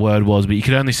don't know what the word was, but you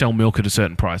could only sell milk at a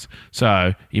certain price.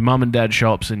 So your mum and dad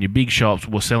shops and your big shops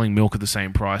were selling milk at the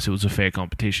same price. It was a fair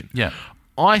competition. Yeah.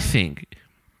 I think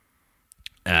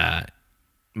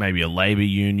maybe a labour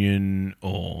union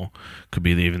or could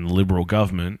be even the Liberal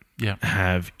government Yeah.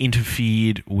 have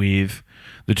interfered with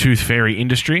the tooth fairy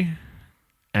industry,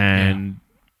 and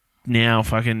now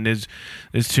fucking there's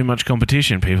too much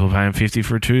competition. People paying $50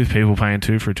 for a tooth, people paying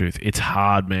 $2 for a tooth. It's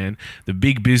hard, man. The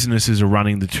big businesses are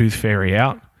running the tooth fairy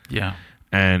out, Yeah.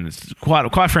 and it's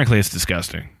quite frankly, it's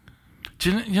disgusting.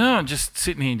 Do you know, just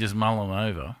sitting here just mulling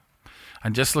over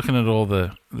and just looking at all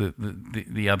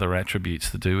the other attributes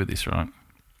to do with this, right?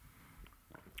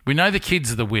 We know the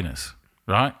kids are the winners,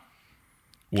 right?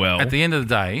 Well, At the end of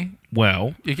the day,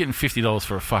 well, you're getting $50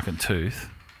 for a fucking tooth.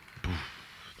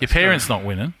 Your parents not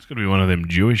winning. it's got to be one of them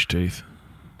Jewish teeth,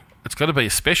 It's got to be a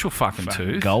special fucking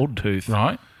tooth. gold tooth.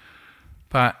 Right?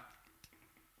 But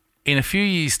in a few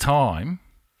years' time,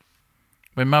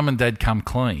 when mum and dad come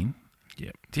clean,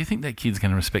 Yep. do you think that kid's going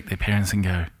to respect their parents and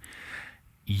go,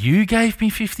 you gave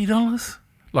me $50?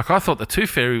 Like, I thought the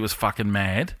tooth fairy was fucking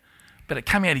mad, but it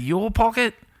came out of your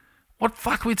pocket? What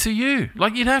fuckwits are you?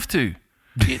 Like, you'd have to.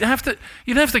 You'd have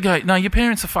to go, no, your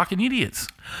parents are fucking idiots.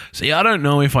 See, I don't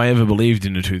know if I ever believed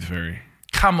in a tooth fairy.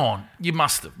 Come on. You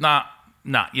must have. Nah,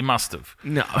 you must have.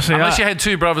 No, see, Unless you had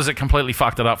two brothers that completely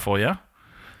fucked it up for you.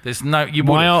 There's no you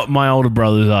would. My older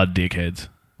brothers are dickheads.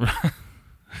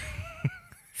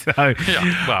 So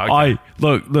Yeah, well,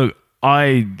 okay.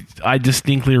 I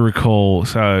distinctly recall.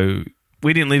 So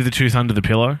we didn't leave the tooth under the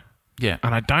pillow, Yeah,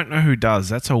 and I don't know who does.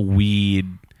 That's a weird.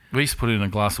 we used to put it in a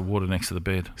glass of water next to the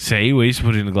bed. See, we used to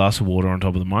put in a glass of water on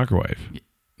top of the microwave,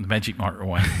 The magic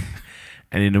microwave.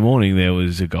 and in the morning there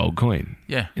was a gold coin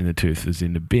Yeah, in the tooth. It was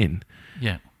in the bin.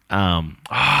 yeah.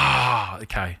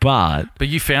 Okay. But But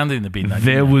you found it in the bin, though,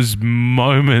 there didn't you? was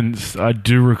moments I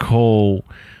do recall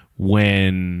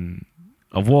when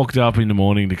I've walked up in the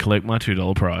morning to collect my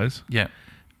 $2 prize, Yeah,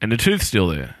 and the tooth's still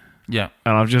there, yeah.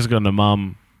 and I've just gone to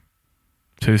mum.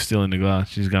 Tooth still in the glass.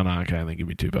 She's gone, oh, okay, then give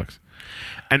me $2.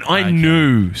 And I Okay.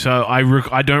 knew, so I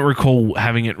don't recall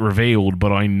having it revealed,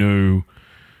 but I knew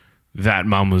that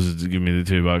mum was giving me the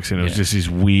 $2, and it was Yeah. just this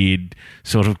weird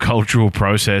sort of cultural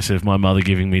process of my mother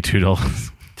giving me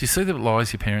 $2. Do you see the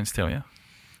lies your parents tell you?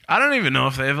 I don't even know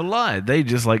if they ever lied. They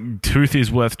just like, tooth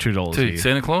is worth $2 To here.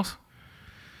 Santa Claus?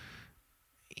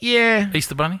 Yeah.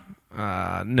 Easter Bunny?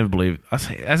 Never believed.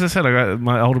 As I said,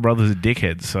 my older brother's a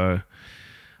dickhead, so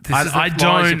This is the I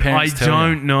lies your parents tell you.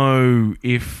 don't know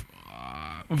if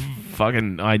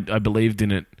fucking I believed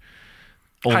in it.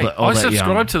 All Hey, that, all I that young.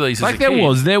 subscribed to these as Like a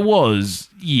kid. there was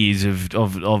years of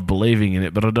believing in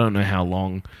it, but I don't know how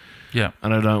long. Yeah.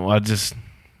 And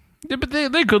but they're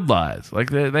good lies.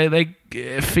 Like they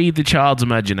feed the child's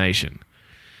imagination.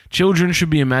 Children should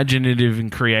be imaginative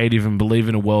and creative and believe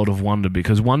in a world of wonder,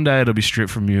 because one day it'll be stripped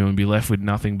from you and be left with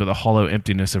nothing but the hollow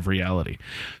emptiness of reality.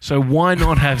 So why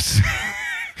not have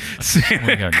I'm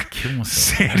going to kill myself.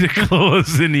 Santa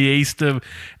Claus and the Easter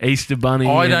Bunny?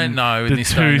 I and don't know in the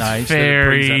this day and Tooth age that it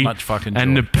Fairy brings that much fucking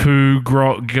and joy. the Pooh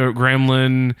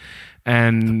Gremlin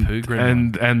and The Pooh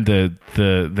Gremlin. and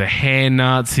the hair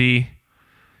Nazi.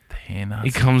 The hair nuts.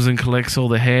 He comes and collects all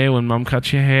the hair when Mum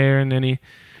cuts your hair, and then he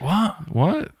What?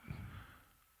 what?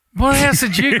 What house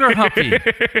did you grow up in?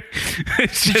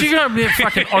 It's Did just- you grow up in a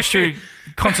fucking Austria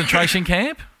concentration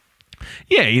camp?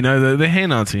 Yeah, you know the hair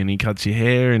Nazi, and he cuts your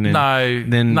hair, and then No,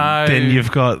 then no. then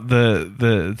you've got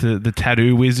the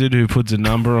tattoo wizard who puts a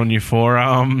number on your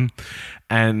forearm,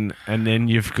 and then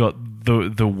you've got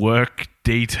the work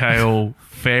detail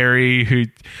fairy who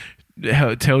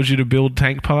tells you to build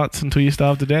tank parts until you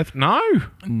starve to death. No,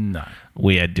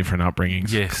 we had different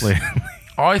upbringings. Yes. clearly.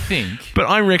 I think. But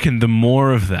I reckon the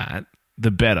more of that, the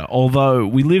better. Although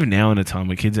we live now in a time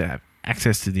where kids have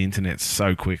access to the internet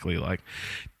so quickly. Like,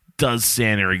 does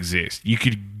Santa exist? You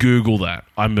could Google that.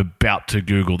 I'm about to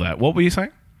Google that. What were you saying?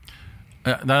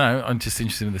 No, I'm just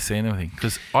interested in the Santa thing,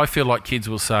 because I feel like kids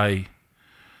will say,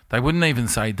 they wouldn't even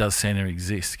say, does Santa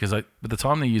exist? Because by the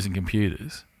time they're using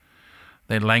computers,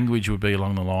 their language would be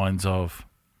along the lines of,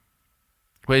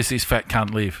 where's this fat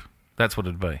cunt live? That's what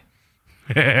it'd be.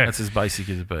 That's as basic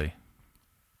as it'd be.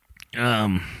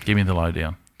 Give me the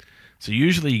lowdown. So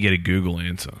usually you get a Google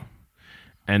answer.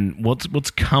 And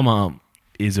what's come up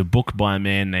is a book by a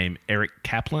man named Eric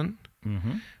Kaplan.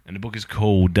 Mm-hmm. And the book is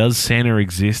called Does Santa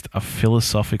Exist? A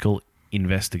Philosophical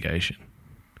Investigation.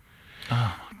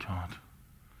 Oh, my God.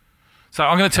 So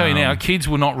I'm going to tell you now, kids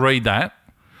will not read that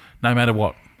no matter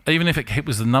what. Even if it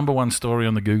was the number one story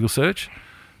on the Google search,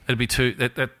 it'd be too...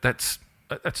 That's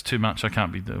too much. I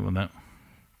can't be doing that.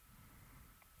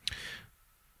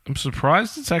 I'm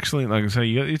surprised it's actually, like I say,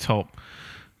 you got your top.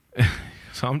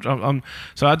 So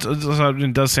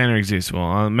does Santa exist?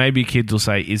 Well, maybe kids will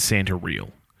say, is Santa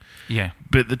real? Yeah.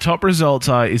 But the top results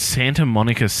are, is Santa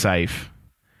Monica safe?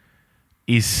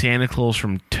 Is Santa Claus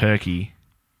from Turkey?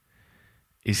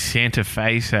 Is Santa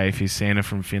Fe safe? Is Santa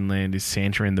from Finland? Is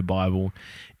Santa in the Bible?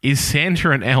 Is Santa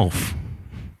an elf?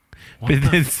 What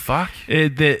the fuck?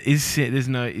 There's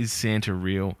no, is Santa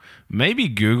real? Maybe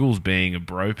Google's being a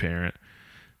bro parent.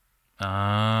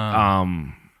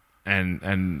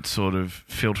 And sort of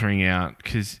filtering out,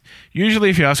 because usually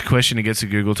if you ask a question, it gets a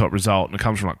Google top result, and it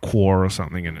comes from like Quora or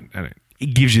something, and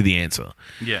it gives you the answer.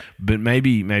 Yeah. But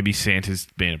maybe Santa's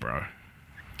being a bro.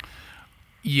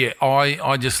 Yeah,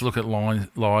 I just look at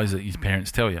lies that your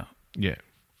parents tell you. Yeah.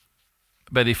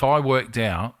 But if I worked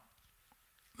out,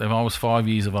 if I was 5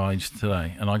 years of age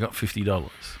today and I got $50,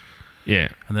 Yeah.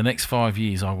 and the next 5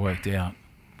 years I worked out,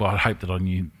 well, I'd hope that I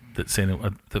knew that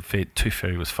Santa, the Tooth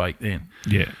Fairy was fake then.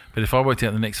 Yeah. But if I worked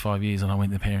out the next 5 years and I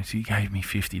went to the parents, you gave me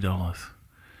 $50,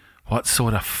 what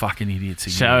sort of fucking idiots are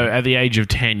you? So at the age of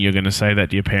 10, you're going to say that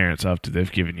to your parents after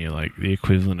they've given you like the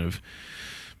equivalent of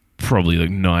probably like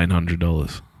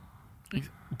 $900.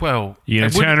 Well, You're it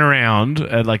going to turn wouldn't- around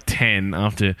at like 10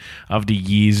 after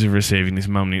years of receiving this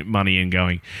money and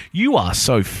going, you are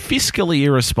so fiscally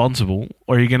irresponsible,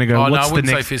 or you're going to go, Oh, no, what's I the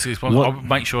wouldn't next... say fiscally responsible. what- I would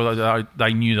make sure that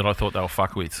they knew that I thought they were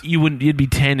fuckwits. you'd be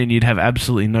 10 and you'd have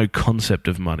absolutely no concept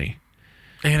of money.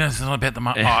 Yeah, it's not about the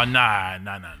money. Oh, no.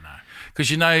 Because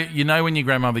you know when your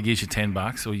grandmother gives you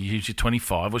 $10 or you gives you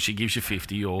 25 or she gives you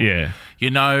 50 or Yeah.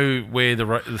 you know where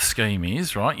the scheme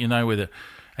is, right? You know where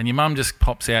and your mum just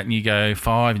pops out and you go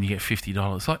 5 and you get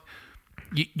 $50. Like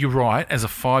you're right. As a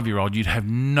 5-year-old, you'd have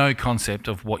no concept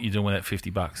of what you're doing with that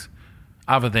 $50,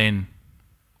 other than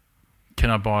can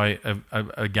I buy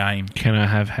a game? Can I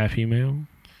have Happy Meal?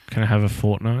 Can I have a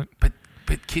fortnight?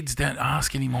 But kids don't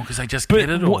ask anymore because they just get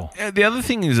it all. The other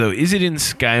thing is, though, is it in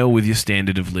scale with your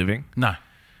standard of living? No,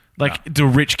 Like, do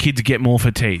rich kids get more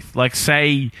for teeth? Like,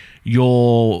 say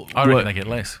you're... I reckon they get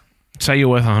less. Say you're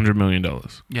worth $100 million,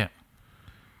 Yeah,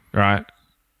 right?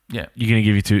 yeah. You're going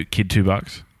to give your kid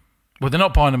 $2? Well, they're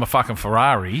not buying them a fucking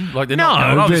Ferrari. Like they're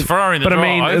not. There's Ferrari in the but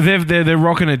drive. I mean, they're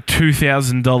rocking a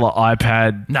 $2,000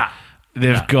 iPad. Nah.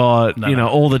 They've got No.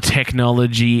 all the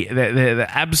technology. They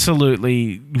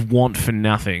absolutely want for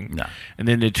nothing. No. And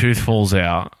then their tooth falls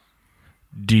out.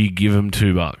 Do you give them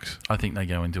 $2? I think they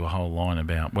go into a whole line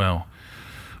about, well,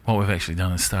 what we've actually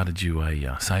done is started you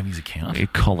a savings account. A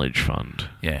college fund.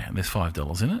 Yeah, and there's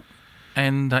 $5 in it.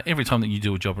 And every time that you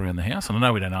do a job around the house, and I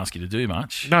know we don't ask you to do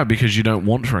much. No, because you don't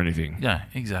want for anything. Yeah,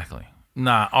 exactly.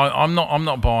 Nah, I'm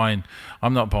not buying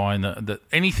that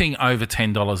anything over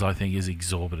 $10 I think is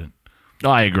exorbitant.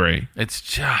 I agree. It's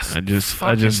just I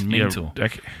just mental. Yeah,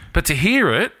 okay. But to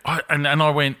hear it,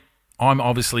 I went, I'm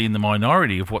obviously in the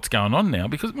minority of what's going on now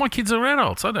because my kids are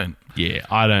adults. I don't. Yeah,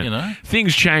 I don't. You know?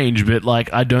 Things change, but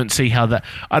like I don't see how that.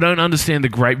 I don't understand the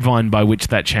grapevine by which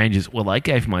that changes. Well, I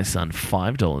gave my son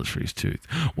 $5 for his tooth.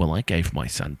 Well, I gave my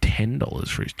son $10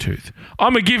 for his tooth.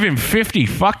 I'm gonna give him $50.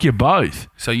 Fuck you both.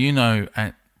 So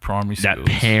at primary That schools,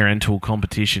 parental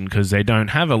competition because they don't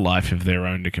have a life of their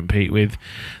own to compete with.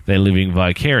 They're living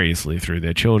vicariously through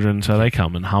their children, so they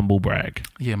come and humble brag.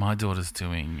 yeah, my daughter's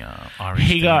doing Irish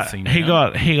He got dancing he now.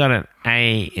 got he got an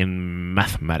A in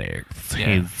mathematics.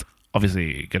 Yeah. He's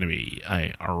obviously going to be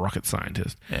a rocket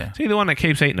scientist. Yeah. Is he the one that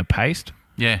keeps eating a paste?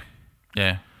 Yeah.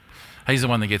 He's the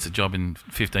one that gets a job in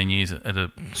 15 years at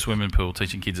a swimming pool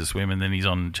teaching kids to swim, and then he's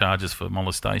on charges for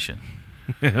molestation.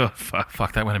 Oh,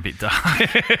 fuck. That went a bit dark.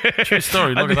 True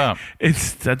story. Look it up.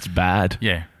 That's bad.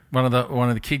 Yeah. One of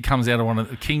the kid comes out of one of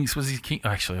the Kings. Was he King?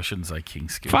 Actually, I shouldn't say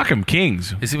King's school. Fuck them,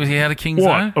 Kings. Was he out of King's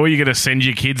What? though? Or are you going to send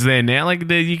your kids there now? Like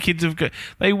your kids have got.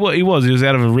 He was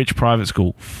out of a rich private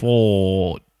school.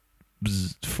 Fort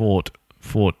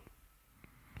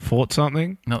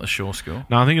something. Not the Shaw School.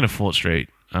 No, I'm thinking of Fort Street.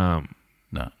 No.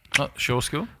 Not Shaw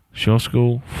School. Shaw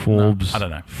School, Forbes. I don't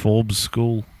know. Forbes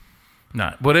School.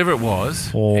 No. Whatever it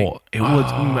was. Or it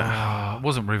was. It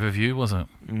wasn't Riverview, was it?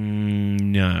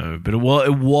 No, but it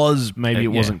was. Maybe it Yeah.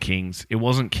 wasn't Kings. It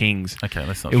wasn't Kings. Okay,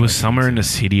 let's not. It was throw somewhere in Kings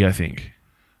the city, I think,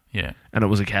 Yeah. and it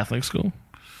was a Catholic school.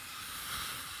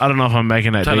 I don't know if I'm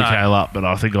making that Don't know. detail up, but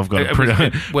I think I've got It a was-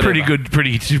 pretty whatever. good,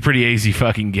 pretty easy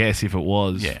fucking guess if it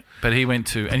was. Yeah. But he went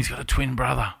to, and he's got a twin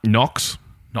brother, Knox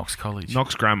College.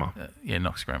 Grammar. Yeah,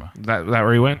 Knox Grammar. That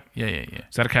where he went? Yeah.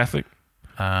 Is that a Catholic?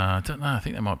 I don't know. I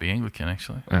think that might be Anglican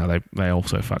actually. Oh, they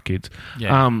also fuck kids.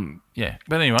 Yeah. Yeah.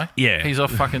 But anyway, Yeah. he's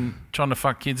off fucking trying to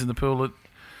fuck kids in the pool.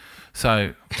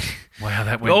 So, wow,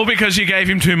 that went. All because you gave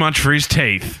him too much for his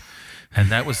teeth. And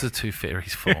that was the Tooth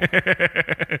Fairy's fault.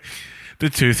 The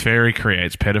Tooth Fairy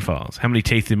creates pedophiles. How many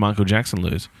teeth did Michael Jackson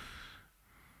lose?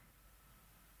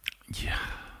 Yeah.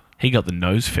 He got the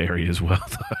nose fairy as well,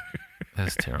 though.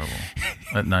 That's terrible.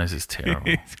 That nose is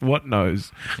terrible. What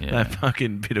nose? Yeah. That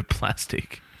fucking bit of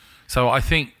plastic. So I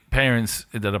think parents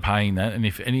that are paying that, and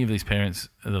if any of these parents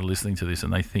that are listening to this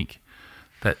and they think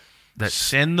that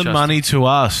Send the just- money to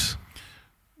us.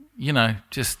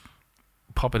 just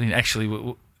pop it in.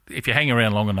 Actually, if you hang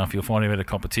around long enough, you'll find out a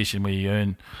competition where you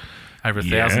earn over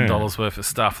 $1,000 worth of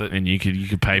stuff that And you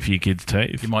could pay for your kids'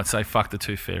 teeth. you might say, fuck the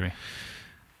Tooth Fairy.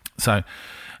 So,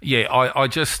 yeah,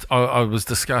 I was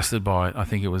disgusted by it. I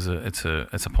think it's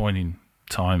a point in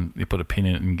time you put a pin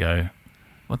in it and go,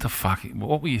 what the fuck?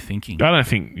 What were you thinking? I don't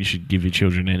think you should give your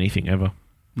children anything ever.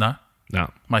 No?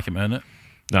 No. Make them earn it.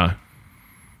 No.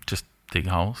 Just dig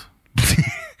holes.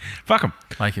 Fuck them.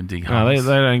 Make them dig No, holes.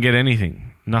 they don't get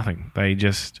anything. Nothing. They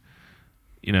just,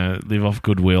 live off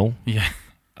goodwill. Yeah.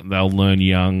 They'll learn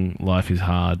young. Life is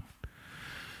hard.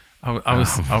 I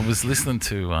was listening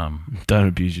to Don't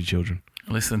abuse your children.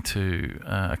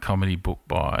 a comedy book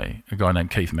by a guy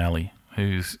named Keith Malley,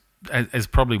 who's as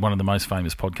probably one of the most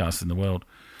famous podcasts in the world,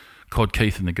 called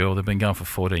Keith and the Girl. They've been going for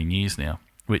 14 years now.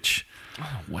 which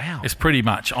Wow. is pretty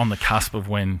much on the cusp of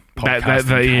when That,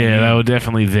 podcasting came yeah, in. they were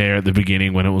definitely there at the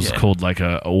beginning when it was Yeah. called like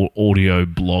a audio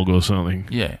blog or something.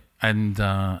 Yeah, and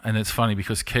it's funny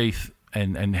because Keith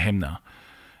and Hemner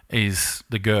is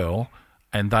the girl,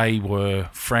 and they were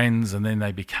friends, and then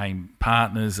they became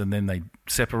partners, and then they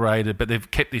separated, but they've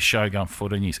kept this show going for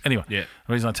 14 years. Anyway, Yeah.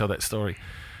 the reason I tell that story,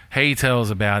 he tells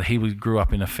about grew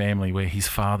up in a family where his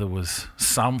father was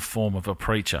some form of a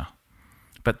preacher,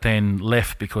 but then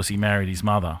left because he married his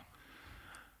mother.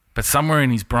 But somewhere in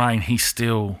his brain, he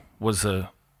still was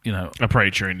a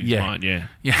preacher in his Yeah. mind, yeah.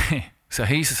 yeah. So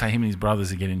he used to say him and his brothers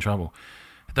would get in trouble.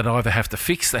 That I either have to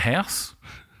fix the house,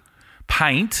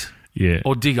 paint, Yeah.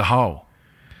 or dig a hole.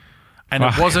 And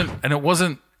Fuck. it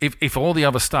wasn't if all the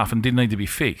other stuff and didn't need to be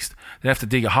fixed, they'd have to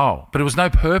dig a hole. But it was no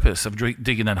purpose of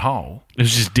digging that hole. It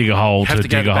was just dig a hole You have to to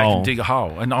go dig a back hole. and dig a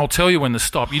hole. And I'll tell you when to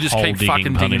stop. You just Hole keep digging fucking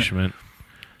digging. punishment.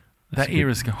 That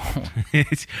era's gone.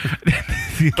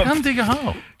 Come dig a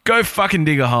hole. Go fucking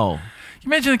dig a hole.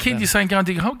 Imagine a kid you're saying, go and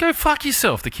dig a hole. Go fuck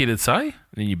yourself, the kid would say. And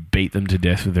then you beat them to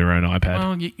death with their own iPad.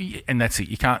 Well, and that's it.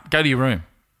 You can't go to your room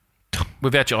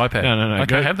without your iPad. No. I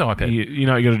don't have the iPad. You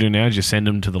know what you got to do now? Just send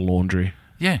them to the laundry.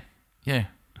 Yeah.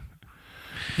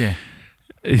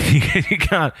 You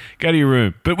can't go to your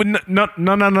room, but with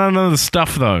none of the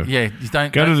stuff though. Yeah, you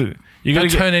don't Go to the. You don't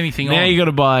gotta turn anything now on. you got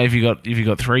to buy if you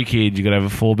got 3 kids, you got to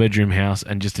have a 4-bedroom house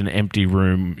and just an empty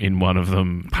room in one of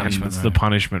them. Punishment and it's room. the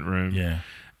punishment room. Yeah.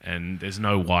 And there's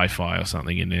no Wi-Fi or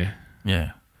something in there.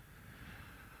 Yeah.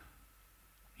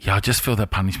 Yeah, I just feel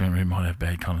that punishment room might have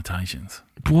bad connotations.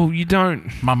 Well, you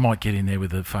don't. Mum might get in there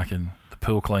with the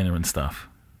pool cleaner and stuff.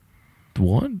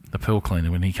 What? The pool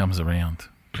cleaner when he comes around.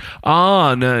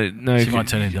 Oh no. She might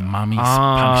turn into Mummy's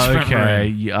Ah, punishment okay.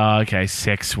 room. Okay.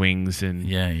 Sex swings and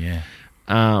Yeah.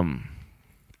 I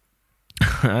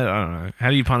don't know. How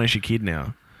do you punish a kid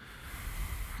now?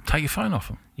 Take your phone off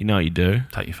them. You know what you do?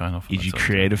 Take your phone off them. Is you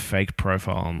create a fake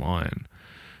profile online,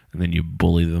 and then you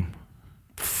bully them.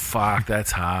 Fuck,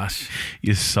 that's harsh.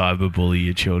 You cyberbully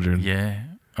your children. Yeah.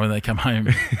 When they come home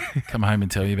and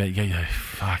tell you about it, you go,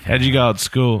 fuck. How'd you go at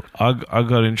school? I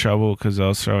got in trouble because I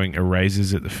was throwing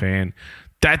erasers at the fan.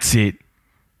 That's it.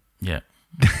 Yeah.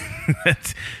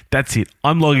 That's it.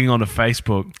 I'm logging on to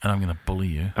Facebook And I'm going to bully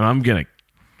you. and I'm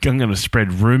gonna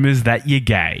spread rumors that you're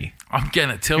gay. I'm going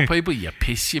to tell people you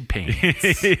piss your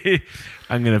pants.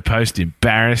 I'm gonna post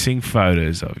embarrassing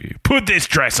photos of you. Put this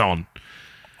dress on.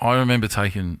 I remember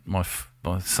taking my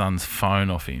son's phone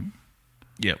off him.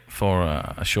 Yep. For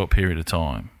a short period of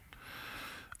time,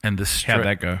 and How'd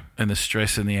that go? And the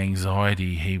stress and the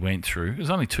anxiety he went through. It was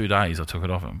only 2 days I took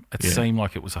it off him. It seemed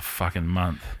like it was a fucking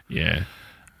month. Yeah.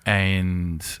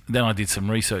 And then I did some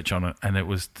research on it, and it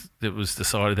was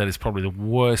decided that it's probably the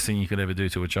worst thing you could ever do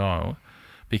to a child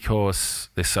because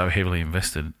they're so heavily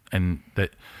invested, and that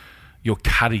you're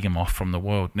cutting them off from the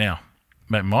world. Now,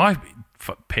 my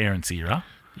parents' era,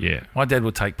 Yeah. my dad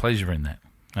would take pleasure in that.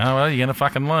 Oh, well, you're going to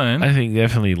fucking learn. I think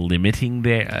definitely limiting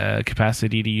their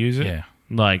capacity to use it. Yeah.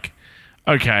 Like,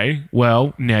 okay,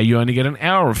 well, now you only get an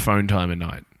hour of phone time a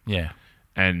night. Yeah.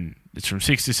 And it's from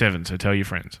 6 to 7, so tell your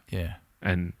friends. Yeah.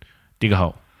 And dig a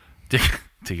hole.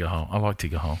 Dig a hole. I like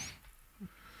dig a hole.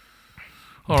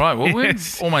 All right. Well,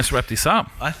 we've almost wrapped this up.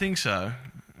 I think so.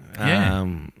 Yeah.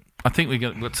 I think we've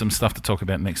got some stuff to talk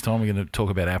about next time. We're going to talk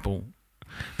about Apple.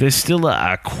 There's still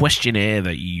a questionnaire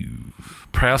that you...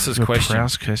 Prowse's question.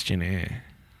 Prowse questionnaire.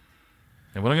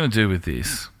 And what I'm going to do with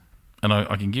this, and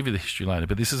I can give you the history later,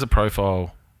 but this is a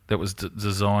profile that was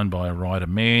designed by a writer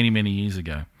many, many years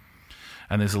ago.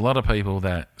 And there's a lot of people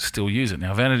that still use it.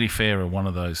 Now, Vanity Fair are one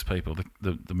of those people,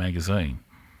 the magazine,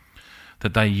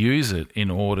 that they use it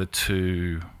in order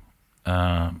to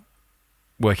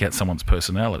work out someone's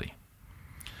personality.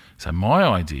 So my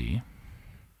idea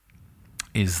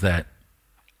is that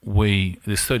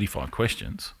there's 35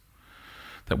 questions,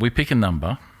 that we pick a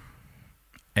number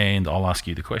and I'll ask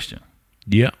you the question.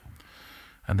 Yeah.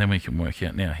 And then we can work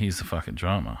out, now, here's the fucking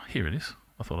drama. Here it is.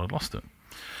 I thought I'd lost it.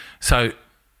 So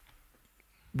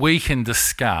we can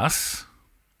discuss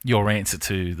your answer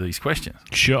to these questions.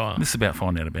 Sure. This is about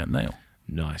finding out about Neil.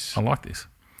 Nice. I like this.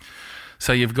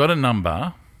 So you've got a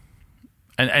number,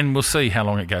 and we'll see how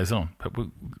long it goes on. But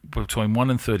between 1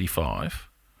 and 35,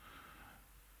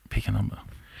 pick a number.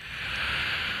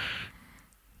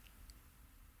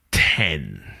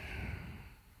 10.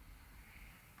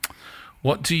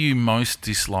 What do you most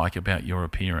dislike about your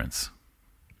appearance?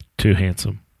 Too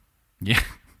handsome. Yeah.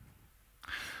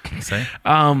 See?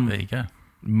 There you go.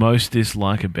 Most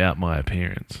dislike about my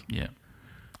appearance. Yeah.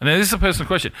 And now this is a personal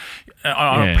question.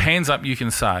 Yeah. Hands up, you can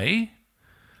say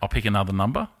I'll pick another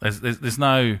number. There's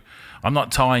no... I'm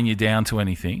not tying you down to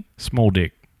anything. Small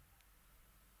dick.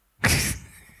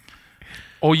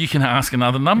 Or you can ask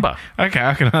another number. Okay,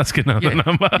 I can ask another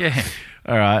number. Yeah.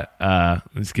 All right.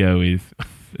 Let's go with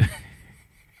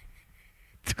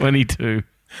 22.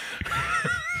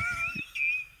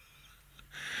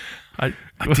 I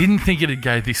didn't think it'd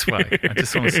go this way. I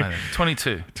just want to say that.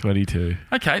 22. 22.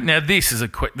 Okay, now this is a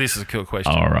cool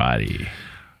question. Alrighty.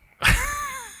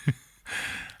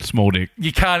 Small dick.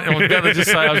 You can't... I was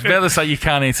about to say you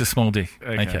can't answer small dick.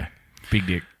 Okay. Big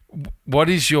dick. What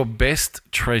is your best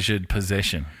treasured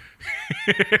possession?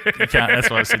 You can't. That's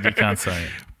why I said you can't say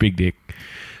it. Big dick.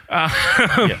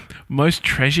 Yeah. Most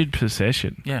treasured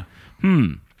possession. Yeah.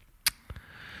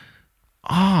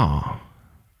 Oh.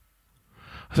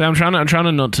 So I'm trying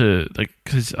to not to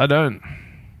because I don't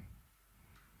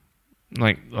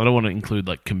want to include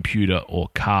like computer or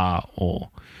car or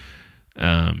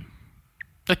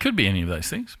It could be any of those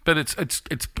things, but it's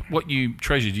what you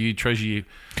treasure. Do you treasure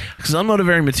because I'm not a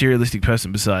very materialistic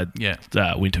person beside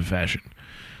winter fashion.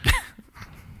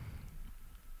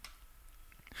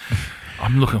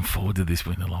 I'm looking forward to this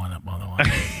winter lineup, by the way.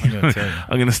 I'm going to tell you.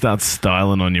 I'm going to start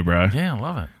styling on you, bro. Yeah, I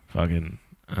love it. Fucking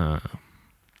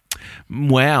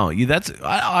wow. Yeah, that's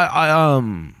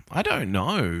I don't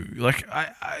know. Like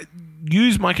I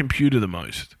use my computer the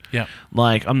most. Yeah.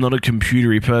 Like I'm not a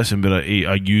computery person, but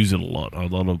I use it a lot.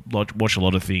 Watch a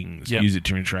lot of things. Yep. Use it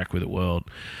to interact with the world.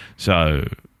 So,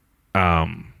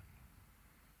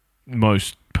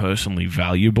 most personally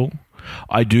valuable.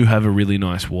 I do have a really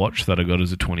nice watch that I got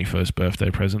as a 21st birthday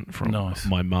present from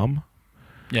my mum.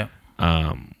 Yeah.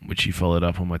 Which she followed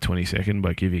up on my 22nd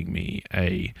by giving me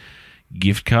a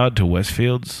gift card to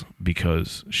Westfields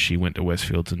because she went to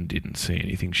Westfields and didn't see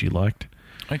anything she liked.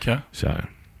 Okay. So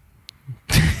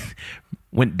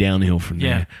went downhill from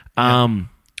there.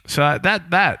 So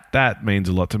that means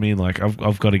a lot to me. Like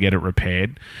I've got to get it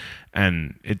repaired,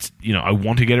 and it's I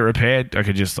want to get it repaired. I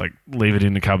could just like leave it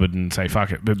in the cupboard and say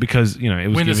fuck it, but because it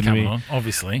was Winter's given to me. coming on,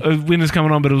 obviously. Winter's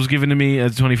coming on, but it was given to me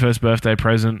as a 21st birthday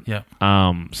present. Yeah.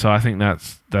 So I think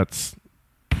that's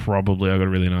probably I got a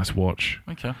really nice watch.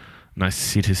 Okay. Nice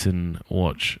Citizen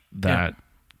watch that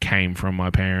came from my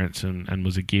parents and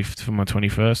was a gift for my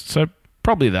 21st. So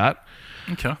probably that.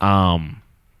 Okay.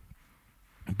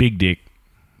 Big dick.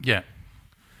 Yeah.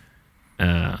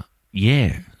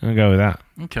 Yeah, I'll go with that.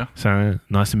 Okay. So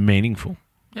nice and meaningful.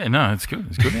 Yeah, no, it's good.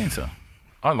 It's a good answer.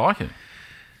 I like it.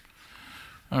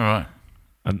 All right.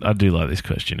 I do like this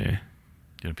questionnaire.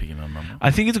 You want to pick another number?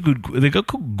 I think it's a good. They got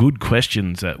good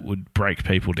questions that would break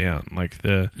people down, like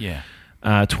the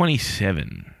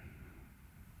 27.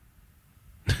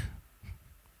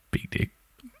 Big dick.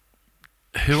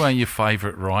 Who are your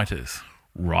favourite writers?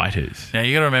 Writers. Now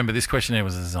you got to remember this questionnaire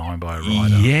was designed by a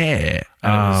writer. Yeah.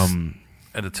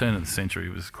 At a turn of the century,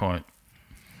 it was quite.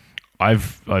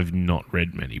 I've not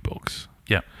read many books.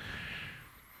 Yeah.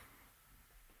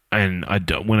 And I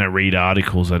don't. When I read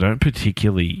articles, I don't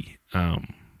particularly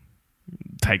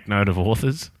take note of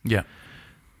authors. Yeah.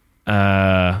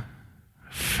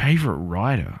 Favorite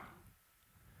writer.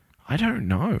 I don't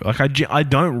know. Like I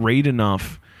don't read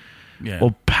enough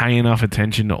or pay enough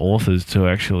attention to authors to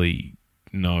actually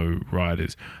know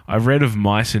writers. I've read Of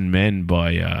Mice and Men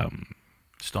by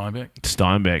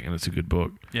Steinbeck, and it's a good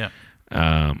book. Yeah.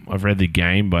 I've read The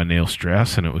Game by Neil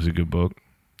Strauss, and it was a good book.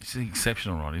 He's an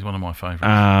exceptional writer. He's one of my favourites.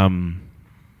 I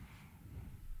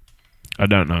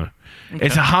don't know. Okay.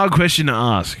 It's a hard question to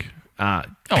ask.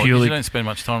 You don't spend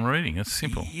much time reading. It's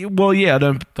simple. Well, yeah, I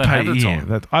don't pay. have the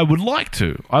time. I would like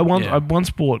to. I once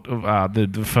bought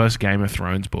the first Game of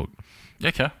Thrones book.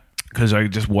 Okay. Because I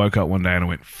just woke up one day and I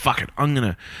went, "Fuck it, I'm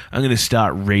gonna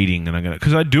start reading," and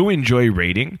because I do enjoy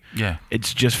reading. Yeah.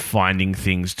 It's just finding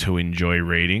things to enjoy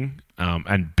reading,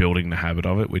 and building the habit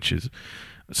of it, which is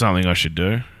something I should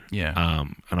do. Yeah.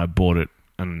 And I bought it,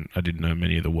 and I didn't know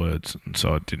many of the words, and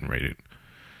so I didn't read it.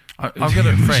 I've got a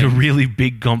It was a friend. really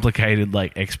big, complicated,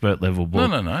 like expert level book.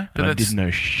 No. And But I didn't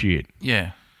know shit.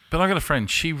 Yeah. But I got a friend.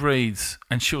 She reads,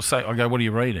 and she'll say, "I go, what are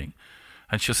you reading?"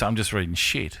 And she'll say, "I'm just reading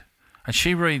shit." And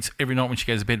she reads every night when she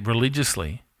goes to bed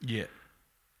religiously. Yeah.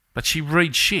 But she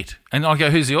reads shit. And I go,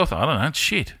 "Who's the author?" "I don't know. It's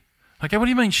shit." I go, "What do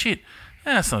you mean shit?"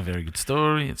 "Yeah, it's not a very good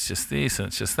story. It's just this and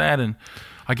it's just that." And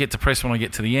I get depressed when I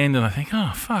get to the end and I think,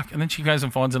 "Oh, fuck." And then she goes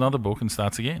and finds another book and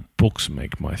starts again. Books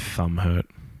make my thumb hurt.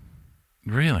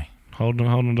 Really? Holding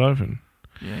it open.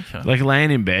 Yeah, okay. Like laying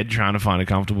in bed trying to find a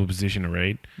comfortable position to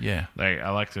read. Yeah. Like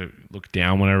I like to look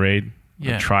down when I read.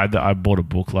 Yeah. I tried that. I bought a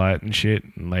book light and shit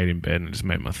and laid in bed and it just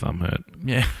made my thumb hurt.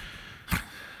 Yeah.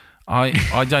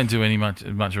 I don't do any much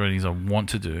reading as I want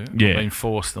to do. Yeah. I've been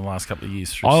forced in the last couple of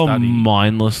years through I'll study.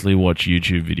 mindlessly watch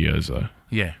YouTube videos though.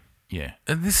 Yeah.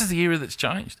 And this is the era that's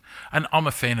changed. And I'm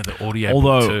a fan of the audio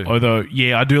too. Although,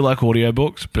 yeah, I do like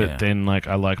audiobooks, but Yeah. then like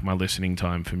I like my listening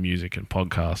time for music and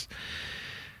podcasts.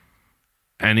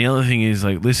 And the other thing is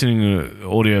like listening to an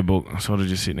audiobook, I'm sort of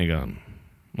just sitting there going,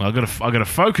 well, I gotta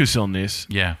focus on this.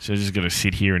 Yeah. So I just gotta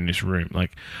sit here in this room.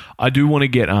 Like I do want to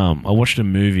get I watched a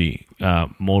movie,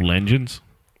 Mortal Engines.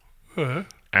 And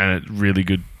it's really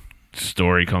good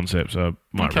story concept, so I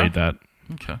might Okay. read that.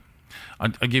 Okay. I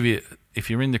give you, if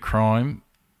you're into crime,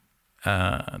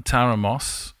 Tara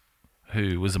Moss,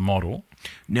 who was a model.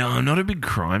 No, I'm not a big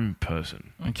crime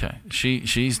person. Okay.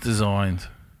 She's designed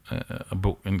a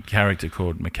book and character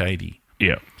called McCady,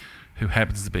 Yeah. who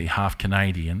happens to be half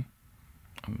Canadian,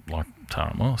 like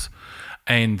Tara Moss,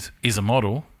 and is a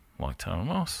model, like Tara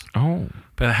Moss, Oh.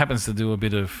 but happens to do a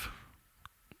bit of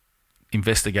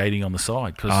investigating on the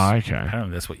side because okay.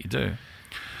 apparently that's what you do.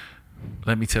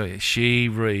 Let me tell you, she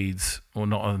reads, or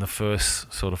not in the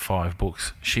first sort of 5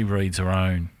 books, she reads her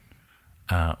own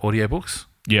audiobooks.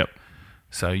 Yep.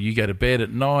 So you go to bed at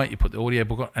night, you put the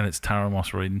audiobook on, and it's Tara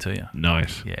Moss reading to you.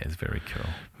 Nice. Yeah, it's very cool.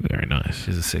 Very nice.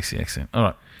 She's a sexy accent. All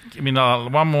right. Give me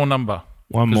one more number.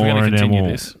 One 'Cause we're more gonna and then continue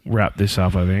we'll this. wrap this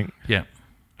up, I think. Yeah.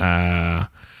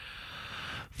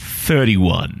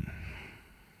 31. I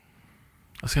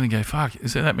was going to go, fuck,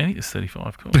 is there that many? It's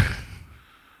 35. Cool.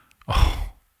 Oh.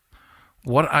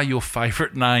 What are your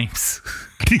favourite names?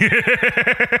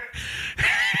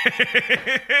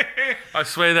 I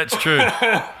swear that's true.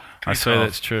 I swear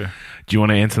that's true. Do you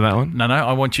want to answer that one? No,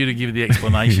 I want you to give the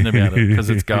explanation about it because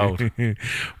it's gold.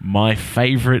 My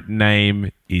favourite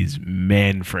name is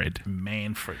Manfred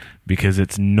Manfred. because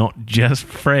it's not just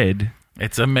Fred,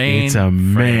 It's a man. it's a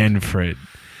Manfred.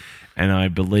 And I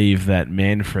believe that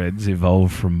Manfreds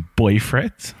evolved from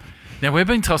boyfriends. Now, we've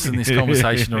been tossing this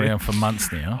conversation around for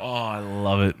months now. Oh, I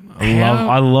love it. How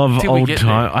I love did we old get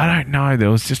time. I don't know.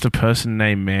 There was just a person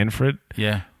named Manfred,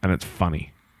 Yeah. and it's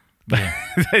funny. Yeah.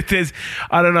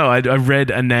 I don't know. I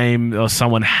read a name, or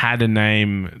someone had a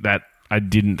name that I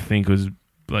didn't think was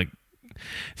like.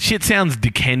 Shit sounds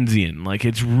Dickensian. Like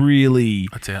it's really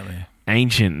It's out there.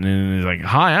 ancient, and it's like,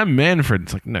 "Hi, I'm Manfred."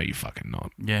 It's like, no, you fucking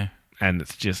not. Yeah. And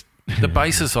it's just The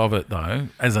basis of it, though,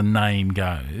 as a name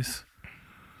goes,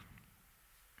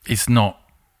 it's not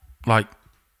like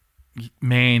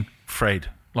Manfred.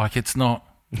 Like it's not.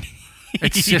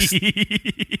 It's just.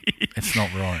 It's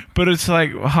not right. But it's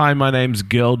like, "Hi, my name's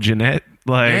Girl Jeanette."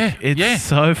 Like Yeah, it's yeah.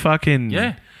 so fucking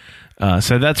Yeah.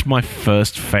 So that's my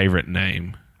first favorite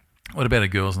name. What about a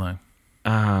girl's name?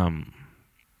 I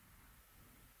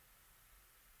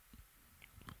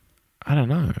don't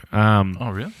know. Oh,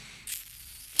 really?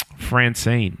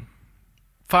 Francine.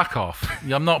 Fuck off.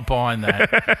 I'm not buying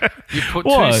that. You put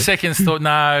What? 2 seconds thought,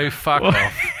 no, fuck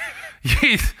off.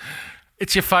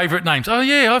 It's your favourite names. Oh,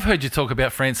 yeah, I've heard you talk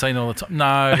about Francine all the time.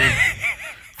 No.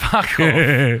 Fuck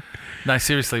off. No,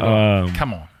 seriously.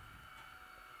 Come on.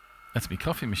 That's me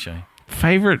coffee machine.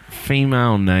 Favorite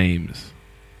female names.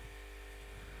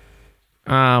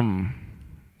 Why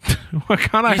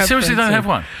can't I? You seriously don't have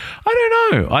one? I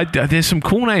don't know. There's some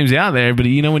cool names out there, but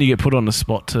you know when you get put on the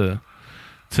spot to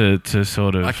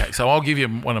sort of Okay, so I'll give you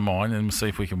one of mine and we'll see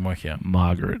if we can work out.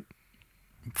 Margaret,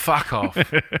 Fuck off.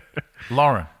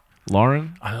 Lauren.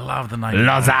 Lauren, I love the name.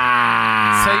 Loza.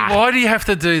 See, why do you have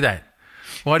to do that?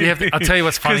 Why do you have to? I'll tell you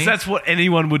what's funny. Because that's what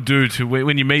anyone would do to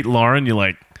when you meet Lauren. You're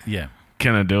like, Yeah.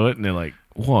 "Can I do it?" And they're like,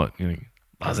 "What?" You're like,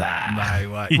 Loza. No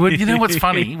way. Well, you know what's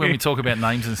funny when we talk about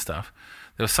names and stuff?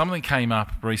 There was something that came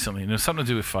up recently, and it was something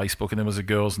to do with Facebook, and there was a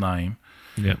girl's name,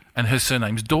 Yep. and her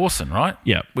surname's Dawson, right?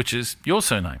 Yep. Which is your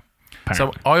surname.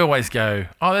 Apparently. So I always go,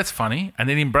 oh, that's funny. And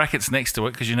then in brackets next to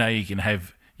it, because you know you can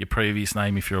have your previous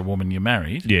name if you're a woman you're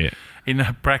married. Yeah. In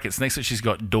the brackets next to it, she's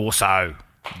got Dorso.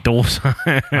 Dawson.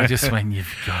 I just went,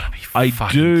 you've got to be I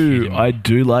fucking kidding me. I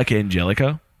do like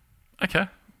Angelica. Okay.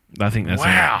 I think that's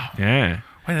Wow. Yeah.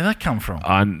 Where did that come from?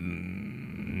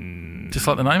 Just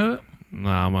like the name of it?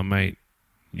 Nah, my mate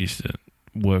used to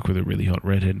work with a really hot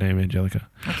redhead named Angelica.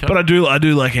 Okay. But I do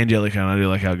like Angelica, and I do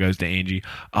like how it goes to Angie.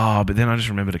 Oh, but then I just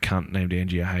remembered a cunt named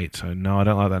Angie I hate, so no, I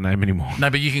don't like that name anymore. No,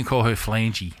 but you can call her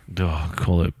Flangy. Oh,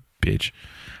 call her bitch.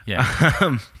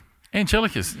 Yeah.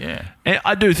 Angelica's, yeah. And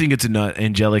I do think it's a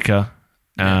Angelica.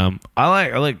 I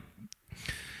like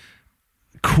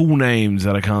cool names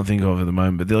that I can't think of at the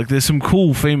moment, but there's some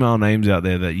cool female names out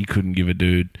there that you couldn't give a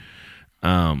dude.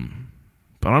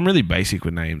 But I'm really basic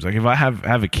with names. Like if I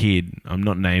have a kid, I'm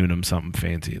not naming them something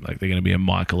fancy. Like they're going to be a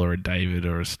Michael or a David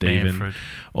or a Stephen. Manfred.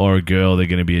 Or a girl, they're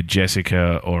going to be a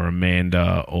Jessica or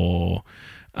Amanda or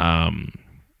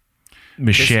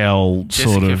Michelle sort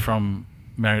Jessica of. from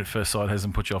Married at First Sight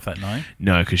hasn't put you off that name.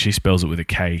 No, because she spells it with a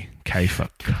K. K for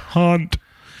cunt.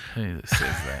 Who says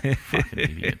that? Fucking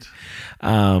idiot.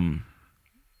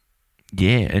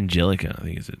 Yeah, Angelica, I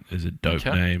think is a dope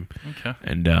Okay. name. Okay.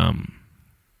 And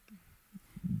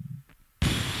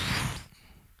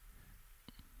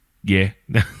yeah,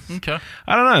 Okay.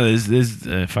 I don't know.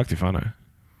 There's fucked if I know.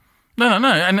 No.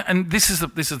 And this is the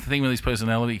thing with these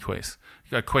personality quests,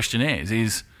 questionnaires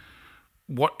is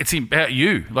what it's about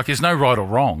you. Like there's no right or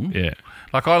wrong. Yeah,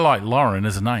 Like I like Lauren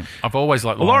as a name. I've always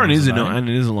liked Lauren. Lauren as is a a name, and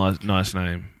it is a nice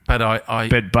name. but I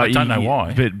don't know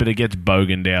why. But it gets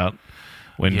boganed out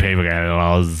when people go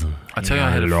Loz. I tell you, I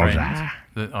had a Loz. friend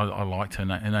that I liked her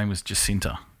name. Her name was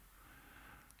Jacinta.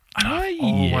 And I Oh,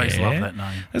 always yeah. loved that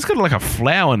name. It's got like a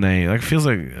flower name. Like feels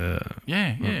like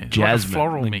Yeah. It's jasmine, like a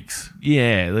floral like- mix.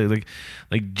 yeah,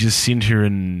 like Jacinta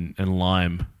and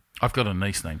lime. I've got a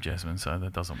niece named Jasmine, so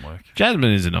that doesn't work.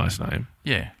 Jasmine is a nice name.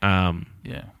 Yeah.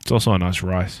 Yeah. It's also a nice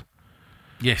rice.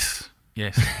 Yes.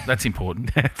 That's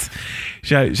important.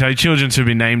 So children should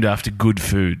be named after good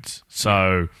foods.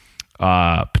 So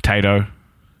potato,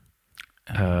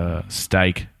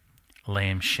 steak,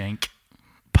 Lamb shank.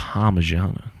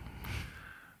 parmigiana.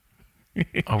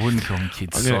 I wouldn't call them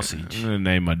kids sausage. I'm gonna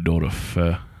name my daughter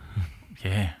Pho.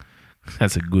 Yeah.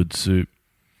 That's a good soup.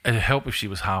 It'd help if she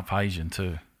was half Asian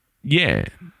too. Yeah.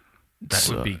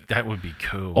 That would be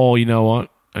cool. Or you know what?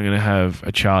 I'm gonna have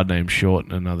a child named Short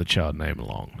and another child named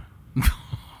Long.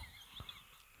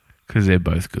 Because they're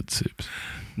both good soups.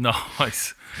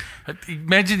 Nice.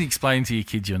 Imagine explaining to your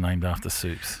kids you're named after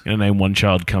soups. I'm gonna name one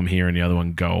child Come Here and the other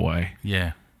one Go Away.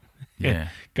 Yeah.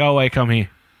 Go away, come here.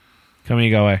 Come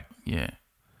here, go away. Yeah.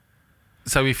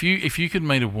 So if you could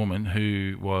meet a woman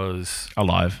who was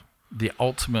Alive. the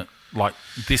ultimate, like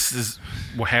this is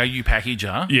how you package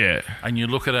her, Yeah. and you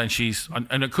look at her and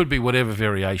and it could be whatever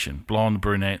variation, blonde,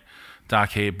 brunette,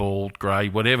 dark hair, bald, grey,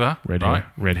 whatever. Red right?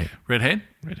 hair. Red hair.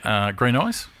 Redhead, green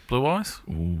eyes, blue eyes.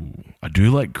 Ooh, I do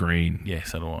like green. Yeah,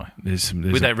 so do I. There's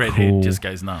With that red cool... head, just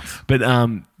goes nuts. But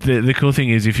the cool thing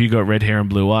is if you got red hair and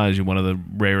blue eyes, you're one of the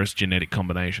rarest genetic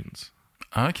combinations.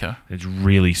 Okay. It's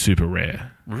really super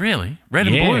rare. Really? Red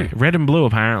Yeah, and blue? red and blue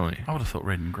apparently. I would have thought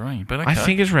red and green, but okay. I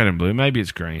think it's red and blue. Maybe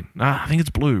it's green. No, I think it's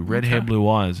blue. Red hair, blue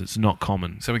eyes. It's not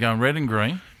common. So we're going red and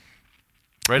green.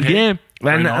 Red hair. Yeah,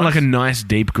 green and like eyes. a nice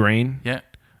deep green. Yeah.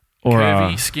 Or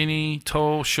Curvy, skinny,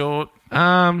 tall, short.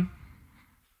 can't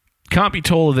be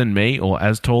taller than me or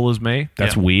as tall as me.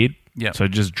 That's Yeah. weird. Yeah. So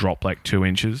just drop like 2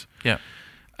 inches. Yeah.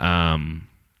 I'm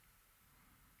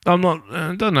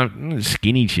not. Don't know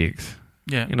skinny chicks.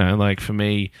 Yeah. You know, like for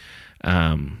me,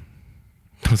 I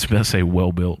was about to say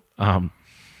well built.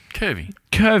 Curvy.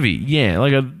 Curvy, yeah,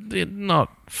 like not,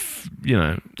 you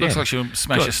know, Looks yeah. like she'll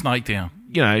smash a Got- snake down.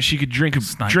 You know, she could drink a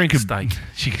Snake drink a steak.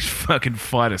 She could fucking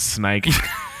fight a snake,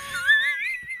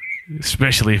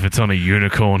 especially if it's on a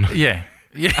unicorn. Yeah.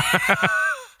 Yeah.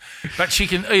 But she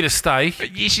can eat a steak.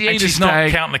 Yeah, she And eat a she's not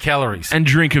steak counting the calories. and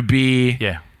drink a beer.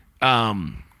 Yeah.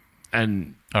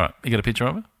 And All right. You got a picture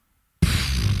of her?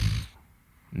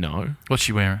 no, What's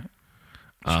she wearing?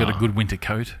 She's got a good winter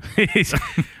coat.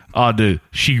 oh, dude,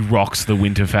 she rocks the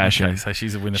winter fashion. Okay, so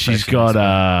she's a winter She's fashion.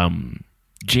 got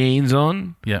jeans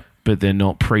on, Yeah. but they're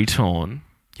not pre-torn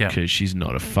Yeah. because she's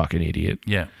not a fucking idiot.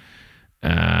 Yeah.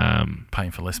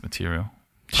 Paying for less material.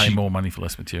 Pay She- more money for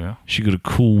less material. She got a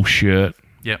cool shirt,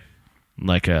 Yep.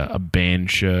 like a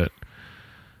band shirt.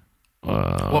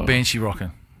 What band's she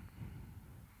rocking?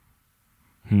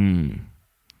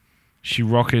 She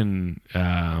rocking.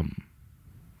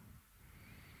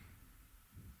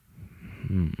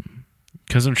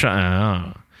 Because I'm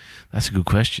trying. That's a good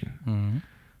question. Mm-hmm.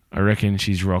 I reckon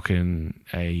she's rocking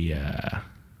a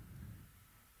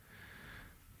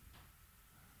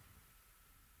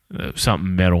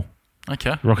something metal.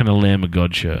 Okay. Rocking a Lamb of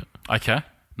God shirt. Okay.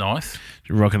 Nice.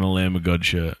 She's rocking a Lamb of God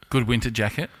shirt. Good winter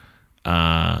jacket.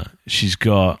 She's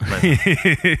got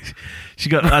she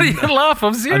got You laugh,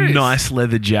 I'm a serious. nice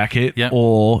leather jacket Yep.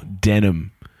 or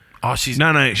denim. Oh, she's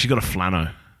No, she got a flannel.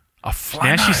 a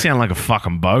flannel. Now she sound like a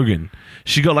fucking bogan.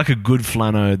 She got like a good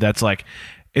flannel that's like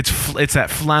it's that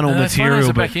flannel flannels material,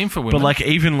 are back in for but women. like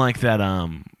even like that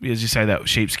as you say that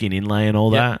sheepskin inlay and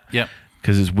all that Yep.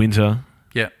 because it's winter.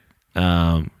 Yep.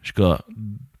 She got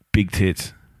big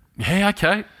tits. Yeah,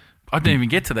 okay. I didn't even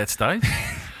get to that stage.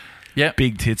 Yep.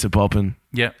 Big tits are popping.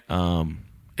 Yep.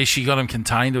 Is she got them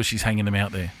contained or she's hanging them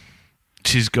out there?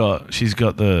 She's got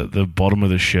the bottom of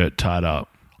the shirt tied up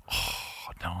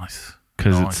Oh, nice.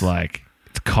 because Nice. it's like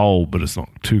it's cold, but it's not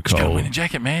too She's got a cold. winter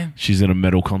jacket, man. She's in a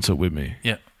metal concert with me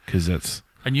Yeah. because that's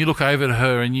And you look over to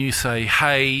her and you say,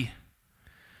 hey,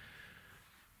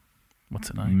 What's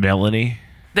her name? Melanie.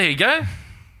 There you go.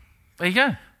 There you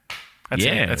go. That's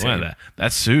Yeah, it. That's well, it.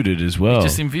 that's suited as well.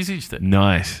 Just envisaged it.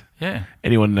 Nice. Yeah.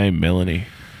 Anyone named Melanie?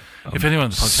 If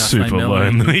anyone's podcast super named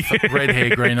Melanie, lonely. with red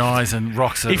hair, green eyes, and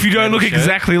rocks. If you don't look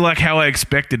exactly like how I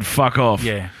expected, fuck off.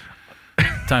 Yeah.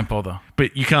 Don't bother.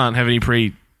 But you can't have any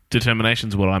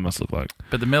predeterminations of what I must look like.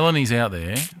 But the Melanie's out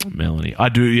there. Melanie. I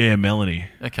do, yeah, Melanie.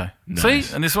 Okay. Nice.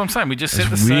 See? And this is what I'm saying. We just set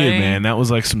That's the weird, scene. man. That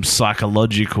was like some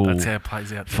psychological That's how it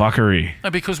plays out. fuckery. No,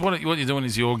 because what you're doing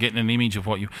is you're getting an image of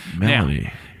what you... Melanie.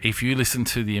 Now, if you listen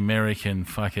to the American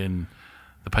fucking...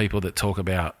 The people that talk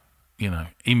about,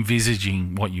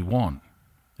 envisaging what you want,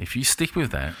 if you stick with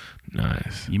that,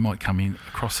 Nice. you might come in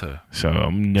across her. So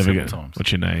I'm never Several going to... times.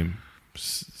 What's your name?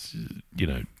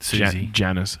 Susie.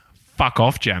 Janice. Fuck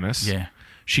off, Janice. Yeah.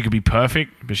 She could be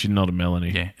perfect, but she's not a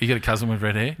Melanie. Yeah. You got a cousin with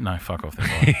red hair? No, fuck off.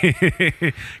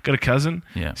 That Got a cousin?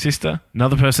 Yeah. Sister?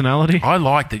 Another personality? I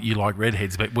like that you like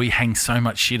redheads, but we hang so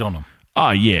much shit on them. Oh,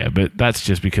 yeah, but that's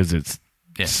just because it's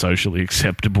Yeah. socially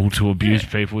acceptable to abuse Yeah.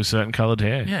 people with certain coloured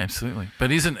hair. Yeah, absolutely. But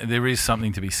there is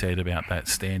something to be said about that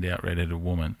standout redheaded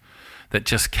woman that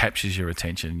just captures your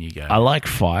attention and you go, I like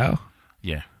fire.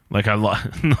 yeah. Like, I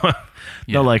like... Not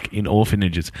Yeah. like in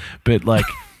orphanages, but like...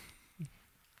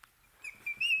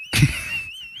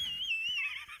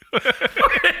 Where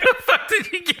the fuck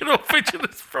did you get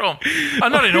orphanages from?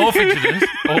 I'm not in orphanages.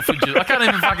 Orphanages. I can't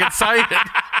even fucking say it.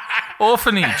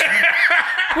 Orphanage.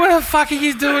 What the fuck are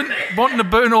you doing? Wanting to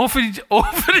burn orphanages? Say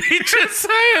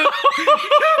it.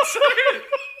 Can't say it.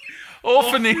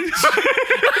 Orphanage.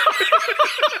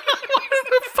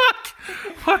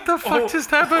 What the fuck just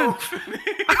happened?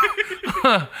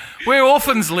 Where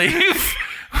orphans live?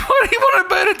 What do you want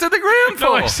to burn it to the ground for?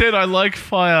 No, I said I like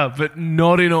fire, but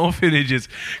not in orphanages.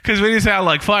 Because when you say I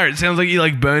like fire, it sounds like you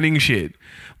like burning shit.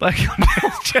 Like,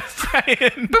 I'm just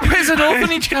saying. But where's an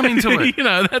orphanage come into it?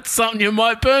 That's something you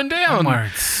might burn down. I'm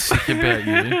worried sick about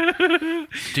you.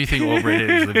 Do you think all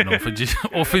redheads live in orphanages?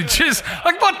 Orphanages?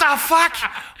 Like, what the fuck?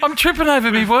 I'm tripping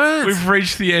over me words. We've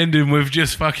reached the end and we've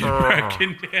just fucking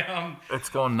broken down. It's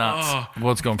gone nuts.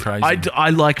 World's gone crazy.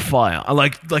 I like fire. I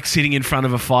like sitting in front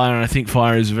of a fire, and I think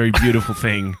fire is a very beautiful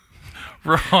thing.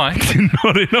 Right.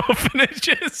 Not in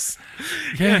orphanages.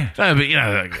 Yeah. No, but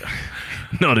like,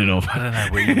 not in orphanages. I don't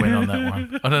know where you went on that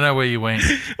one. I don't know where you went.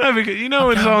 No, because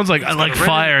when someone's like, I like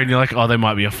fire, and you're like, oh, they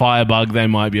might be a firebug, they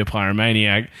might be a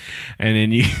pyromaniac, and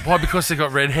then you... Why? Because they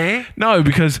got red hair? No,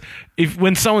 because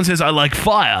when someone says, I like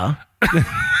fire,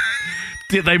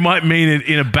 they might mean it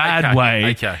in a bad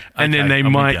way, okay, and then okay, they I'm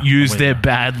with might you, use I'm with their you.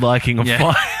 bad liking of Yeah.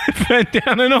 fire to burn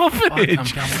down an I'm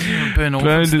orphanage. going, what are you going to burn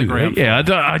orphans to the ground Yeah, I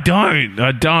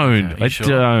don't. you sure?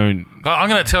 don't. for? I'm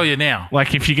going to tell you now.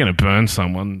 Like, if you're going to burn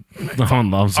someone, no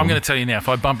one loves them. I'm going to tell you now. If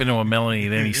I bump into a Melanie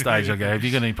at any stage, I go, have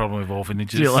you got any problem with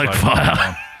orphanages? Do you like So,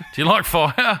 fire? Do you like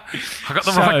fire? I got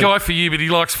the So- right guy for you, but he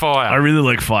likes fire. I really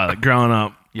like fire. Like, growing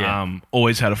up, Yeah.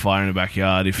 always had a fire in the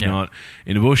backyard, if Yeah. not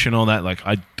in the bush and all that. Like,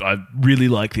 I really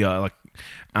like the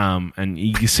and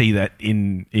you can see that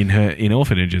in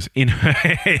orphanages, in her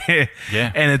hair.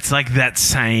 Yeah. And it's like that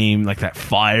same, like that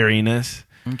fieriness.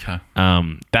 Okay.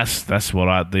 That's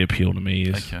what the appeal to me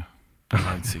is. Okay.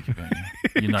 I'm sick about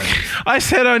you. You know this. I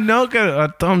said I'm not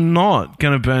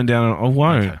gonna burn down. I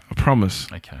won't. Okay. I promise.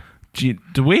 Okay. Do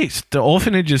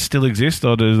orphanages still exist,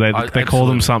 or do they call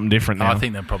them absolutely. something different now? I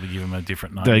think they'll probably give them a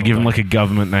different name. they give them like a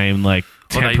government name, like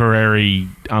Or they- temporary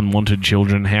unwanted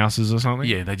children houses or something.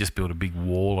 Yeah, they just build a big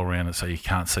wall around it so you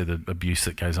can't see the abuse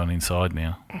that goes on inside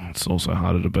now. It's also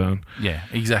harder to burn. Yeah,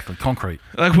 exactly. Concrete.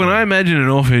 Like when I imagine an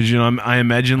orphanage, I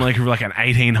imagine like an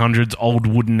 1800s old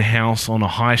wooden house on a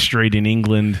high street in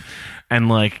England, and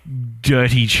like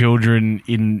dirty children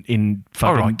in All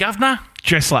fucking right, governor.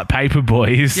 dressed like paper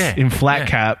boys Yeah, in flat yeah.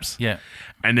 caps. Yeah.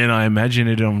 And then I imagine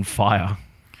it on fire.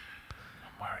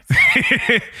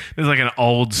 Worried. There's like an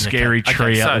old scary Okay,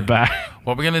 tree out so- the back.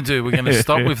 What we're going to do, we're going to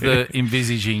stop with the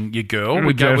envisaging your girl.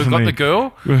 We've got Definitely. the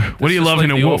girl. What do you Let's love just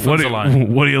in a leave the woman? orphans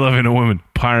alone. What do you love in a woman?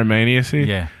 Pyromania.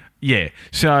 Yeah. Yeah.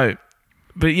 So,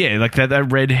 but yeah, like that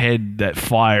redhead, that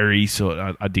fiery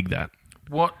sort. I dig that.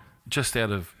 What? Just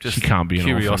out of just She can't be an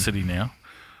curiosity now.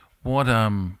 What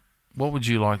would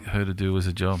you like her to do as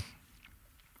a job?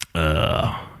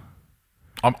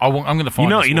 I'm going to find.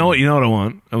 You know what I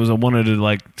want? I wanted to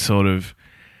like sort of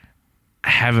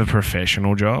have a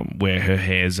professional job where her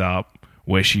hair's up,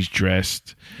 where she's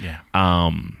dressed. Yeah.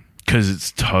 Because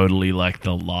it's totally like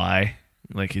the lie,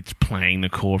 like it's playing the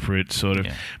corporate sort of.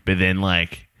 Yeah. But then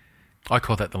like I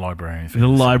call that the librarian thing. the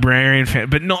librarian,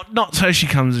 but not so she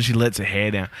comes and she lets her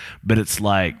hair down, but it's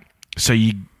like so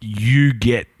you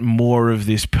get more of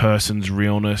this person's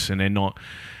realness, and they're not.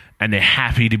 and they're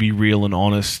happy to be real and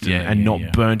honest and not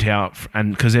burnt out,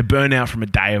 and because they're burnt out from a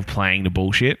day of playing the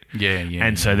bullshit.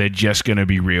 And so they're just going to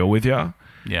be real with you.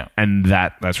 Yeah. And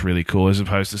that's really cool, as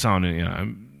opposed to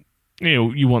someone,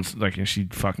 you want, like, she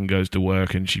fucking goes to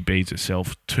work and she beats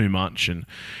herself too much and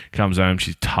comes home,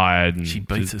 she's tired and She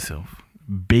beats herself.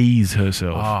 bees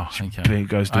herself. Oh, She okay.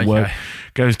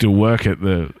 goes to work at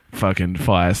the fucking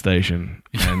fire station,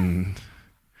 and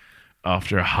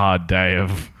after a hard day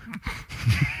of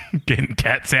getting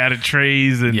cats out of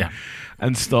trees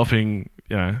and stopping,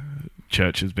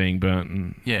 churches being burnt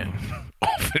and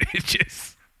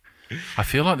orphanages. I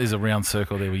feel like there's a round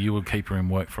circle there where you would keep her in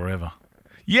work forever.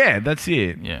 Yeah, that's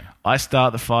it. Yeah. I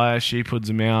start the fire, she puts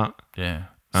them out. Yeah.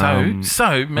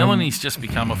 So Melanie's just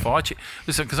become a fire chick.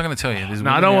 Listen, because I'm going to tell you, there's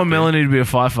No, I don't want Melanie to be a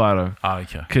firefighter. Oh,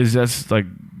 okay. Because that's like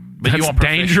you want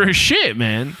dangerous shit,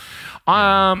 man.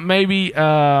 Maybe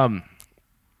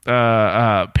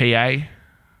PA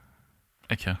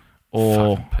Okay.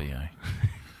 or Fucking PA.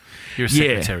 You're a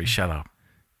secretary. Shut up.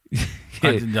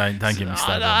 Don't get me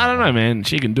started. I don't know, man.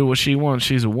 She can do what she wants.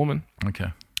 She's a woman.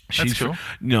 Okay. She's cool.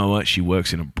 You know what? She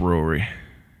works in a brewery.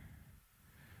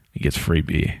 He gets free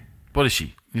beer. What is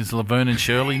she? Is Laverne and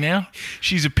Shirley now?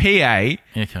 She's a PA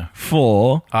Okay.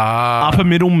 for upper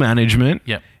middle management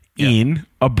Yep. in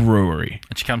a brewery.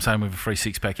 And she comes home with a free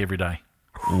 6-pack every day.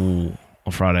 Ooh.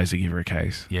 On Fridays, they give her a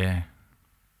case. Yeah.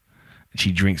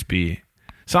 She drinks beer.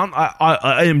 So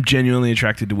I am genuinely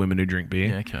attracted to women who drink beer.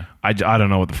 Yeah, okay. I don't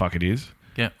know what the fuck it is.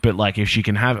 Yeah. But like, if she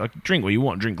can have drink what you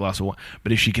want, drink glass of wine.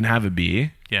 But if she can have a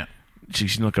beer, Yeah.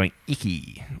 she's not going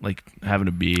icky like having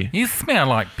a beer. You smell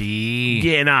like beer.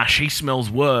 Yeah, nah, she smells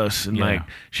worse, and Yeah. like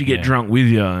she get Yeah. drunk with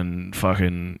you and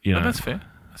fucking No, that's fair.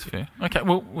 That's fair. Okay,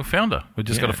 well, we found her. We've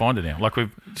just got to find her now. Like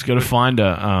we've just got to find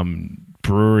her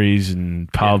breweries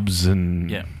and pubs and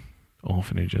Yeah.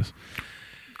 orphanages.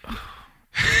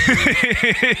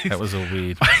 That was all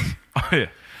weird. Oh yeah.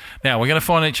 Now we're going to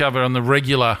find each other on the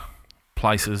regular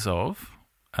places of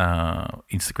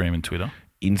Instagram and Twitter.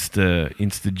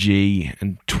 Insta G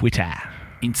and Twitter.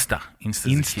 Insta. As the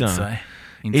kids say.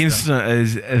 Insta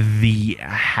is the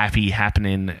happy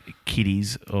happening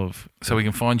kitties of So we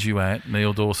can find you at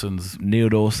Neil Dawson's Neil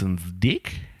Dawson's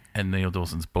dick and Neil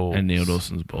Dawson's balls. and Neil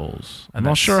Dawson's balls. And I'm not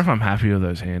that's- sure if I'm happy with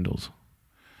those handles.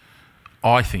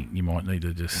 I think you might need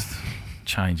to just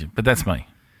change it, but that's me.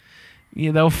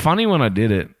 Yeah, they were funny when I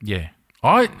did it. Yeah,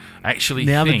 I actually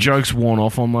Now the think, joke's worn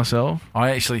off on myself.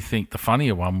 I actually think the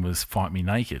funnier one was "Fight Me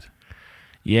Naked."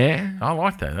 Yeah. I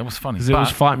like that. That was funny. Because it was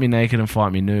Fight Me Naked and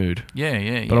Fight Me Nude.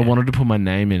 Yeah. But I wanted to put my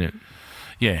name in it.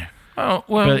 Yeah. Oh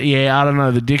well. But yeah, I don't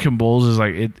know. The dick and balls is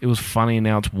like, it was funny and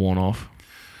now it's worn off.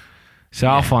 So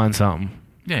I'll find something.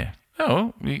 Yeah.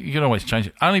 Oh, you can always change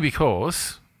it. Only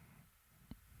because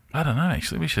I don't know.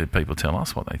 Actually, we should have people tell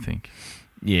us what they think.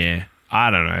 Yeah. I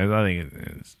don't know. I think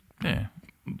it's Yeah.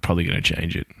 probably going to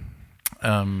change it.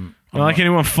 Like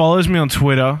anyone follows me on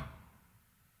Twitter.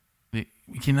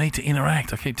 you need to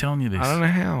interact. I keep telling you this. I don't know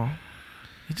how.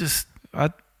 You just I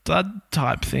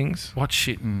type things. watch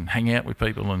shit and hang out with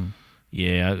people and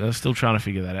Yeah, I'm still trying to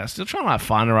figure that out. Still trying to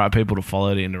find the right people to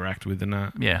follow, to interact with and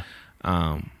that. yeah.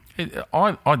 Um,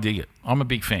 I dig it. I'm a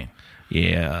big fan.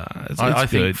 yeah, it's I good.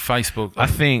 think Facebook. I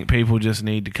think people just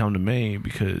need to come to me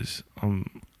because I'm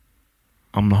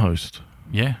the host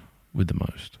Yeah. with the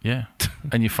most. Yeah.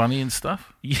 And you're funny and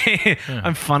stuff. Yeah,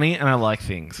 I'm funny and I like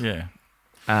things. Yeah.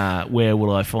 Where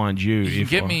will I find you? You can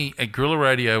get me at Gorilla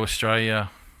Radio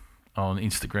Australia on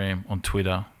Instagram, on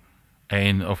Twitter,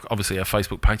 and obviously our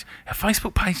Facebook page. Our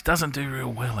Facebook page doesn't do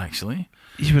real well, actually.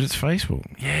 Yeah, but it's Facebook.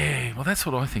 Yeah, well, that's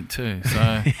what I think too. So,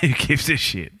 Who gives a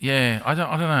shit? yeah, I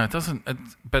don't know. It doesn't.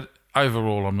 But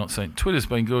overall, I'm not saying Twitter's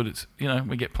been good. It's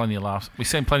we get plenty of laughs. We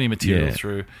send plenty of material Yeah.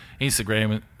 through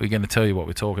Instagram. We're going to tell you what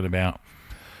we're talking about,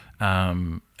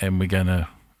 and we're going to,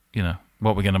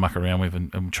 what we're going to muck around with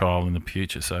and trial in the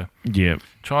future. So Yeah.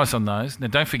 try us on those. Now,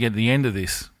 don't forget at the end of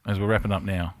this, as we're wrapping up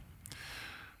now,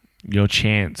 Your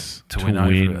chance to win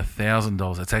over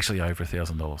 $1,000. It's actually over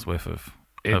 $1,000 worth of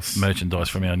merchandise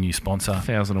from our new sponsor.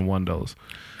 $1,001.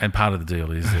 And part of the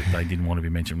deal is that they didn't want to be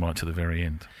mentioned right to the very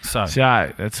end. So,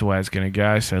 So that's the way it's going to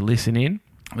go. So listen in.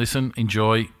 listen,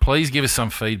 enjoy. Please give us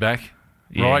some feedback.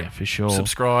 Yeah, right? for sure.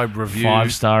 Subscribe, review.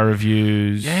 5-star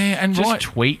reviews. Yeah, and just write-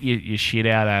 tweet your shit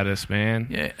out at us, man.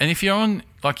 Yeah, and if you're on,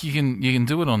 like, you can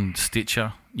do it on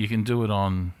Stitcher. You can do it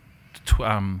on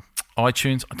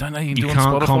iTunes. I don't know. You can You do it can't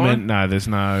on Spotify. comment. No, there's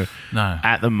no. No.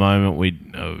 At the moment,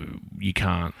 you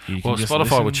can't. You Well, can just Spotify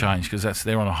listen. will change because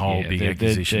they're on a whole Yeah, big they're-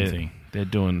 acquisition they're- thing. They're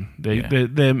doing. Yeah.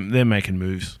 They're making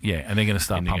moves. Yeah, and they're going to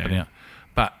start In the pumping game. out.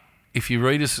 But if you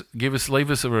read us, leave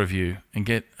us a review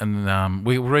and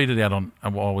we'll read it out on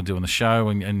while we're doing the show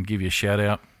and give you a shout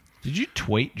out. Did you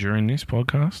tweet during this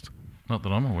podcast? Not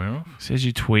that I'm aware of. It says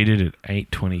you tweeted at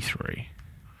 8:23.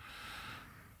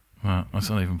 Well, that's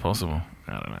not even possible.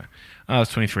 I don't know. Oh, it was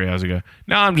 23 hours ago.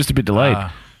 No, I'm just a bit delayed.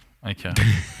 Okay.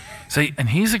 See, and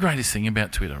here's the greatest thing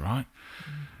about Twitter, right?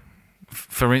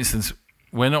 For instance,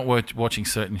 we're not watching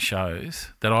certain shows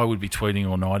that I would be tweeting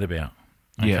all night about.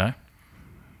 Okay? Yeah.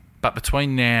 But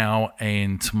between now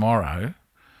and tomorrow,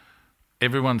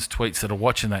 everyone's tweets that are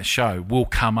watching that show will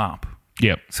come up.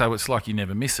 Yep. So it's like you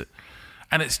never miss it.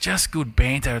 And it's just good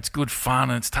banter, it's good fun,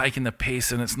 and it's taking the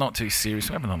piss, and it's not too serious.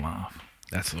 We're having a laugh.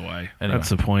 That's the way. Anyway. That's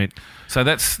the point. So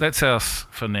that's us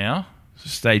for now. So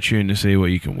stay tuned to see what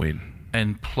you can win.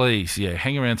 And please,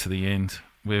 hang around to the end.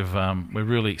 We're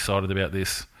really excited about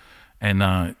this,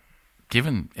 and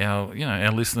given our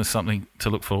listeners something to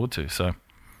look forward to. So,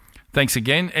 thanks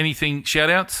again. Anything shout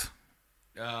outs?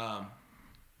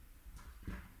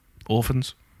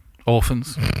 Orphans.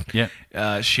 Yeah.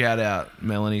 Shout out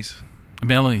Melanie's.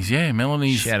 Melanie's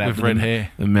Shout out with to red the,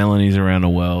 hair. The Melanie's around the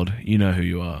world. You know who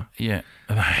you are. Yeah.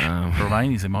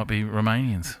 Romanians. There might be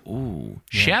Romanians. Ooh.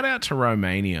 Yeah. Shout out to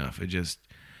Romania for just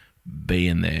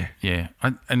being there. Yeah.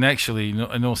 And actually,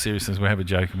 in all seriousness, we have a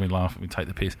joke and we laugh and we take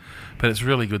the piss. But it's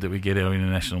really good that we get our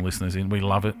international listeners in. We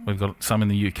love it. We've got some in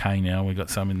the UK now. We've got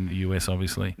some in the US,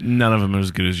 obviously. None of them are as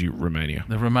good as you, Romania.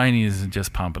 The Romanians are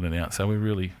just pumping it out. So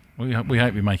we hope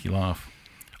we make you laugh.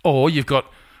 Or you've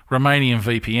got Romanian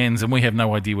VPNs and we have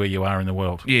no idea where you are in the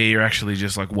world. Yeah, you're actually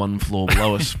just like one floor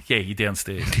below us. Yeah, you're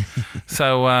downstairs.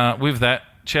 So with that,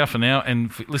 ciao for now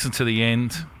and listen to the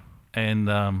end and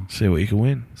see what you can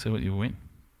win. See what you win.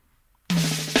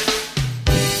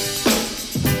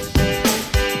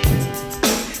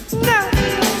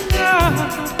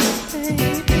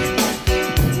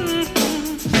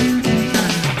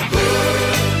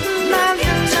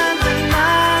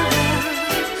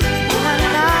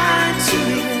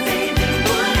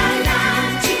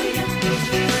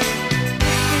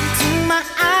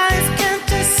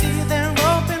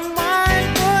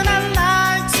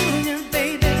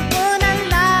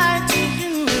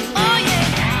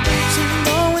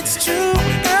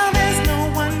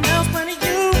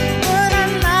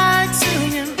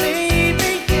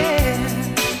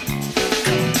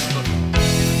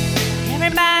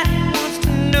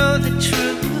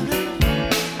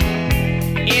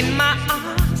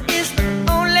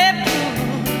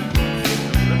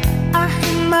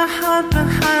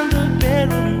 Behind the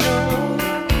bedroom door.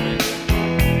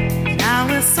 Now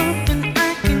it's something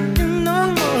I can do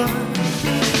no more.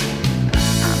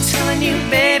 I'm telling you,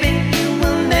 baby, you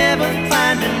will never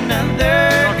find another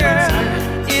girl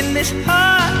in this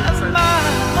heart of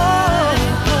mine.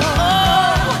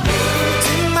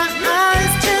 To my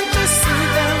eyes, tend to see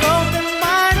their open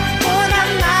wide. Would I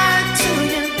lie to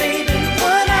you, baby?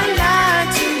 Would I lie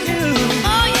to you?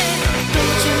 Oh yeah.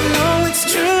 Don't you know it's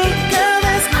true, girl?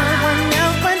 There's no one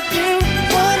else but you.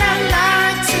 Would I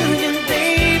lie to you,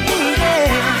 baby? Yeah.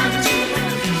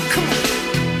 Come on.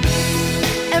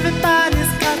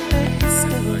 Everybody's got their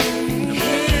history.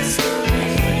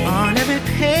 On every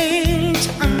page,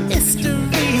 a mystery.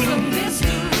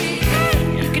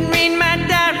 You can read my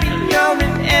diary, you're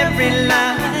in every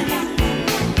line.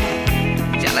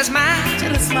 Jealous mind,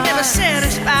 never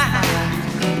satisfied.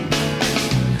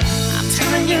 I'm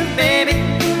telling you, baby,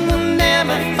 you will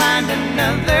never find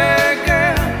another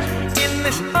girl in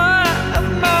this heart of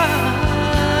mine.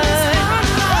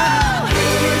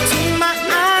 To my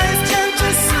eyes, tend to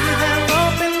see their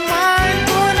open wide.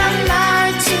 Would I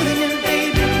lie to you,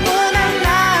 baby? Would I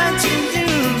lie to you?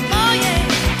 Oh yeah.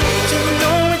 Don't you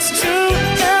know it's true,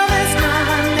 girl? There's no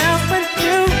one else but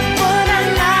you. Would I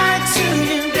lie to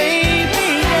you, baby?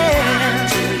 Yeah.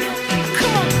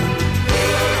 Come on.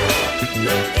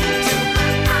 Look into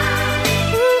my eyes.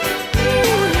 Would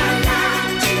I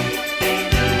lie to you,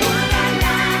 baby? Would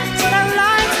I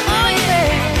lie to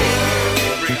you?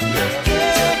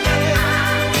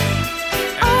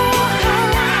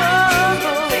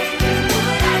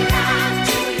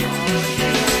 Would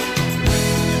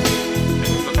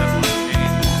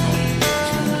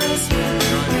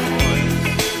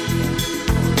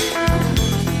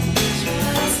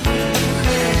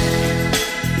I lie to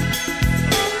you? Oh yeah.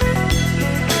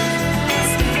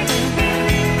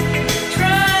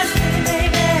 Trust me,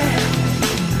 baby.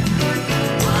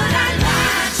 Would I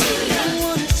lie to you?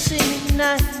 Wanna see me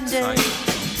night and day?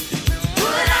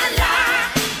 Would I lie?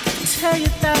 Tell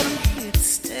you that I'm here to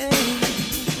stay.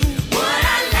 Would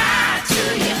I lie to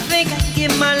you? Think I'd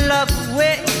give my love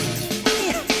away?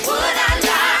 Would I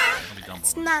lie?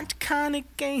 It's not not the kind of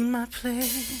game I play.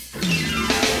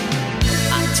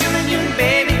 I'm telling you,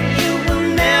 baby, you will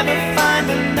never find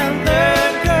another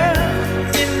girl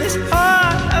in this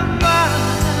heart of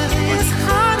mine. In this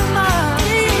heart of mine.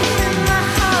 In my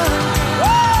heart.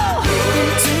 Woo!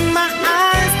 Into my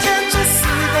eyes, can't you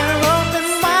see they're open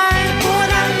wide?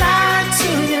 Would I lie to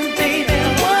you, baby?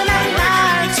 Would I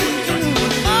lie to you?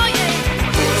 Oh yeah.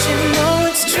 You know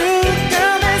it's true,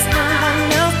 girl. There's no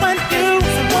one else but you.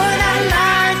 So would I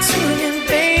lie to you,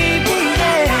 baby?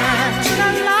 Yeah. Should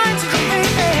I lie to you,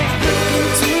 baby?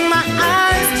 Into my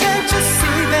eyes, can't you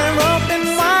see they're open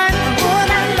wide? Would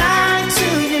I lie to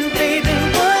you, baby?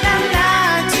 Would I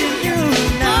lie to you?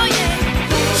 Oh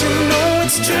yeah. You know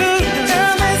it's true,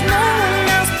 girl. There's no one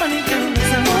else but you.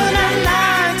 So would I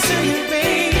lie to you,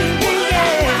 baby?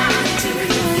 Yeah.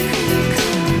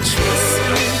 Trust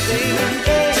me,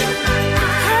 baby.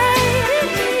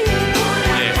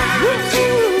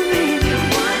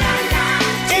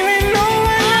 There ain't no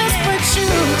one else but you,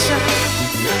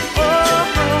 child.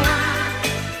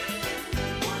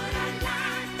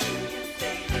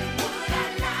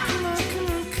 Come on,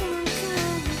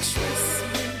 trust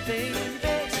me, baby.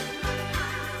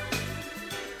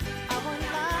 I won't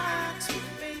lie to you,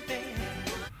 baby.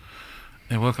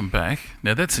 Yeah, welcome back.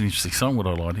 Now, that's an interesting song, Would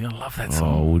I Lie to You? I love that Oh,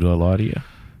 song. would I lie to you?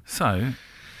 So,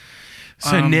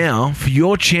 So now, for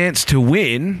your chance to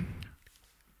win,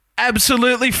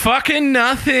 absolutely fucking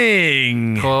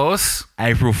nothing. of course,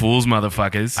 April Fools,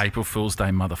 motherfuckers. April Fool's Day,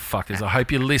 motherfuckers. I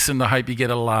hope you listened. I hope you get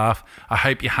a laugh. I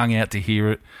hope you hung out to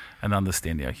hear it and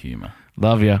understand our humour.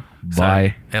 Love ya. So,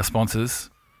 Bye. our sponsors,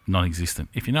 non-existent.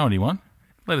 If you know anyone,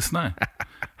 let us know.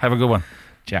 Have a good one.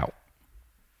 Ciao.